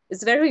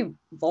it's very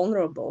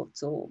vulnerable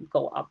to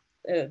go up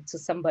to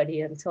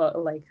somebody and talk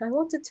like, I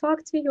want to talk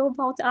to you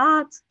about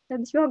art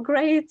and you're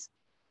great,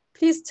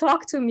 please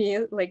talk to me.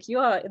 Like, you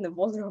are in a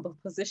vulnerable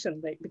position,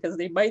 like, because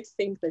they might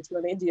think that you're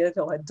an idiot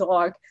or a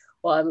dog,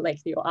 or like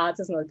your art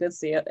is not good.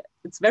 So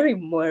it's very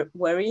more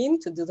worrying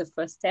to do the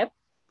first step.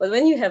 But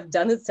when you have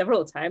done it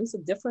several times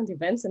at different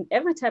events, and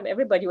every time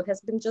everybody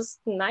has been just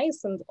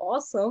nice and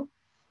awesome,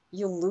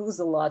 you lose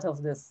a lot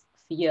of this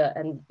fear,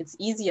 and it's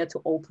easier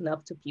to open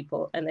up to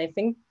people. And I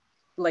think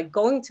like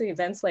going to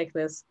events like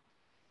this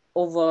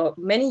over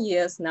many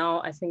years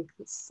now, I think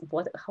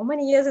how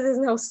many years it is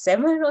now,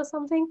 7 or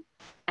something,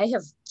 I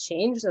have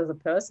changed as a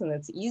person.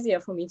 It's easier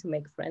for me to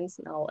make friends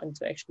now and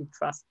to actually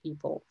trust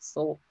people.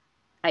 So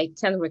I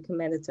can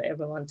recommend it to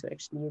everyone to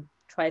actually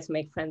try to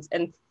make friends.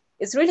 And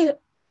it's really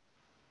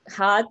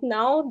hard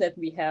now that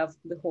we have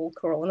the whole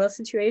corona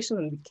situation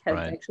and we can't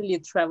actually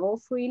travel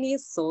freely.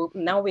 So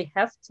now we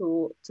have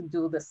to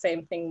do the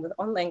same thing with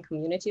online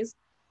communities.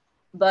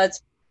 But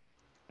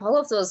all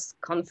of those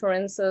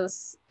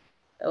conferences,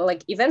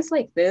 like events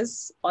like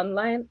this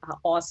online, are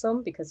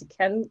awesome because you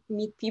can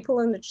meet people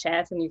in the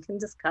chat and you can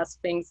discuss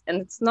things,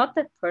 and it's not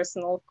that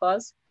personal, of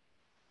course,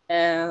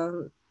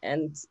 and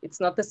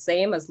it's not the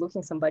same as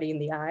looking somebody in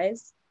the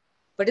eyes,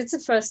 but it's a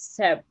first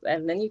step.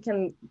 And then you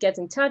can get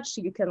in touch.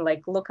 You can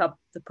like look up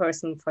the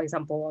person, for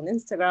example, on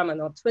Instagram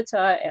and on Twitter,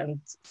 and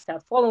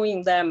start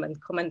following them and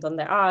comment on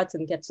their art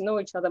and get to know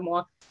each other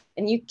more.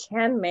 And you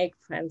can make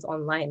friends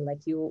online.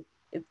 Like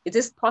it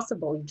is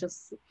possible. You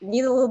just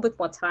need a little bit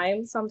more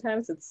time.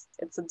 Sometimes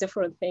it's a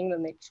different thing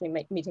than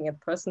actually meeting in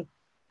person,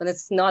 but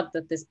it's not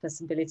that this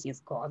possibility is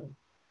gone.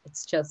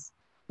 It's just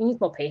you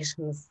need more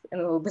patience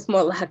and a little bit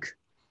more luck.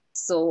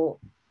 So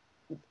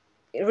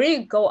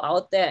really go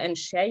out there and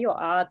share your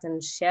art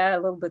and share a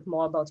little bit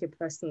more about your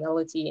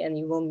personality, and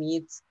you will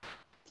meet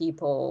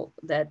people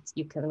that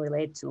you can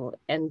relate to.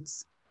 And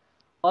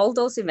all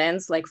those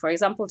events, like for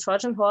example,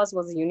 Trojan Horse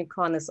Was a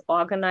Unicorn is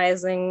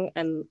organizing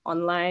an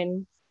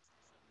online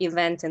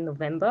event in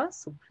November,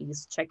 so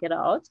please check it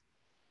out.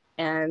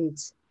 And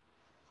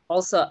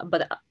also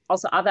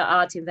other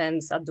art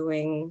events are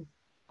doing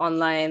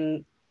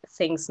online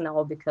things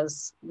now,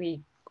 because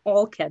we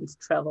all can't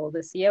travel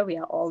this year. We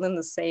are all in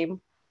the same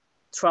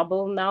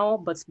trouble now,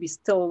 but we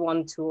still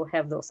want to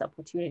have those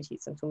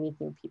opportunities and to meet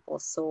new people.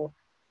 So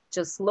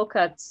just look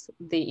at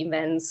the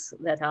events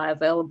that are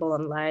available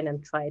online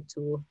and try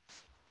to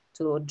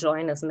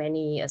join as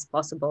many as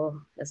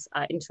possible as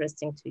are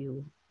interesting to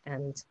you.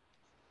 And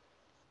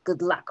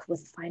good luck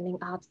with finding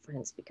art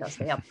friends, because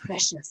they are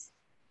precious.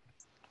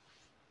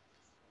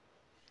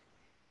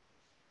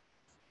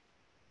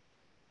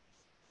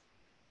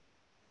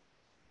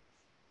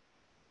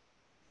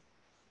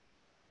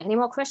 Any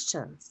more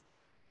questions?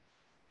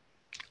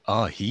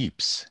 Oh,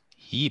 heaps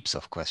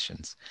of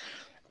questions.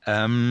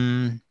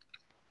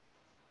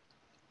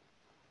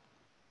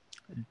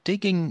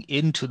 Digging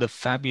into the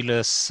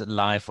fabulous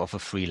life of a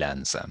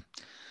freelancer.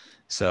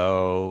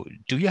 So,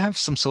 do you have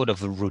some sort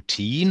of a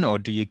routine, or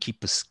do you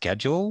keep a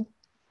schedule?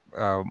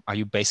 Are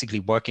you basically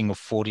working a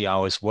 40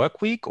 hours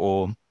work week,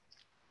 or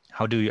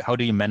how do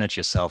you manage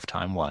yourself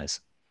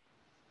time-wise?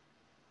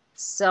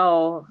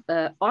 So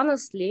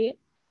honestly,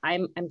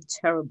 I'm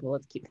terrible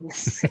at keeping a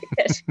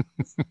schedule.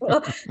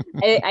 So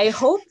I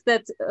hope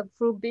that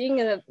through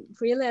being a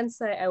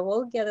freelancer, I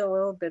will get a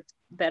little bit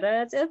better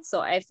at it.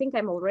 So I think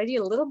I'm already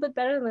a little bit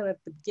better than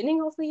at the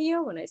beginning of the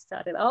year when I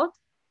started out.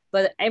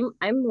 But I'm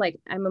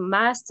a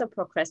master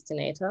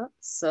procrastinator.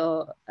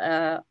 So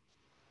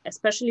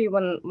especially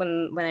when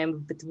I'm a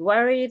bit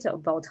worried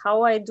about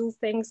how I do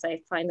things,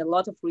 I find a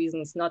lot of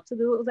reasons not to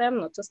do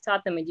them, not to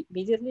start them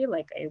immediately.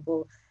 Like I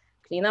will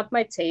clean up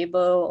my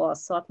table or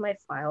sort my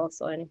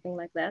files or anything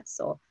like that.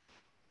 So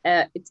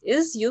it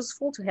is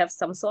useful to have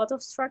some sort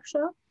of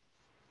structure,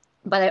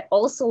 but I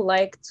also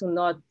like to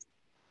not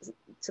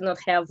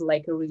have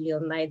like a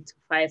real 9 to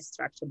 5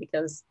 structure,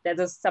 because that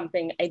is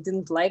something I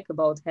didn't like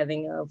about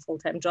having a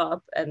full-time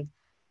job. And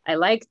I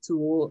like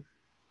to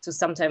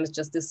sometimes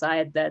just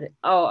decide that,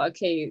 oh,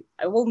 okay,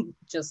 I will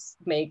just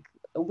make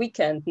a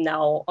weekend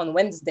now on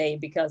Wednesday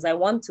because I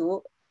want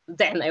to.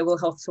 Then I will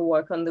have to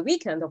work on the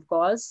weekend, of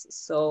course.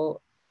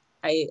 So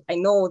I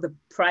know the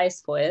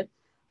price for it,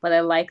 but I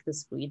like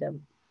this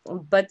freedom.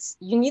 But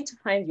you need to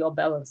find your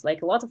balance.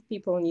 Like a lot of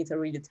people need a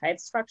really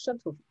tight structure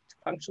to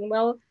function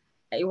well.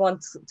 I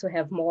want to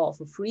have more of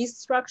a free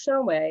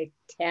structure where I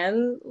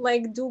can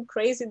like do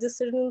crazy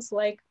decisions,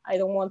 like I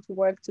don't want to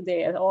work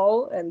today at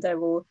all, and I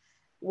will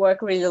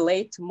work really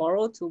late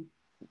tomorrow to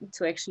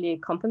actually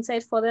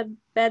compensate for that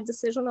bad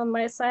decision on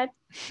my side.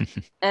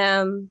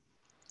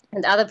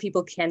 And other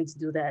people can't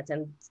do that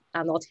and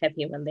are not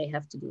happy when they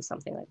have to do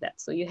something like that.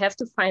 So you have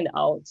to find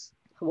out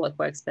what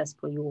works best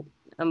for you.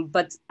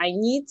 But I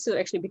need to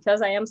actually,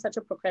 because I am such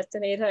a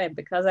procrastinator and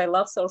because I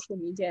love social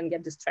media and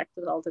get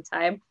distracted all the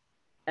time,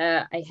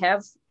 I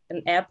have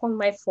an app on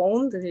my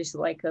phone that is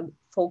like a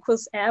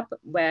focus app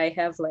where I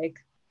have like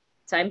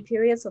time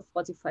periods of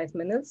 45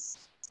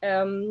 minutes.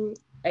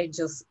 I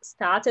just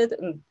started,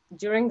 and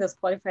during this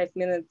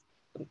 45-minute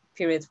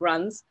period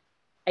runs,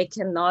 I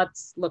cannot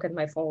look at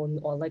my phone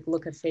or like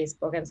look at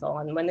Facebook and so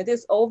on. When it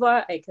is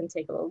over, I can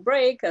take a little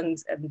break and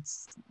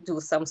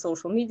do some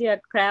social media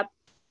crap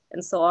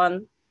and so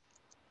on.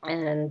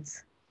 And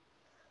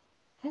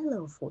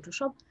hello,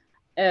 Photoshop.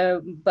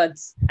 But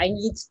I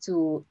need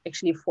to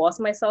actually force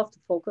myself to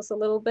focus a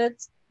little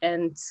bit.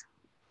 And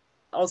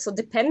also,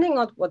 depending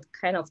on what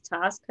kind of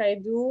task I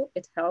do,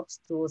 it helps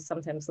to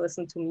sometimes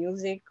listen to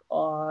music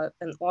or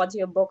an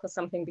audiobook or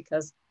something,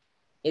 because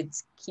it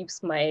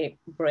keeps my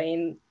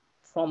brain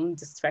from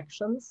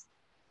distractions.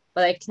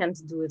 But I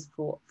can't do it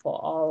for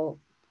all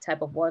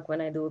type of work. When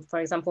I do, for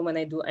example, when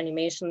I do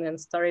animation and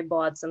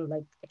storyboards and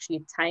like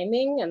actually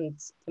timing and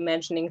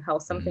imagining how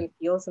something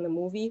feels in a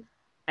movie,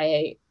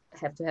 I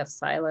have to have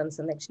silence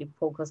and actually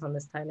focus on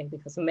this timing,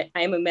 because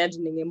I'm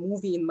imagining a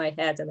movie in my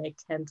head and I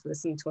can't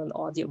listen to an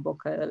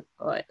audiobook or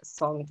a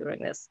song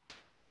during this.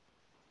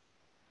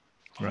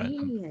 Right.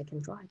 Hey, I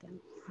can draw again.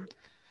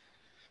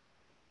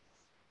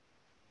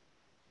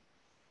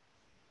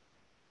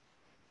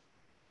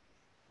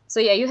 So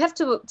yeah, you have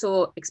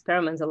to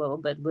experiment a little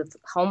bit with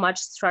how much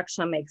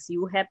structure makes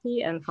you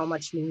happy and how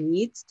much you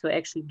need to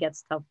actually get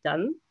stuff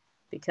done.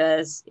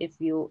 Because if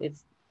you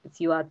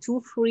are too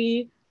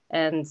free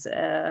and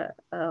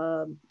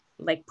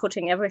like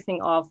putting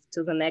everything off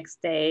to the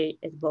next day,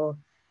 it will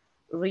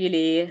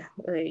really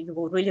you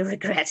will really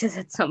regret it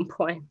at some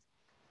point.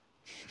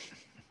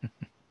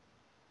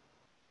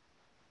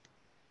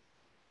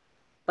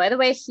 By the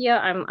way, here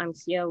I'm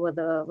here with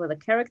the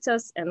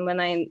characters, and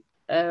when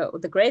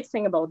the great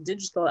thing about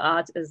digital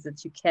art is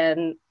that you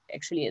can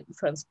actually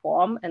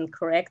transform and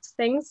correct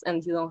things,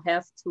 and you don't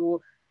have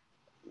to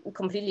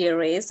completely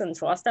erase and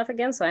draw stuff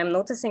again. So I'm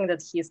noticing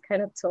that he's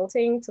kind of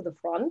tilting to the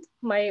front,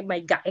 my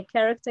guy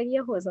character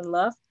here who is in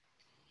love,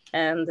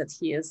 and that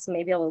he is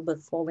maybe a little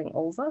bit falling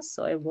over.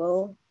 So I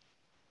will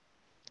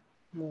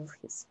move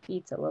his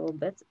feet a little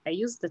bit. I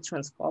use the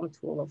transform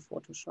tool of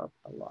Photoshop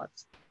a lot,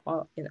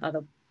 or in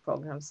other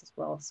programs as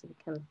well, so you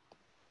can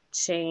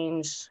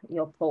change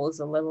your pose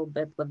a little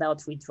bit without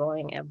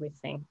redrawing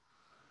everything.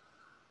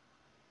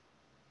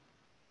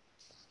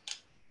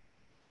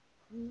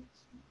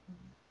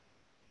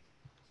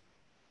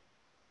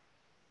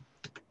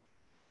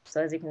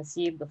 So as you can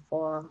see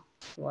before,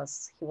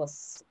 He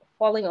was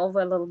falling over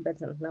a little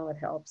bit, and now it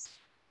helps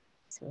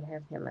to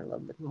have him a little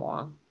bit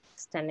more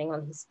standing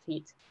on his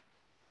feet.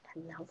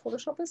 And now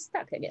Photoshop is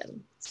stuck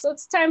again. So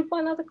it's time for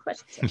another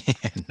question.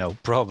 No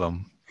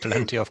problem.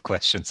 Plenty of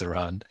questions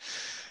around.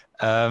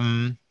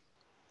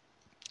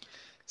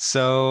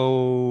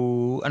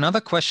 So another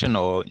question,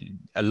 or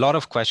a lot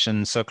of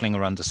questions circling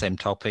around the same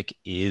topic,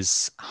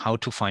 is how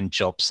to find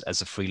jobs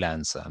as a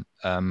freelancer.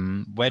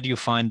 Where do you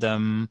find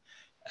them?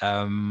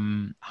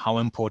 How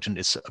important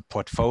is a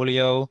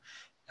portfolio?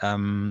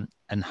 And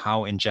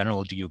how in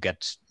general do you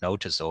get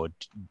noticed, or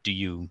do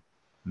you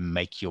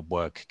make your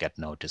work get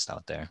noticed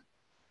out there?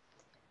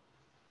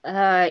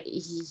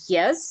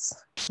 Yes,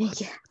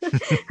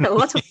 a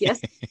lot of yes.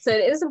 So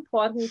it is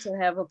important to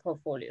have a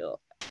portfolio,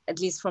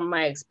 at least from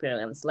my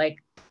experience. Like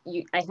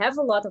I have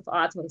a lot of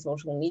art on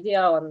social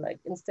media, on like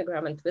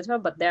Instagram and Twitter,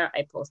 but there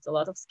I post a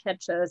lot of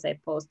sketches. I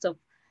post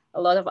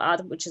a lot of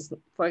art, which is,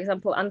 for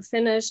example,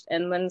 unfinished.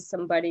 And when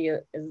somebody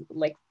is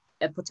like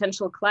a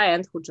potential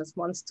client who just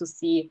wants to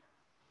see,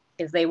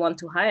 if they want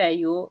to hire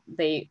you,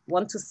 they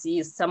want to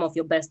see some of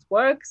your best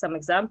work, some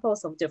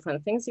examples of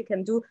different things you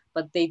can do,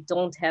 but they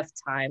don't have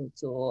time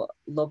to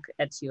look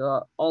at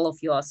all of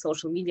your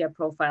social media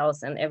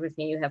profiles and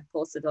everything you have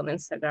posted on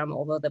Instagram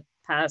over the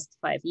past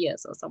 5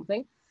 years or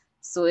something.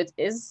 So it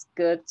is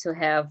good to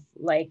have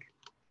like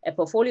a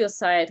portfolio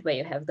site where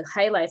you have the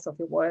highlights of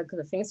your work,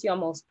 the things you are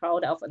most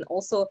proud of, and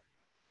also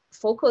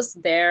focus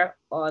there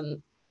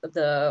on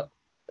the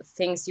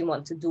things you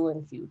want to do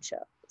in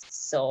future.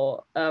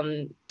 So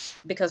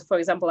because, for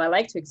example, I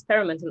like to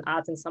experiment in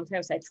art, and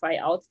sometimes I try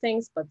out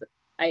things, but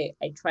I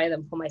try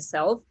them for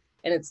myself,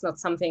 and it's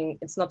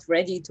not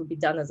ready to be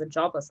done as a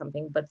job or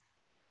something. But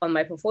on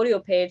my portfolio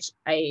page,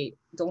 I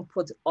don't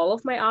put all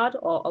of my art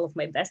or all of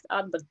my best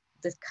art, but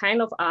the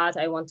kind of art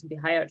I want to be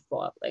hired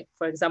for. Like,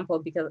 for example,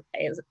 because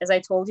as I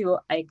told you,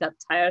 I got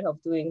tired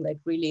of doing like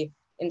really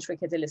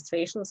intricate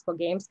illustrations for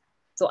games.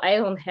 So I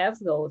don't have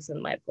those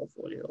in my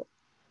portfolio,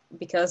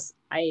 because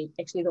I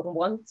actually don't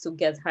want to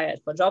get hired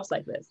for jobs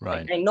like this.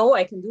 Right. Like, I know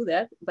I can do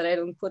that, but I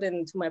don't put it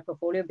into my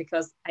portfolio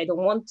because I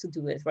don't want to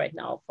do it right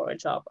now for a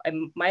job. I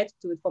might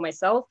do it for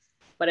myself,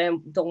 but I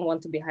don't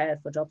want to be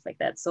hired for jobs like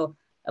that. So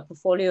a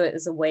portfolio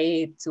is a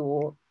way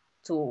to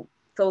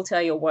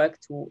filter your work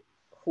to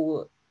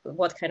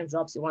what kind of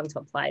jobs you want to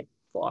apply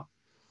for.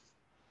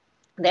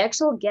 The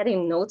actual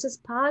getting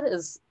noticed part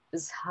is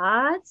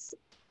hard,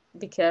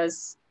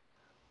 because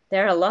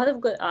there are a lot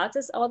of good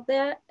artists out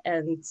there,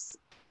 and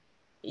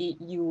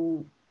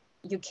you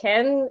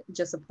can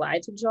just apply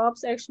to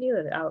jobs actually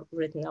that are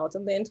written out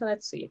on the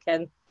internet. So you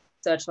can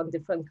search on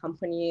different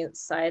company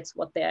sites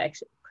what they're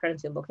actually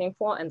currently looking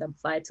for and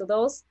apply to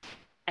those.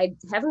 I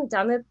haven't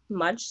done it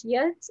much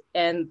yet,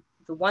 and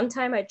the one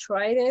time I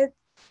tried it,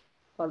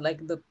 or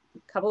like the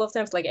couple of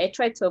times, like I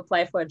tried to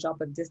apply for a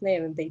job at Disney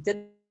and they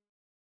did,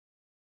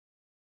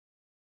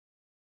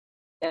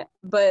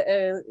 but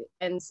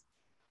and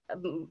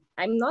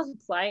I'm not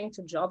applying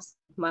to jobs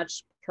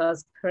much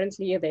because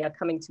currently they are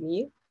coming to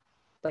me,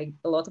 like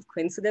a lot of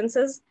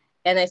coincidences.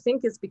 And I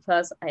think it's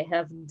because I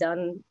have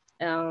done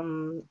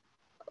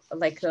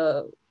like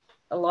a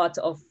lot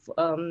of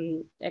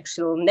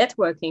actual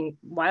networking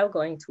while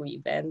going to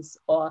events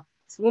or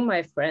through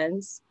my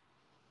friends.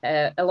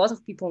 A lot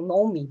of people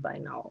know me by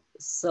now.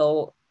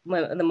 So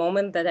the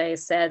moment that I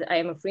said I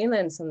am a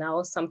freelancer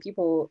now, some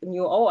people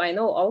knew, oh, I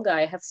know Olga,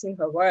 I have seen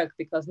her work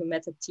because we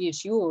met at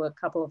THU a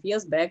couple of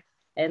years back,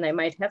 and I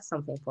might have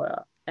something for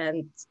her.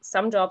 And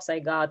some jobs I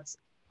got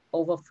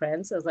over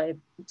friends, as I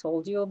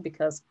told you,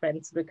 because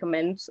friends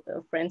recommend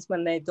friends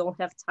when they don't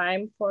have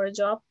time for a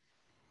job.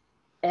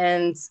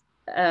 And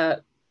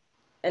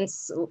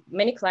so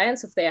many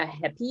clients, if they are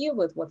happy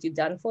with what you've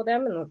done for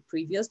them in a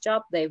previous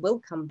job, they will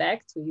come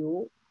back to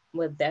you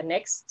with their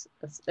next,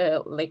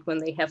 like when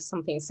they have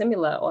something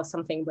similar or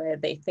something where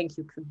they think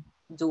you could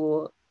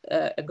do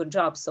a good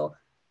job. So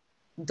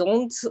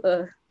don't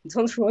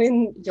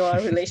ruin your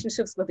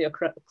relationships with your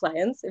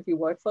clients if you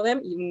work for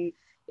them, even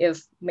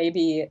if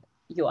maybe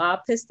you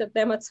are pissed at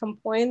them at some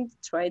point.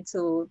 Try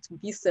to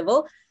be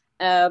civil,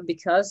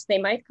 because they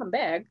might come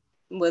back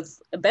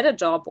with a better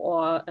job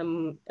or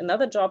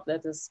another job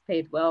that is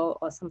paid well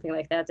or something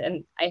like that.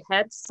 And I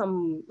had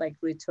some like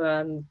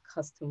return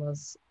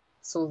customers.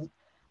 So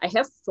I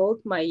have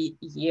filled my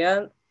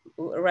year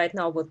right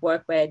now with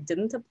work where I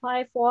didn't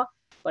apply for,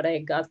 but I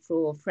got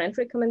through friend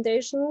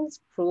recommendations,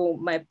 through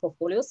my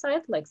portfolio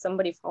site. Like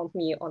somebody found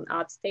me on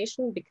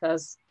ArtStation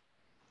because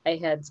I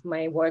had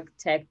my work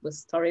tagged with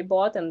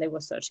storyboard and they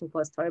were searching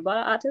for a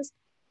storyboard artist.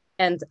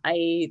 And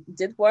I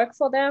did work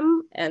for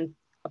them, and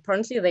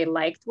apparently they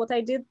liked what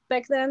I did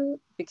back then,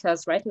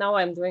 because right now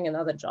I'm doing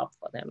another job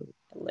for them.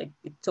 Like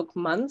it took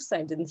months,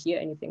 I didn't hear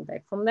anything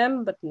back from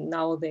them, but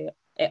now they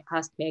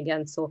asked me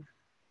again. So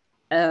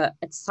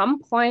at some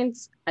point,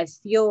 I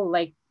feel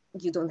like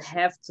you don't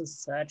have to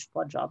search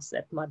for jobs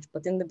that much,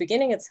 but in the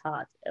beginning it's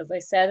hard. As I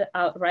said,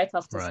 right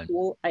after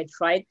school, I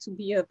tried to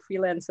be a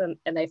freelancer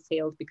and I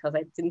failed because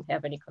I didn't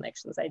have any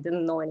connections. I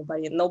didn't know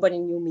anybody, nobody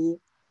knew me.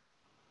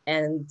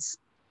 And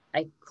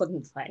I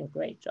couldn't find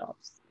great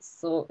jobs.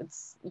 So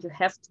you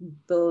have to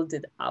build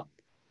it up,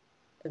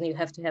 and you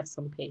have to have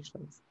some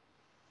patience.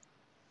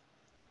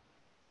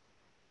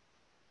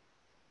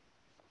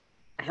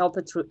 I hope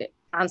it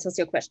answers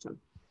your question.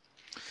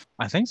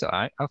 I think so.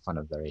 I found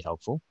it very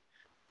helpful.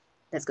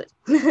 That's good.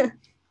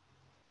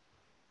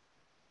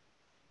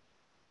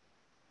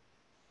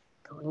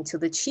 Going to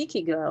the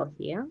cheeky girl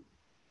here.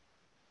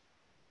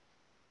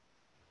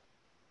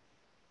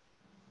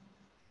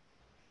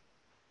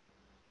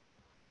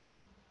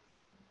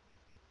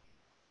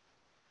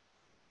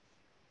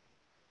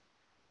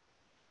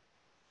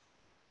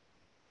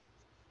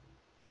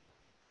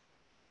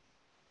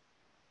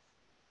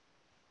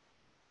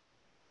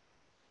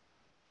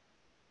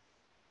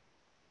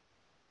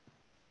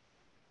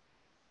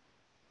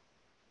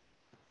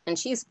 And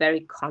she's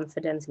very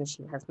confident, and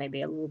she has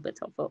maybe a little bit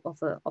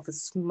of a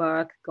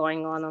smirk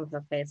going on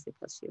her face,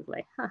 because she's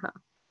like, haha,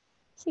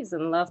 he's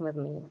in love with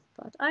me,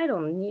 but I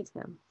don't need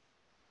him.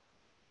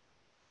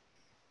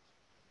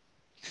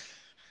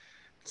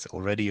 It's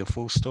already a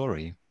full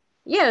story.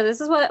 Yeah, this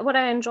is what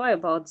I enjoy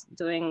about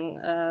doing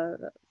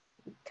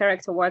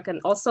character work. And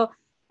also,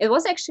 it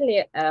was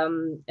actually a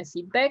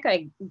feedback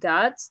I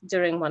got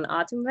during one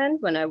art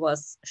event when I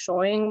was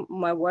showing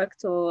my work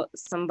to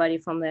somebody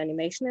from the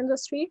animation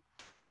industry.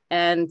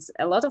 And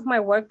a lot of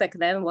my work back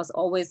then was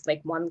always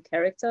like one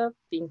character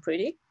being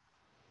pretty.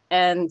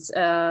 And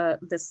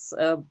this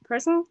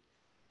person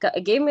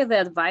gave me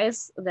the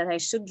advice that I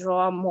should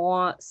draw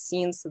more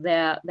scenes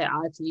there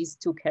are at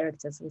least two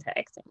characters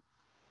interacting,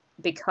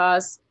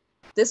 because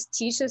this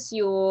teaches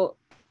you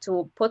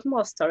to put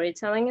more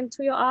storytelling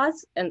into your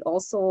art, and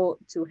also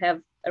to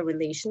have a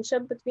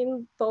relationship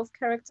between both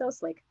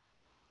characters, like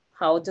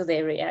how do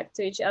they react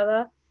to each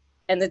other.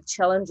 And it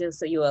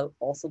challenges you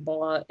also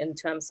more in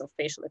terms of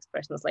facial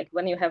expressions. Like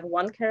when you have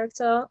one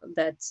character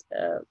that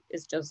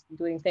is just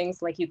doing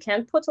things, like you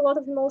can't put a lot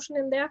of emotion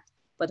in there,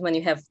 but when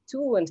you have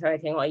two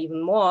interacting or even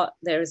more,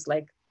 there's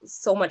like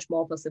so much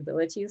more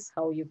possibilities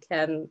how you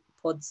can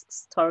put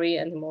story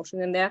and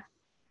emotion in there.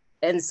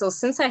 And so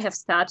since I have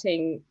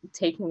started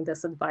taking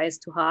this advice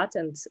to heart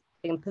and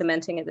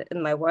implementing it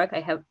in my work,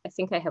 I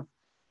think I have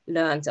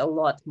learned a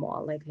lot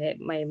more. Like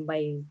my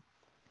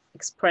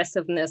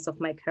expressiveness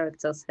of my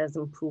characters has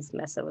improved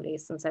massively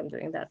since I'm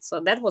doing that. So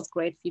that was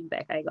great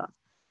feedback I got.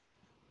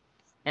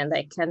 And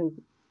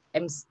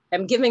I'm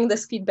giving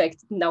this feedback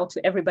now to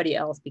everybody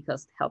else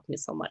because it helped me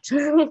so much.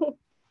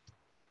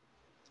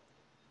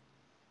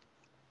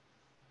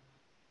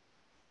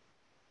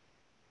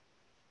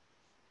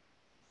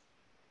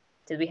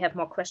 Did we have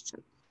more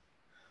questions?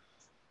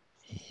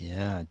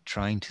 Yeah,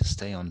 trying to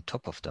stay on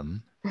top of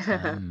them.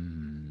 Okay,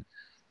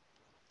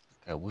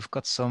 we've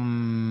got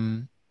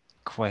some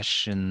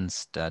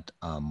questions that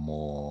are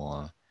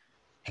more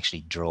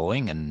actually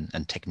drawing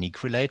and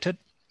technique related.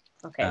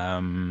 Okay.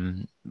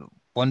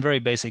 One very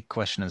basic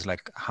question is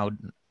like, how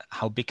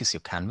big is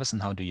your canvas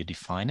and how do you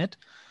define it?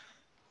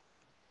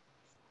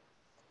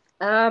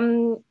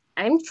 I'm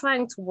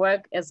trying to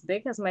work as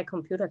big as my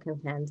computer can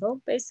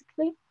handle,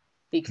 basically,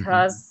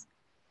 because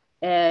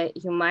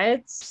you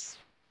might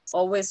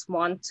always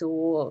want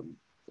to,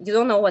 you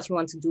don't know what you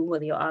want to do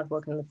with your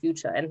artwork in the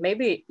future. And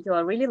maybe you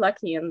are really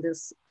lucky and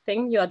this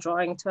thing you are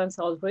drawing turns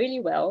out really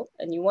well,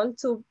 and you want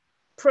to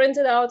print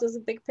it out as a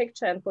big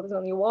picture and put it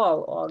on your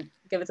wall or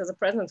give it as a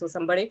present to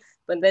somebody.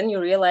 But then you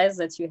realize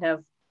that you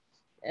have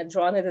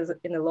drawn it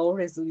in a low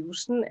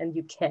resolution and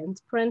you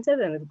can't print it,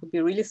 and it would be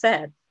really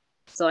sad.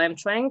 So I'm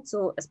trying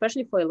to,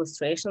 especially for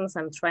illustrations,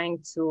 I'm trying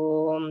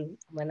to,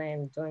 when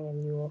I'm doing a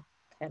new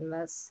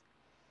canvas,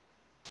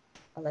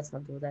 oh, let's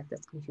not do that,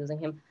 that's confusing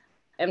him.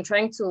 I'm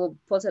trying to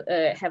put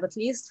have at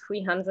least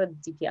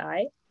 300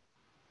 DPI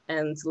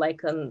and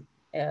like a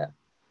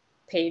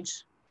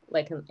page,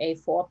 like an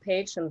A4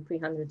 page and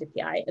 300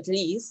 DPI at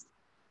least.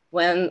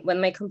 When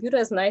my computer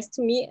is nice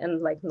to me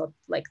and like not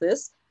like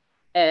this,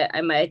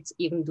 I might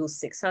even do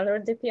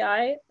 600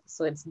 DPI,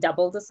 so it's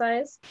double the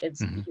size.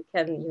 It's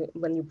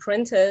when you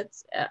print it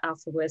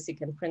afterwards, you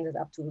can print it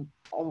up to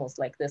almost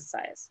like this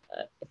size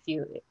if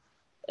you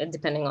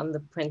depending on the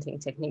printing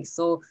technique.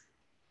 So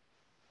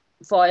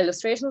for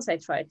illustrations, I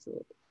try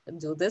to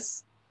do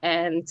this.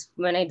 And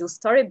when I do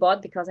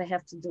storyboard, because I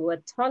have to do a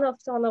ton of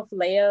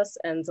layers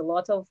and a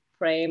lot of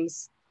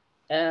frames,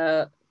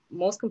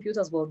 most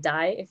computers will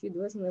die if you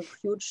do it in a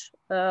huge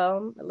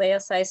layer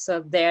size. So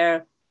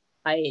there,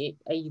 I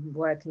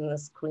work in the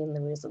screen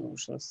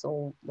resolution,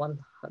 so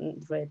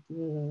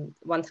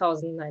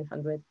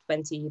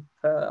 1920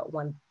 per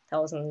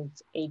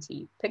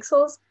 1080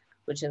 pixels,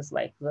 which is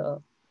like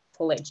the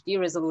full HD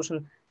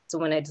resolution. So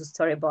when I do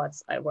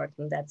storyboards, I work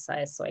in that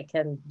size, so I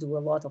can do a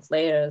lot of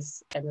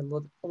layers and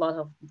a lot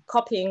of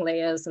copying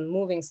layers and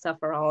moving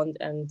stuff around,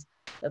 and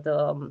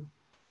the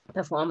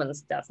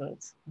performance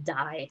doesn't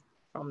die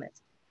from it.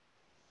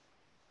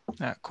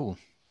 Yeah, cool.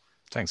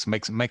 Thanks.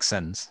 Makes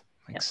sense.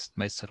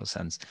 Makes total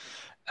sense.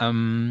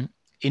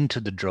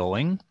 Into the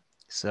drawing.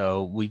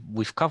 So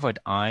we've covered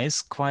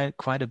eyes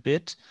quite a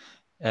bit.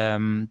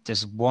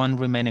 There's one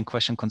remaining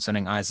question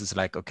concerning eyes is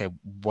like, okay,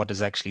 what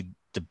is actually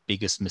the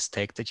biggest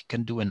mistake that you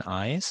can do in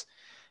eyes?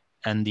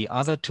 And the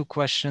other two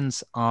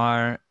questions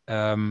are,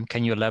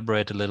 can you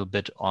elaborate a little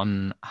bit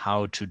on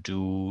how to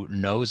do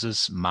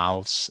noses,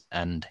 mouths,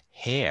 and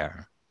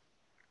hair?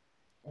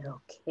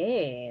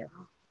 Okay,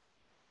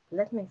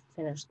 let me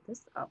finish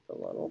this up a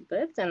little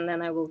bit and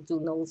then I will do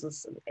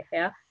noses and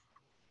hair.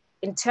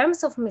 In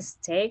terms of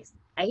mistakes,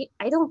 I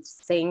don't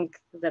think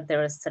that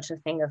there is such a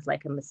thing as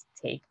like a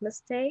mistake.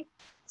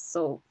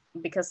 So,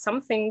 because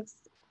some things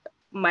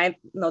might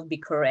not be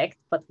correct,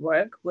 but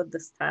work with the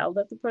style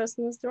that the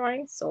person is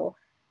drawing. So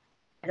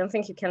I don't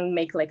think you can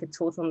make like a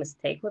total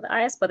mistake with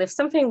eyes, but if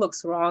something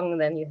looks wrong,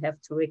 then you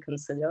have to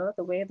reconsider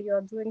the way that you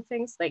are doing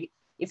things. Like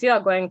if you are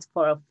going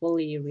for a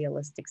fully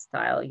realistic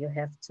style, you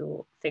have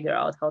to figure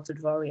out how to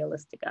draw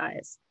realistic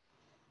eyes.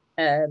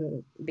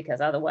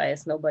 Because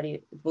otherwise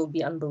it will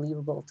be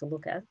unbelievable to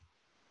look at.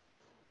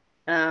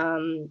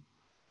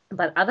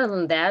 But other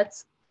than that,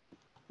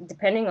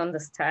 depending on the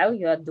style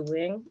you are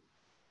doing,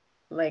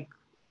 like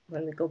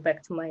when we go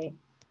back to my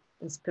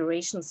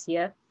inspirations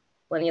here,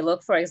 when you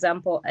look, for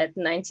example, at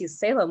 90s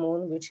Sailor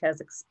Moon, which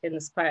has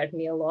inspired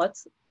me a lot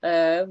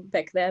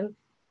back then,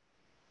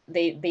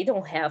 they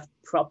don't have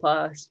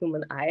proper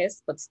human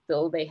eyes, but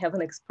still they have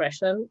an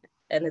expression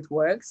and it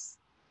works.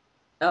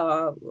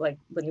 Like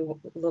when you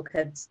look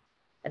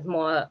at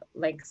more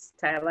like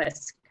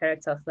stylized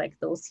characters like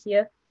those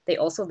here, they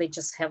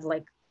just have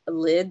like a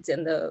lid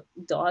and a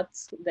dot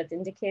that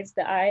indicates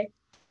the eye.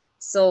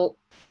 So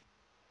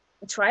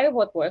try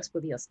what works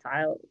with your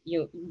style.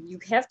 You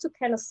have to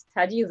kind of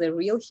study the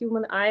real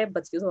human eye,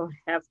 but you don't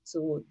have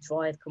to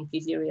draw it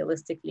completely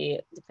realistically,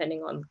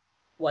 depending on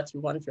what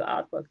you want your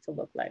artwork to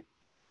look like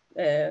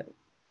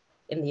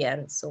in the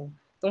end. So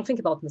don't think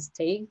about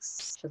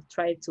mistakes. Just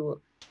try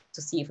to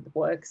see if it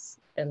works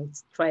and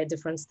try a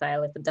different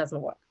style if it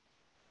doesn't work.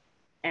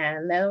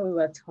 And then we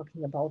were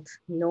talking about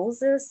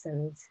noses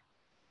and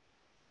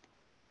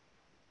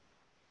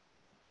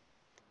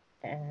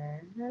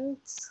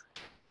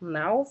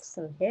mouths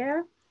and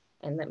hair.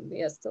 And then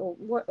we are still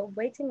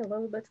waiting a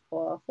little bit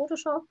for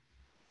Photoshop.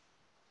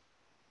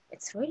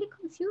 It's really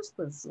confused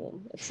with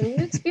Zoom. It's a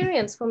new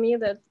experience for me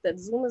that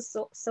Zoom is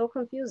so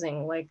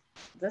confusing. Like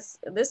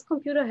this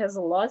computer has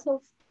a lot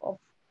of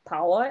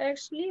power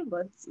actually,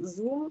 but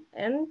Zoom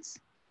and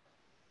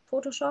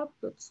Photoshop,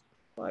 it's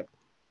like,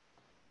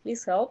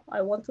 please help,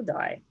 I want to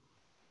die.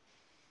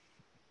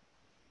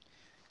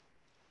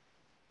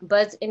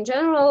 But in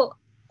general,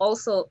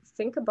 also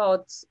think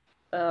about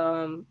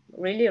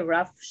really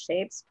rough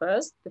shapes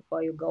first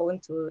before you go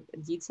into a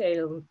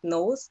detailed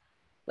nose.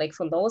 Like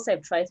for nose,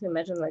 I've tried to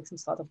imagine like some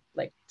sort of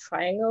like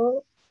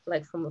triangle.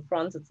 Like from the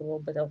front, it's a little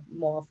bit of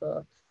more of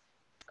a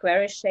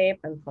squarish shape,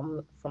 and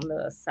from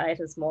the side,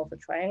 it's more of a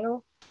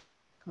triangle.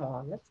 Come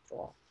on, let's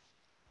draw.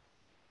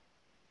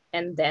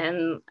 And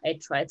then I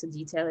try to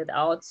detail it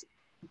out,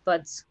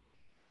 but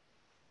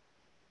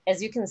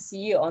as you can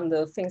see on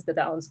the things that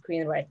are on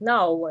screen right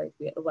now,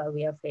 while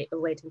we are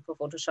waiting for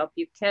Photoshop,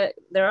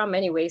 there are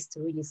many ways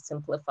to really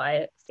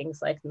simplify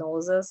things like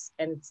noses,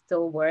 and it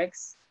still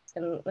works,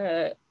 and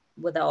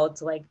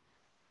without like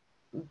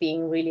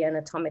being really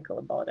anatomical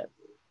about it.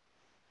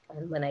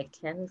 And when I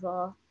can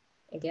draw,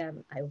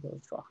 again, I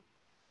will draw.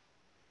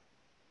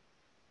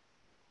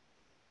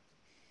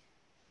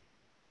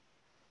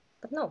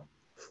 But no.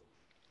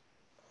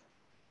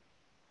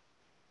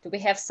 Do we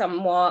have some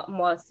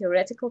more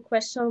theoretical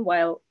question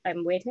while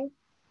I'm waiting?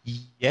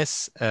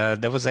 Yes,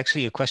 there was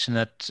actually a question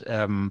that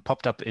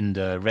popped up in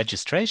the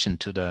registration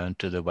to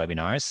the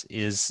webinars.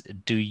 Is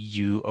do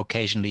you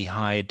occasionally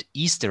hide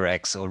Easter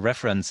eggs or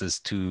references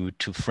to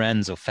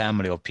friends or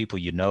family or people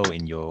you know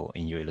in your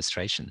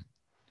illustration?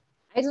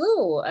 I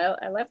do.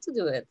 I love to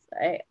do it.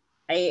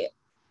 I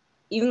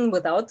even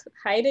without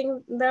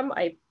hiding them,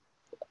 I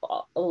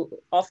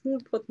often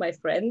put my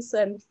friends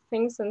and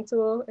things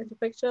into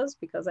pictures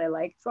because I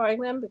like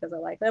drawing them, because I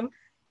like them,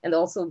 and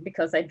also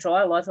because I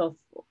draw a lot of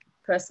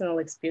personal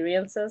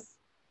experiences.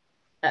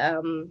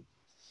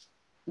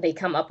 They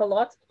come up a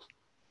lot,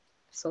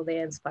 so they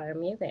inspire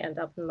me. They end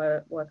up in my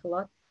work a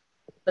lot.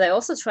 But I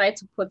also try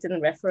to put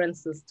in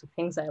references to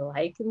things I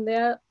like in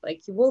there.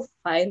 Like you will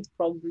find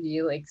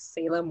probably like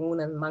Sailor Moon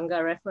and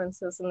manga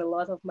references in a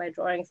lot of my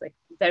drawings, like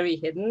very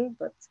hidden,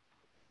 but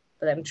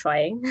I'm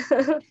trying.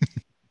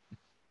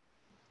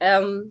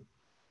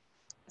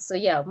 So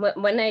yeah,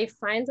 when I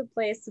find a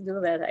place to do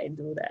that, I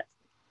do that.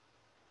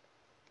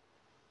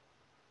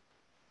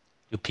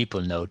 Do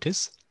people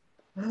notice?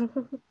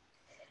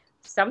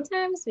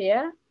 Sometimes,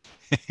 yeah.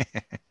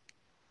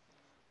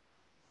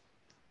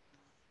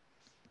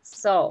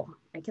 So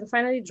I can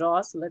finally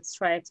draw. So let's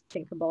try to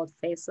think about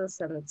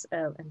faces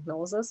and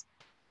noses.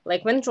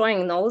 Like when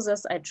drawing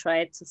noses, I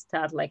try to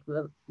start like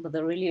with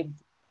a really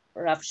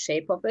rough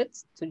shape of it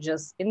to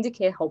just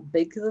indicate how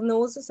big the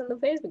nose is in the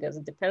face, because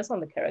it depends on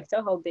the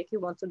character, how big you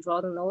want to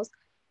draw the nose.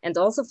 And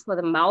also for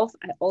the mouth,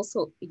 I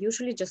also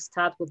usually just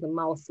start with the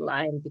mouth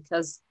line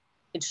because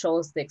it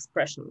shows the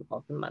expression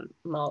of the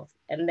mouth.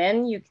 And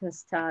then you can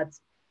start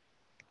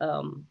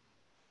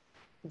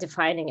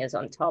defining it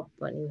on top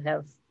when you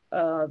have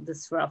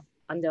this rough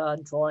under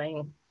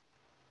drawing.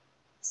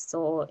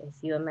 So if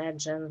you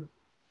imagine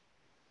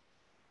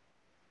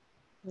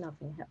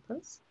nothing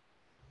happens,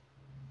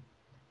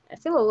 I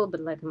feel a little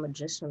bit like a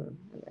magician.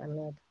 I'm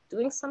like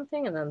doing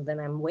something and then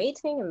I'm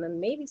waiting and then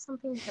maybe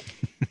something happens.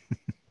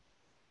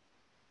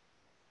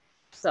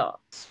 So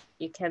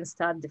you can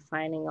start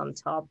defining on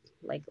top,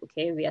 like,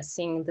 okay, we are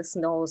seeing this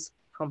nose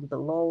from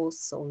below,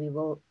 so we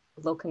will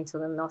look into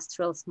the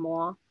nostrils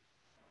more.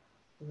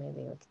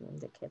 Maybe we can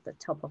indicate the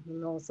top of the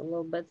nose a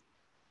little bit.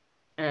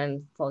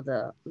 And for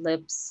the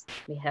lips,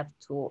 we have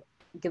to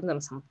give them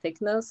some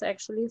thickness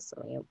actually.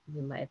 So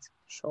you might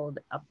show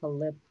the upper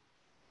lip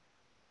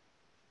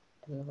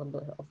and a little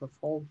bit of a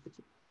fold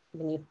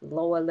beneath the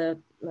lower lip.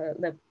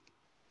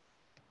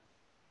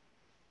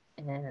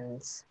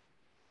 And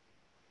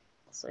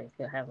so if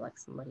you have like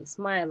somebody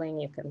smiling,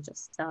 you can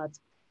just start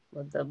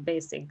with the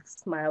basic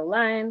smile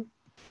line.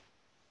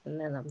 And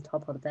then on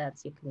top of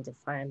that, you can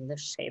define the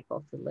shape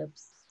of the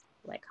lips,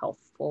 like how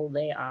full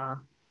they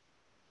are.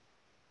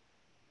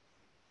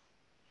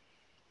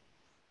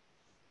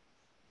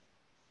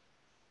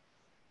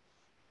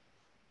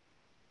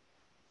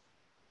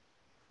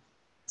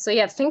 So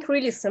yeah, think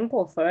really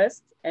simple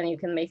first, and you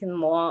can make it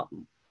more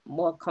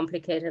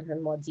complicated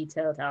and more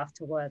detailed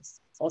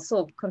afterwards.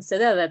 Also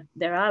consider that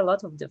there are a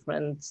lot of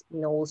different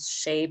nose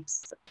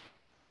shapes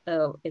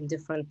in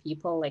different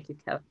people. Like you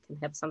can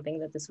have something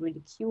that is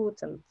really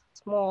cute and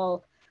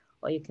small,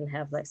 or you can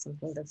have like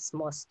something that's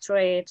more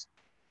straight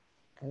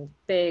and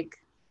big.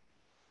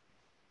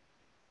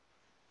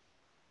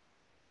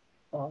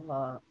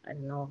 Or I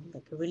don't know,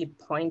 like a really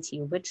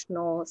pointy witch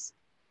nose.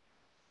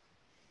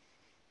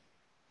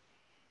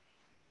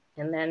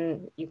 And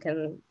then you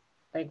can,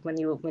 like when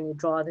you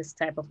draw this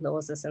type of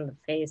noses in the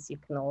face, you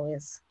can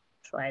always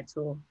try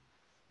to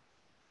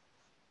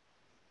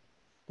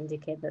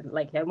indicate that,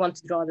 like, I want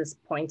to draw this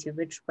pointy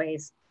witch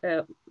nose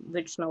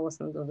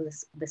into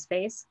this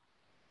face.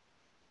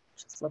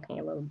 Just looking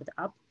a little bit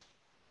up.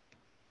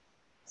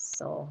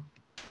 So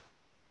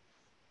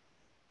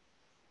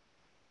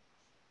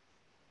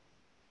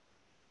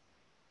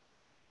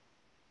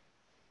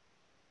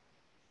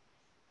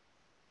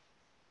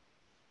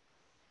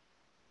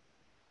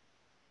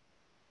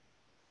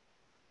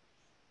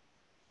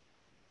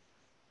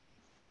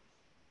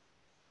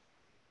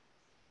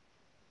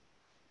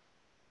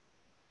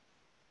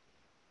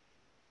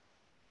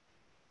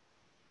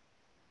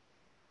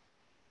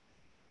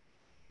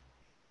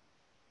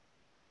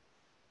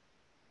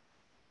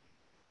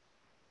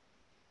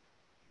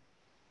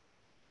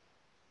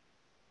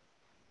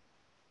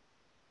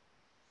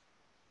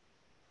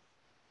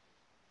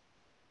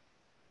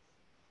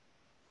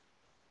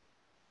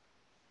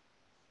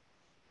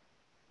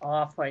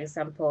or for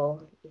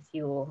example, if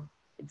you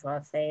draw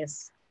a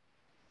face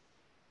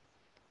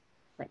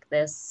like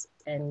this,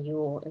 and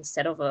you,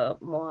 instead of a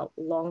more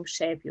long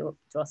shape, you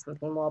draw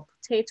something more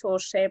potato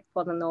shape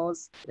for the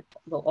nose, it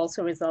will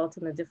also result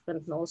in a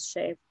different nose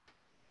shape.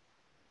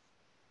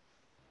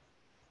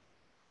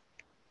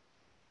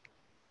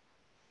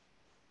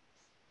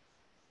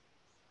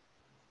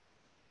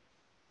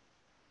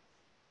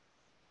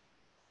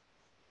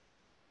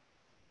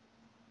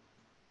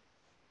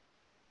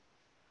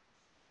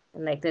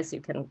 And like this,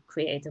 you can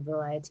create a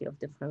variety of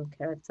different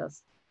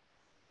characters.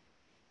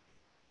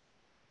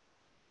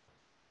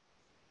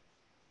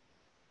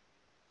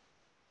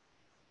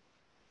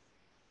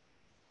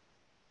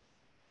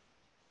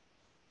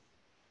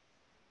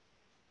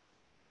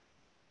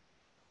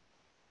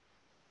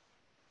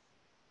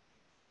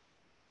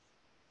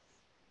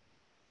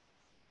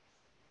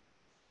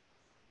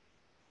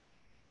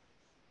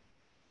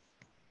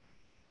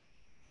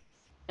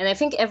 And I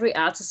think every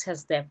artist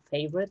has their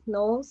favorite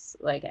nose.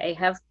 Like I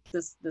have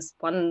this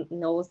one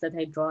nose that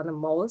I draw the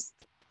most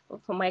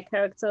for my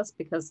characters,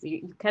 because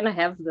you kind of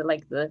have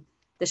the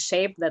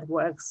shape that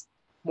works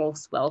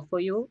most well for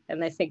you.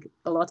 And I think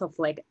a lot of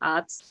like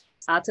art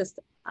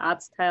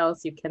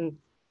styles, you can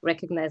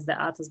recognize the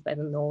artist by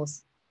the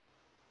nose.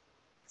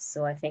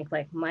 So I think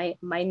like my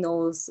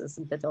nose is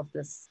a bit of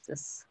this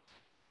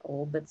a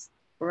little bit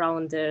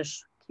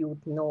roundish,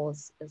 cute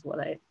nose is what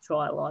I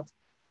draw a lot.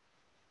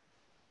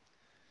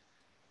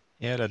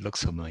 Yeah, that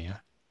looks familiar.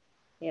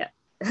 Yeah.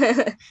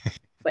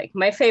 Like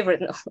my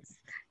favorite nose.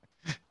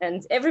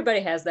 And everybody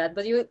has that,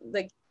 but you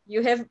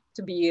have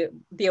to be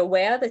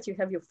aware that you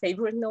have your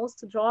favorite nose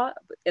to draw,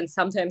 and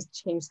sometimes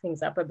change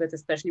things up a bit,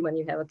 especially when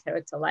you have a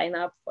character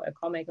lineup for a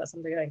comic or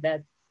something like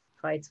that.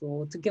 Try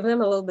to give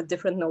them a little bit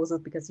different noses,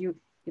 because you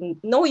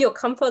know your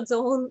comfort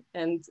zone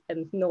and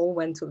know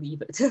when to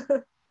leave it.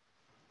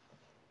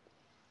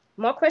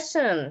 More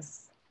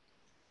questions?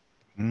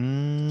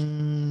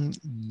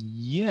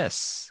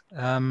 Yes.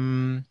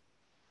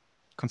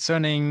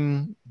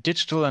 Concerning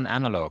digital and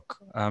analog,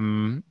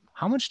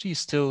 how much do you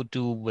still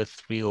do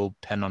with real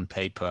pen on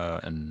paper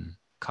and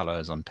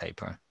colors on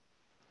paper?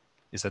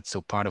 Is that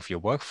still part of your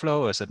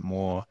workflow, or is that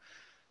more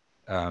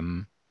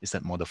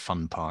the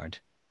fun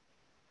part?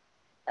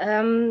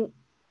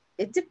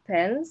 It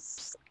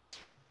depends.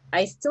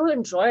 I still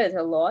enjoy it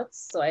a lot.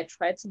 So I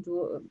try to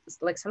do,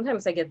 like,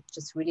 sometimes I get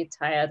just really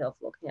tired of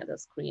looking at the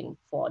screen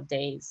for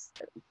days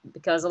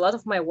because a lot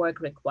of my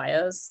work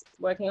requires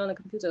working on a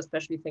computer,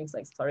 especially things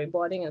like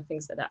storyboarding and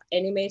things that are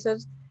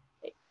animated.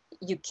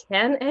 You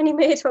can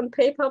animate on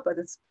paper, but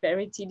it's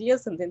very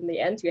tedious. And in the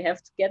end, you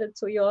have to get it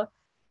to your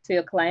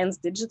clients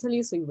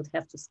digitally. So you would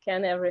have to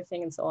scan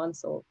everything and so on.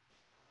 So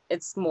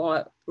it's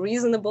more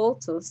reasonable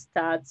to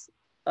start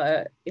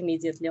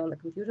immediately on the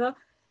computer.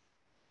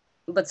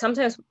 But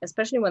sometimes,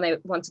 especially when I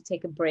want to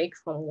take a break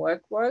from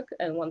work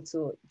and want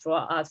to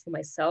draw art for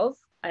myself,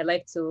 I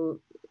like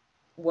to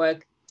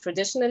work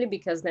traditionally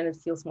because then it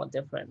feels more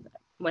different.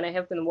 When I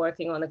have been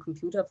working on a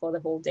computer for the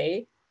whole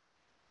day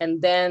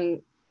and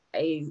then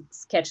I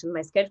sketch in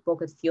my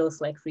sketchbook, it feels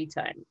like free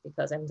time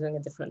because I'm doing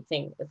a different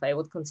thing. If I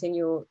would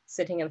continue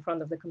sitting in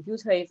front of the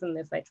computer, even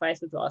if I try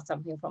to draw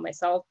something for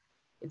myself,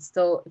 it's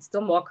still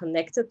more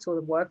connected to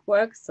the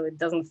work, so it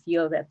doesn't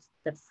feel that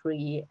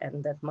free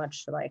and that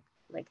much like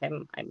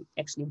I'm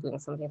actually doing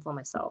something for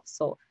myself.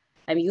 So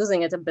I'm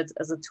using it a bit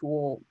as a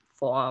tool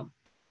for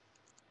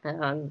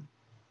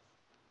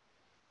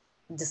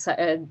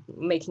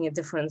making a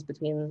difference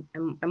between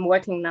I'm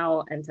working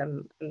now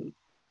and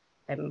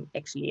I'm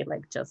actually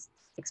like just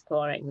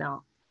exploring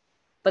now.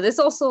 But it's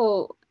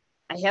also,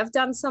 I have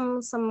done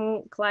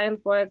some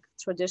client work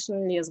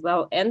traditionally as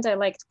well, and I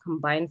like to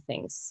combine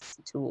things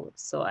too.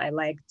 So I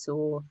like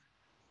to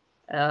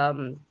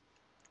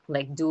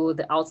like do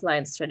the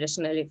outlines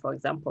traditionally, for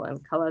example,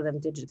 and color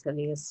them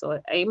digitally. So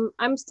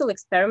I'm still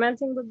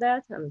experimenting with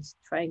that and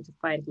trying to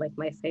find like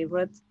my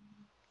favorite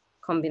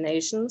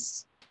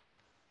combinations.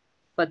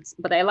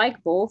 But I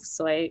like both,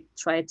 so I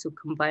try to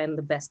combine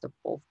the best of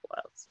both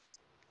worlds.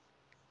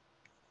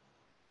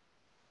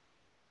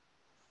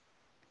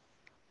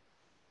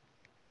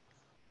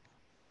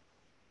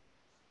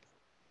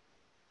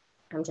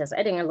 I'm just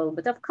adding a little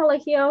bit of color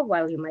here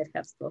while you might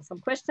have still some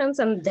questions,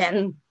 and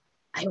then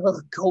I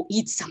will go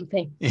eat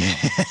something.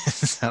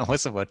 Yes, I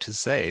was about to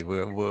say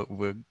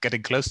we're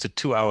getting close to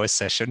 2 hour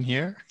session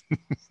here.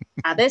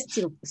 Are there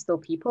still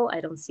people?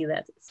 I don't see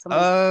that.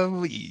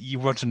 You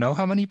want to know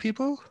how many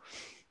people?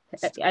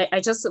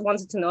 I just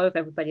wanted to know if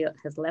everybody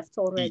has left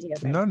already.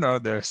 No,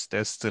 there's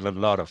still a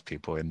lot of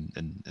people in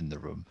the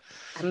room.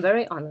 I'm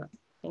very honored.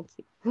 Thank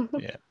you.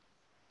 Yeah.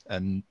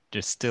 And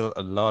there's still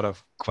a lot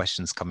of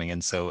questions coming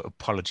in. So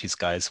apologies,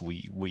 guys.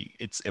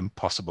 It's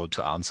impossible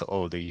to answer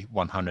all the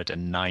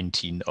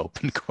 119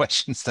 open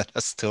questions that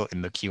are still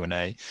in the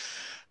Q&A.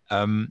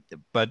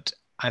 But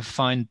I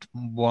find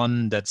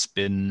one that's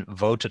been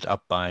voted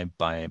up by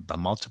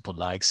multiple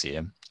likes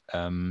here.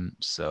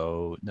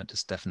 So that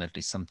is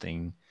definitely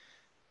something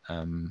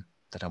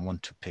that I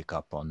want to pick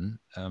up on.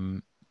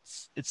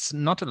 It's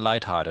not a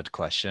lighthearted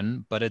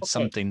question, but it's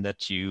Okay. something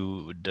that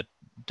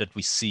that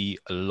we see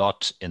a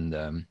lot in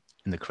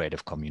the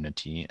creative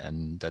community,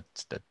 and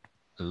that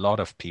a lot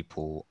of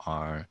people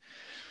are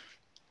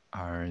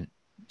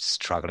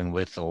struggling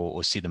with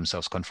or see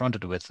themselves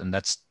confronted with, and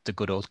that's the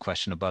good old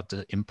question about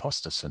the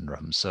imposter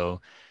syndrome.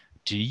 So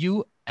do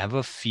you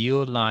ever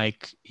feel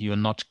like you're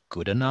not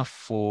good enough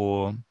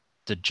for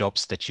the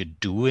jobs that you're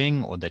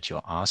doing or that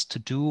you're asked to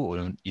do?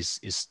 Or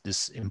is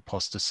this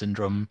imposter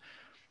syndrome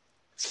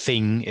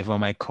thing, if I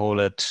might call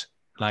it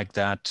like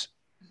that,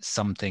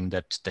 something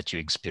that you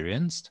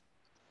experienced?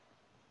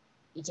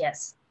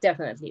 Yes,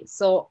 definitely.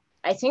 So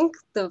I think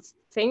the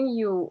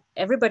thing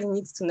everybody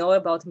needs to know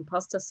about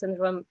imposter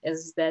syndrome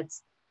is that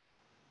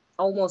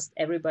almost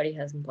everybody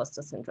has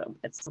imposter syndrome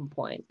at some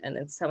point and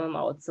in some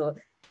amount. So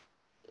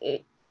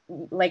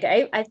like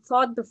I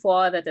thought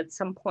before that at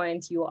some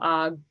point you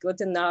are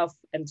good enough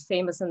and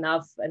famous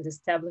enough and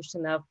established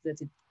enough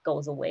that it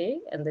goes away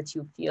and that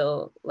you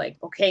feel like,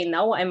 okay,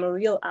 now I'm a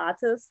real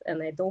artist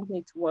and I don't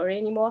need to worry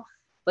anymore.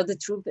 But the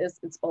truth is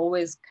it's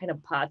always kind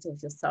of part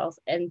of yourself.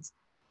 And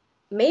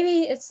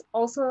maybe it's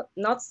also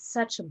not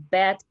such a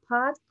bad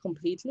part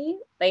completely.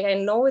 Like I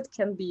know it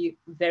can be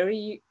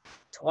very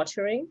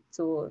torturing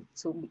to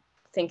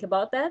think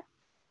about that.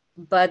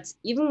 But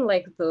even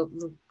like the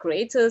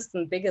greatest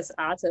and biggest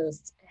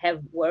artists have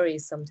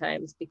worries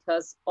sometimes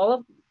because all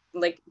of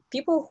like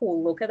people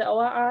who look at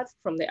our art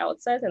from the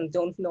outside and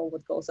don't know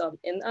what goes on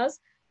in us,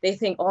 they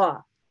think, oh,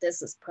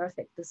 this is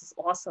perfect, this is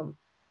awesome.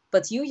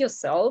 But you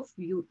yourself,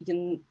 you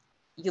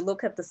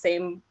look at the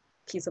same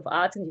piece of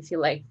art and you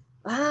feel like,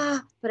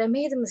 but I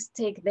made a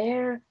mistake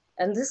there,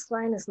 and this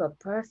line is not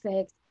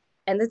perfect,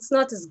 and it's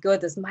not as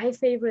good as my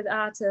favorite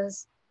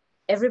artist.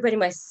 Everybody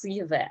must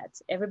see that.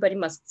 Everybody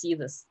must see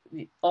this,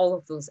 all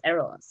of those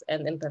errors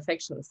and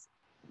imperfections.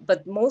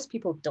 But most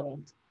people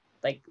don't.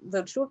 Like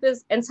the truth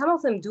is, and some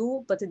of them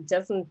do, but it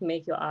doesn't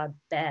make your art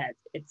bad.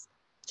 It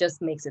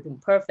just makes it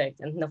imperfect,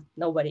 and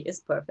nobody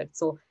is perfect.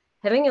 So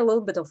having a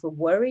little bit of a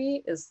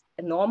worry is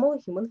a normal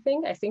human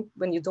thing. I think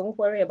when you don't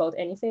worry about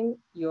anything,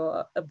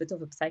 you're a bit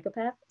of a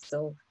psychopath.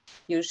 So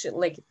you should,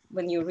 like,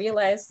 when you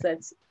realize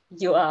that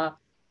you are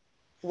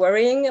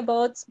worrying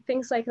about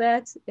things like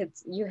that,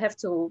 you have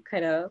to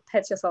kind of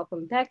pat yourself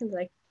on the back and be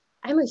like,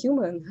 I'm a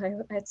human.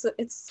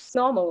 It's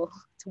normal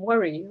to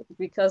worry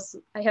because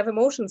I have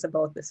emotions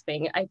about this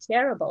thing. I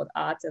care about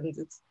art, and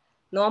it's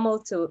normal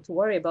to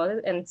worry about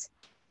it. And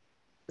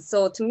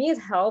so to me, it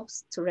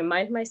helps to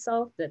remind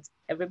myself that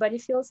everybody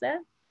feels that.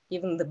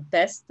 Even the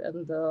best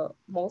and the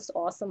most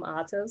awesome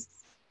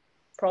artists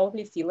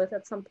probably feel it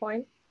at some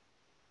point,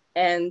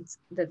 and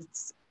that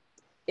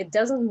it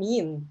doesn't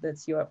mean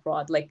that you're a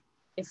fraud. Like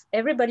if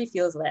everybody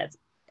feels that,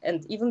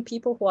 and even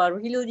people who are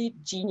really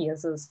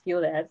geniuses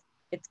feel that,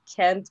 it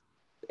can't.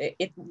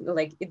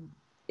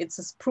 It's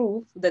just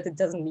proof that it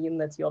doesn't mean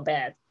that you're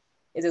bad.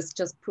 It is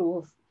just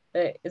proof.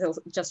 It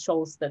just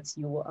shows that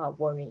you are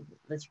worrying,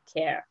 that you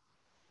care.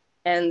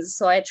 And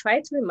so I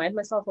try to remind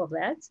myself of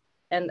that.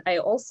 And I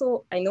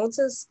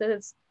noticed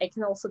that I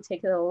can also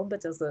take it a little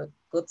bit as a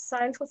good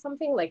sign for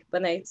something. Like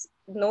when I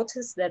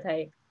notice that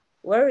I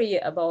worry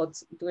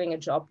about doing a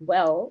job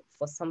well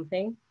for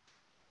something,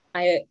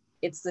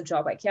 it's the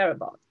job I care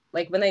about.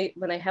 Like when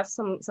I have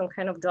some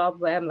kind of job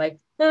where I'm like,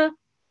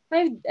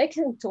 I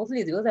can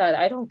totally do that.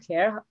 I don't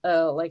care.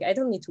 Like I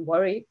don't need to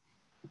worry.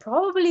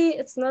 Probably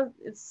it's not.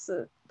 It's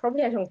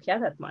probably I don't care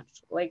that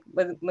much. Like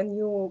when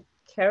you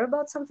care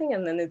about something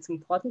and then it's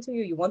important to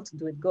you, you want to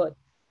do it good.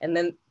 And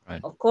then Right.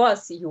 of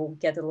course you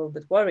get a little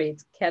bit worried.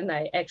 Can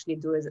I actually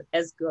do it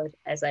as good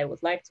as I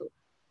would like to?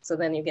 So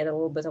then you get a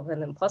little bit of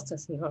an imposter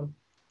syndrome.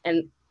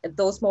 And at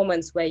those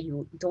moments where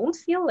you don't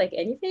feel like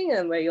anything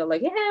and where you're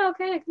like, yeah,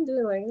 okay, I can do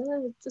it, like,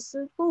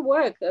 it will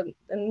work.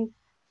 And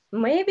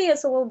maybe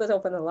it's a little bit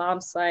of an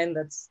alarm sign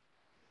that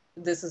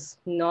this is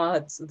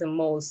not the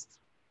most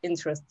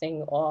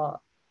interesting or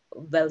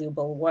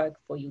valuable work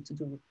for you to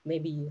do.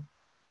 Maybe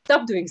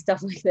stop doing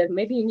stuff like that.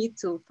 Maybe you need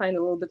to find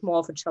a little bit more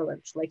of a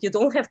challenge. Like you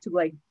don't have to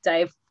like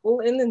dive full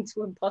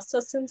into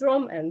imposter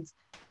syndrome and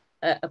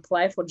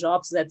apply for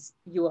jobs that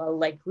you are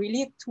like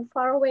really too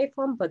far away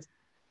from, but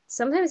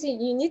sometimes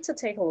you need to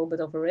take a little bit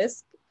of a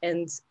risk.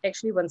 And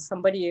actually when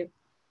somebody,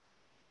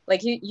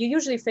 like you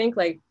usually think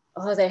like,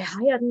 oh, they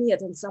hired me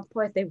and at some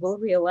point they will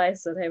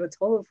realize that I'm a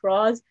total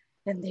fraud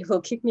and they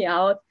will kick me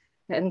out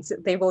and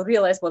they will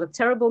realize what a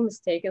terrible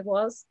mistake it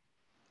was.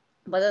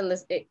 But then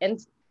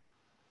and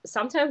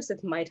sometimes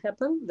it might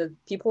happen that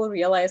people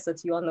realize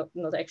that you are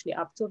not actually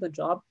up to the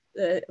job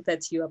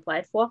that you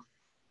applied for.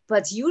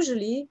 But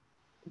usually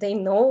they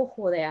know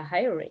who they are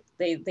hiring.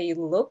 They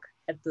look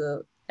at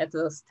the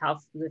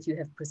stuff that you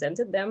have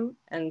presented them,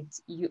 and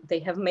they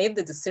have made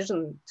the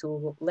decision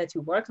to let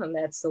you work on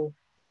that. So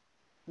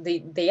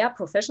they are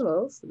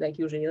professionals. Like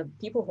usually the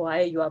people who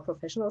hire you are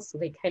professionals, so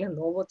they kind of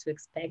know what to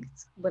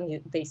expect when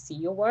they see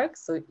your work.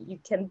 So you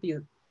can be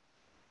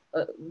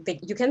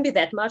you can be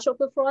that much of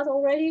a fraud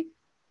already.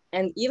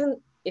 And even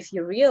if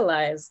you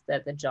realize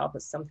that the job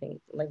is something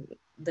like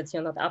that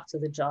you're not up to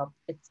the job,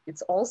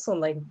 it's also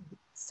like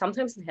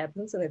sometimes it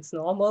happens and it's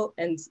normal,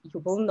 and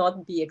you will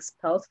not be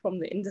expelled from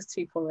the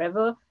industry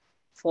forever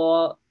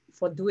for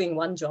doing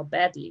one job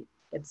badly.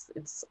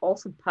 It's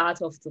also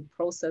part of the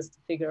process to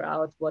figure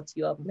out what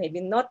you are maybe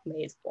not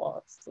made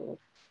for. So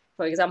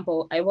for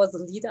example, I was a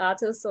lead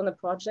artist on a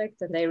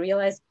project and I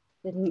realized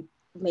that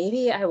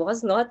maybe I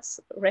was not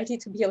ready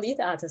to be a lead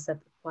artist at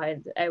the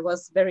point. I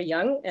was very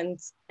young and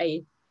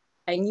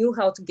I knew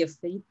how to give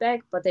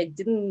feedback, but I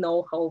didn't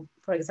know how,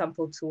 for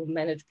example, to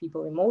manage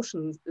people's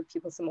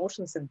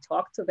emotions and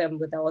talk to them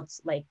without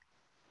like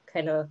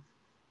kind of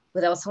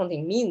without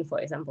sounding mean, for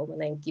example,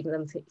 when I give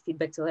them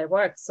feedback to their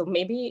work. So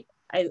maybe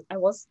I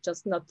was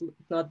just not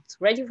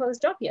ready for this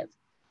job yet.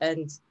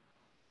 And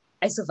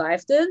I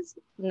survived it.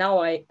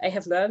 Now I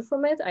have learned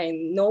from it. I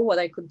know what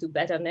I could do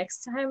better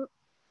next time,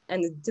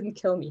 and it didn't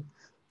kill me.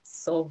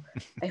 So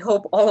I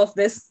hope all of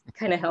this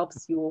kind of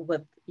helps you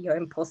with your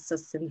imposter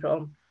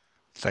syndrome.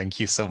 Thank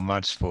you so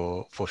much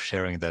for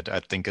sharing that. I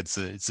think it's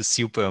a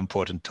super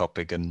important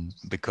topic, and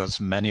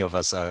because many of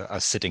us are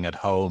sitting at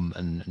home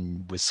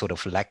and we're sort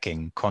of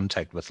lacking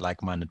contact with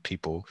like-minded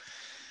people,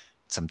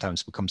 it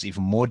sometimes becomes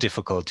even more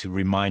difficult to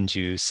remind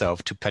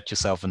yourself to pat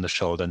yourself on the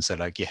shoulder and say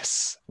like,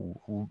 yes,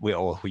 we're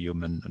all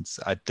human.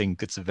 I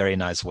think it's a very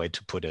nice way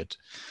to put it.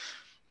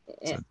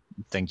 Yeah. So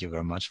thank you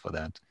very much for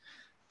that.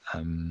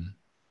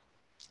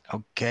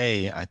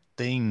 Okay, I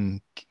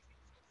think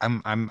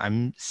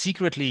I'm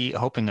secretly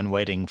hoping and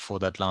waiting for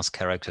that last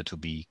character to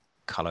be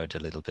colored a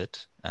little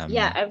bit.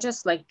 Yeah, I'm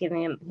just like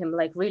giving him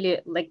like really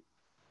like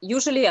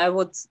usually I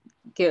would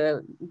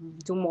do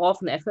more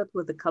of an effort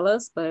with the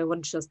colors, but I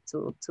want just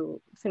to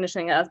finish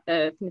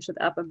it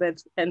up a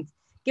bit and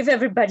give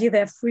everybody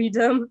their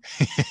freedom.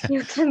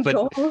 You can but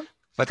go.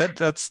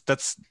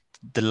 that's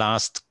the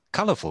last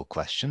colorful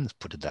question. Let's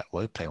put it that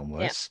way. Play on Yeah.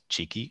 words,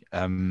 cheeky.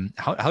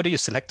 How do you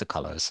select the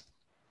colors?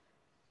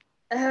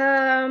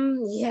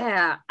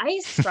 Yeah, I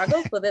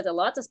struggled with it a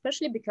lot,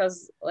 especially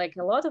because like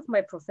a lot of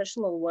my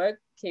professional work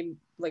came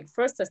like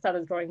first I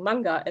started drawing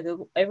manga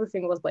and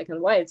everything was black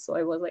and white. So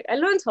I was like, I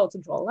learned how to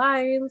draw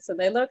lines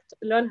and I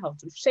learned how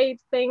to shape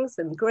things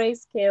and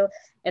grayscale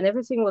and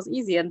everything was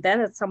easy. And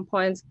then at some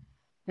point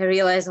I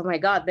realized, oh my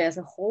God, there's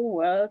a whole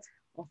world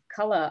of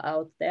color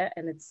out there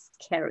and it's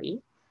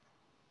scary.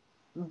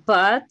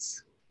 But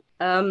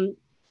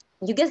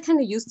you get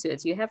kind of used to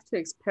it. You have to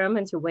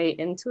experiment your way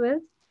into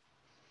it.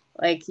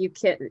 Like you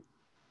can,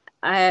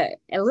 a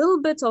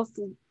little bit of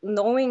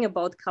knowing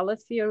about color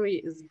theory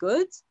is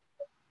good.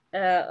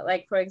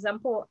 Like for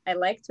example, I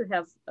like to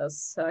have a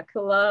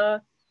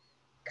circular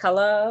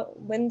color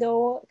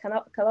window,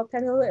 color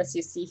panel, as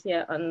you see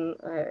here on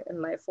in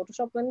my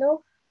Photoshop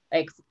window.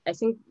 Like I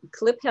think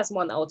Clip has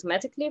one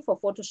automatically for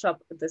Photoshop.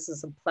 This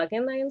is a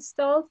plugin I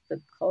installed,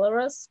 the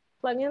Colorus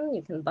plugin.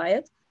 You can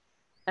buy it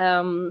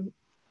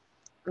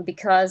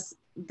because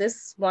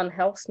this one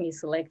helps me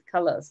select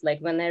colors. Like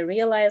when I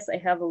realize I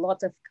have a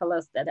lot of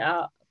colors that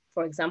are,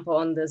 for example,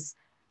 on this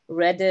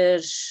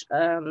reddish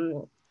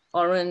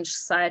orange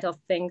side of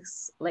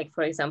things, like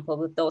for example,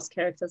 with those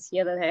characters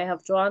here that I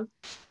have drawn,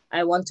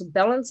 I want to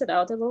balance it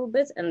out a little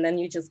bit. And then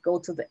you just go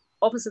to the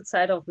opposite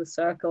side of the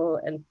circle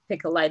and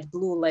pick a light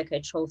blue, like I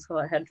chose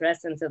for her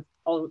dress, and it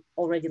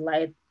already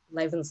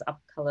livens up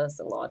colors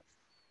a lot.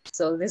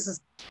 So this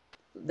is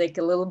like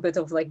a little bit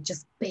of like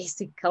just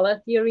basic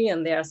color theory.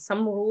 And there are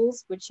some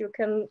rules which you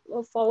can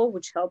follow,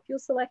 which help you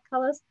select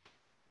colors.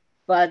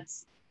 But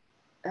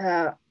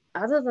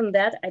other than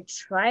that, I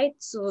try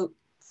to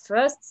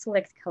first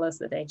select colors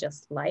that I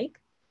just like,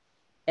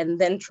 and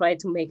then try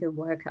to make it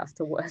work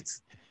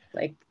afterwards.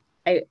 Like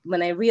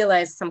when I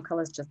realize some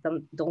colors just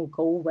don't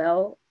go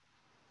well,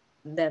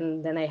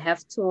 then I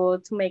have to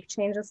make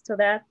changes to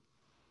that.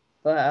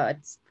 But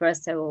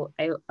first I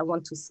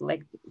want to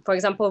select, for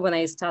example, when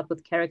I start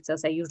with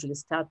characters, I usually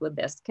start with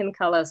their skin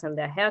colors and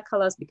their hair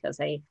colors, because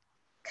I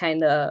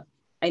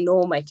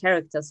know my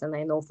characters, and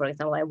I know, for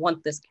example, I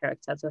want this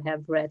character to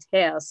have red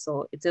hair.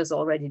 So it is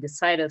already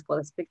decided for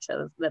this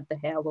picture that the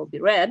hair will be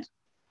red.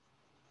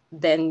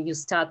 Then you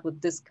start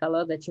with this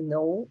color that you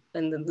know,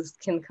 and then the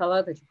skin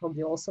color that you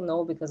probably also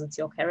know because it's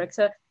your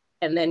character.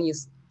 And then you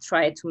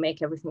try to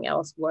make everything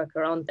else work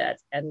around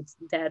that. And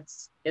that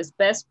is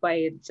best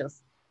by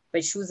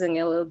choosing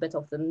a little bit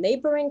of the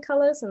neighboring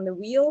colors in the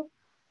wheel,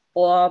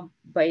 or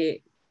by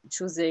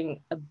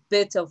choosing a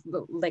bit of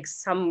like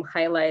some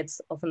highlights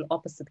of an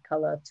opposite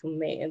color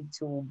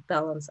to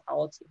balance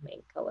out your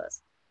main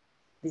colors.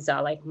 These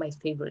are like my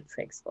favorite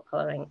tricks for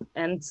coloring.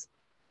 And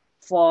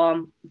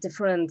for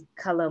different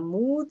color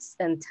moods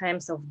and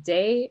times of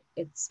day,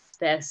 it's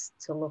best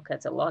to look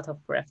at a lot of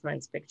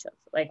reference pictures.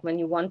 Like when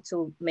you want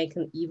to make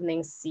an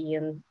evening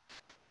scene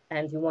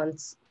and you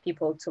want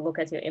people to look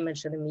at your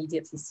image and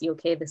immediately see,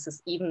 okay, this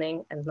is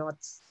evening and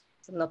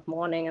not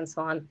morning and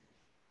so on.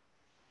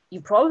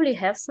 You probably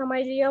have some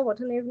idea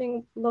what an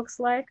evening looks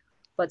like,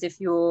 but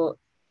if you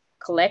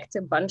collect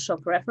a bunch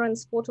of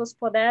reference photos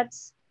for that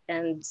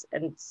and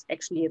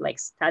actually like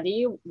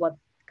study what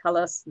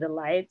colors the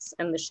lights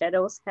and the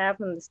shadows have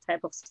in this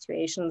type of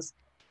situations,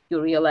 you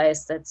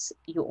realize that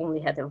you only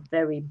had a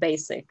very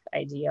basic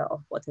idea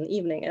of what an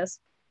evening is,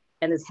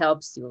 and it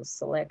helps you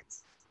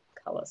select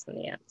colors in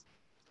the end.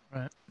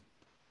 Right.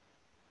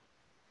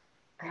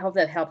 I hope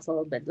that helps a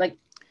little bit. Like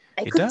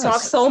I It could does.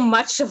 talk so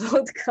much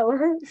about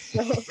color.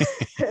 So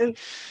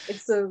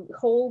it's a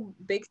whole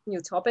big new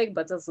topic,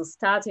 but as a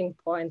starting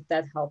point,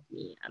 that helped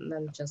me. And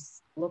then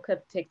just look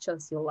at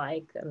pictures you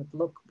like and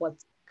look what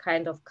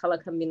kind of color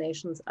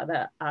combinations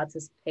other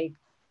artists pick,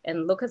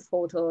 and look at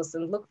photos,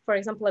 and look, for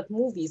example, at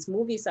movies.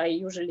 Movies are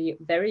usually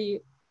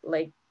very,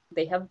 like,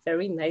 they have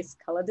very nice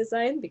color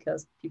design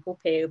because people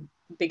pay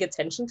big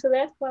attention to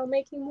that while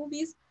making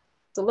movies.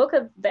 So look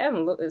at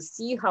them,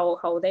 see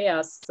how they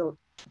are still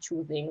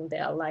choosing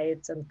their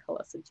light and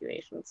color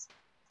situations.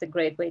 It's a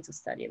great way to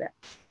study that.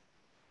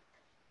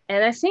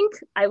 And I think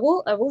I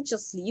will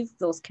just leave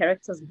those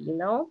characters be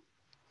now.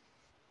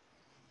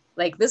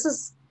 Like this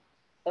is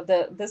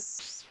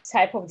this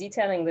type of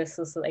detailing. This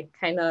is like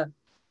kind of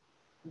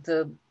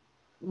the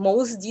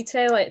most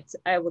detail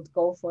I would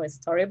go for a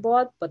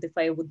storyboard, but if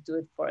I would do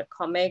it for a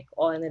comic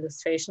or an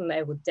illustration,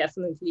 I would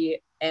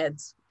definitely add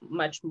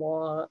much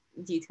more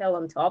detail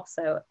on top.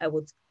 So I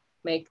would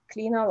make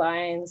cleaner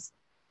lines,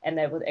 and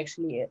I would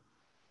actually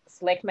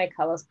select my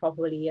colors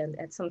properly and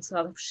add some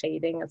sort of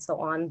shading and so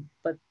on.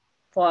 But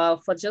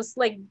for just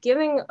like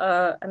giving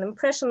an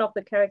impression of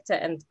the character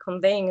and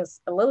conveying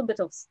a little bit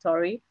of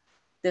story,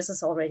 this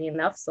is already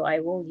enough. So I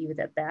will leave it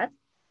at that.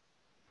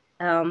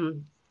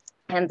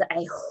 And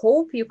I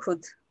hope you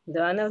could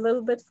learn a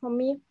little bit from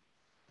me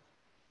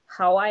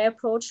how I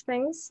approach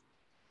things.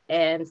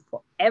 And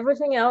for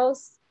everything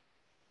else,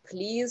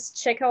 please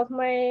check out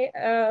my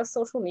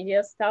social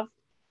media stuff,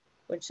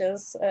 which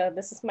is,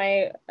 this is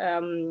my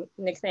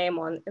nickname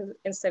on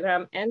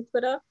Instagram and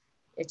Twitter.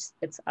 It's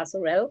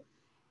Asu Rocks.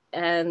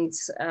 And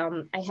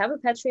I have a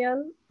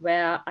Patreon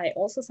where I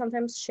also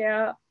sometimes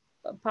share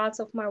parts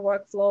of my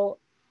workflow,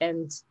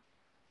 and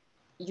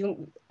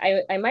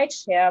I might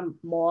share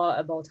more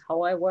about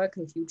how I work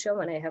in future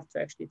when I have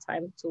to actually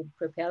time to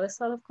prepare this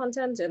sort of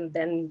content, and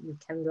then you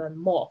can learn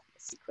more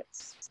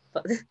secrets.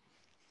 But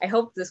I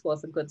hope this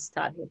was a good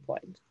starting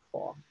point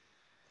for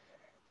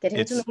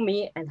getting to know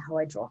me and how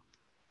I draw.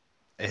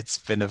 It's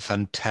been a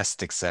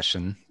fantastic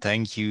session.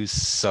 Thank you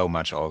so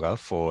much, Olga,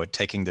 for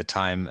taking the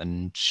time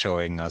and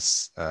showing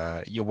us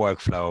your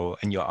workflow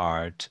and your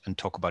art and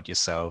talk about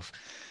yourself.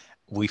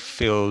 We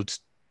filled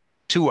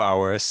 2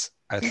 hours.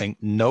 I think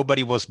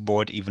nobody was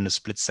bored even a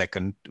split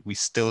second. We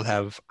still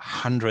have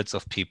hundreds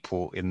of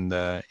people in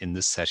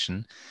the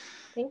session.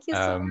 Thank you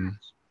so much.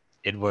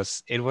 It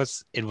was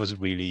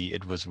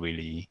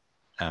really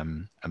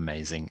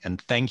amazing. And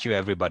thank you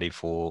everybody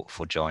for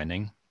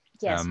joining.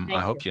 Yes, I thank you.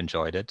 hope you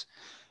enjoyed it.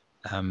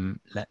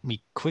 Let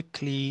me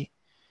quickly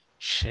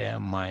share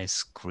my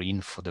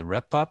screen for the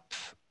wrap up.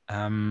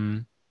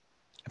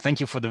 Thank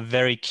you for the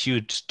very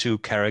cute 2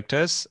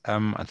 characters.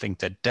 I think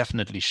they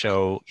definitely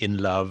show in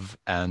love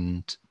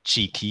and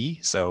cheeky.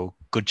 So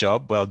good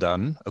job, well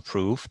done,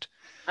 approved.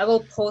 I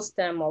will post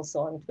them also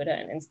on Twitter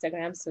and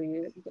Instagram so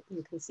you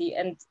can see.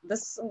 And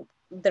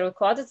the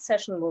recorded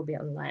session will be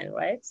online,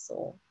 right?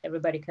 So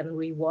everybody can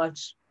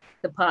rewatch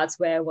the parts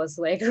where I was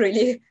like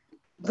really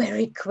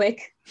very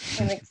quick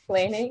in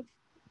explaining.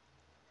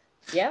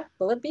 Yeah,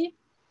 will it be?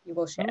 You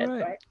will share it,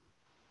 right?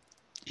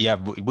 Yeah,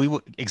 we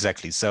will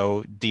exactly.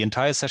 So the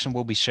entire session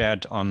will be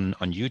shared on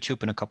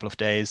YouTube in a couple of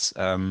days.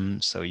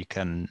 So you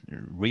can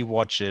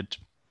rewatch it,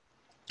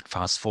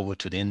 fast forward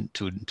to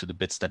the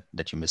bits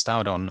that you missed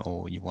out on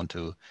or you want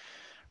to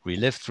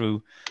relive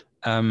through.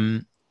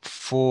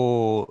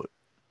 For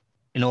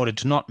in order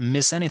to not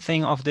miss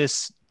anything of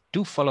this,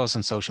 do follow us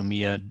on social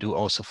media. Do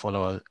also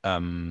follow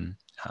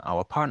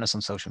our partners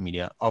on social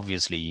media.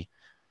 Obviously,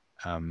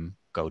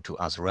 go to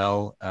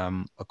Azrael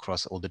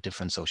across all the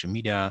different social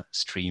media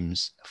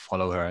streams.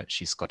 Follow her.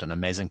 She's got an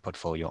amazing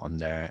portfolio on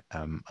there,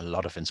 a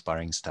lot of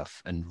inspiring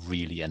stuff and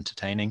really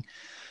entertaining.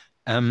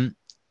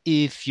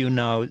 If you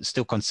now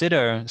still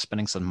consider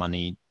spending some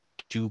money,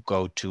 do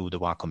go to the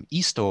Wacom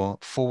eStore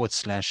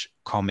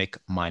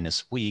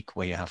 /comic-week,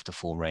 where you have the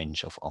full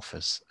range of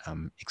offers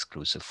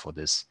exclusive for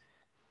this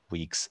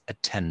week's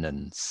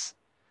attendance.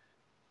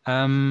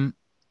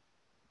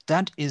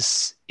 That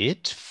is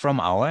it from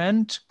our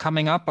end.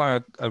 Coming up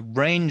are a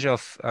range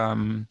of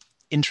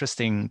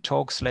interesting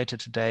talks later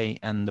today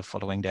and the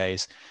following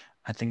days.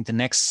 I think the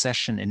next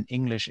session in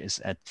English is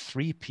at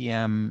 3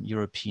 p.m.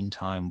 European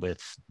time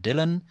with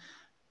Dylan.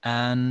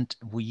 And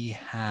we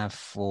have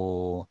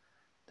for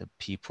the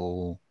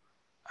people,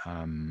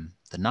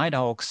 the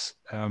Nighthawks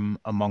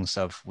amongst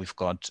us, we've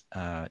got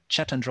a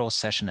chat and draw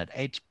session at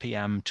 8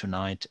 p.m.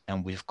 tonight,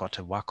 and we've got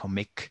a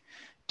Wacomic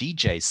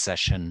DJ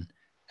session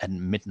at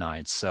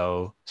midnight.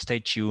 So stay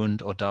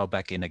tuned or dial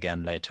back in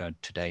again later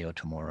today or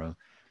tomorrow.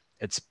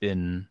 It's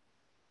been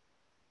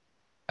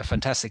a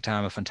fantastic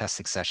time, a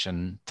fantastic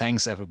session.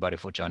 Thanks everybody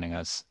for joining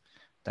us.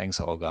 Thanks,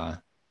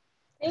 Olga,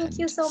 Thank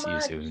you and so see you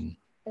much. soon.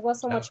 It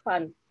was so Ciao. much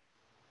fun.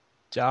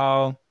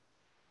 Ciao.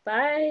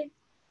 Bye.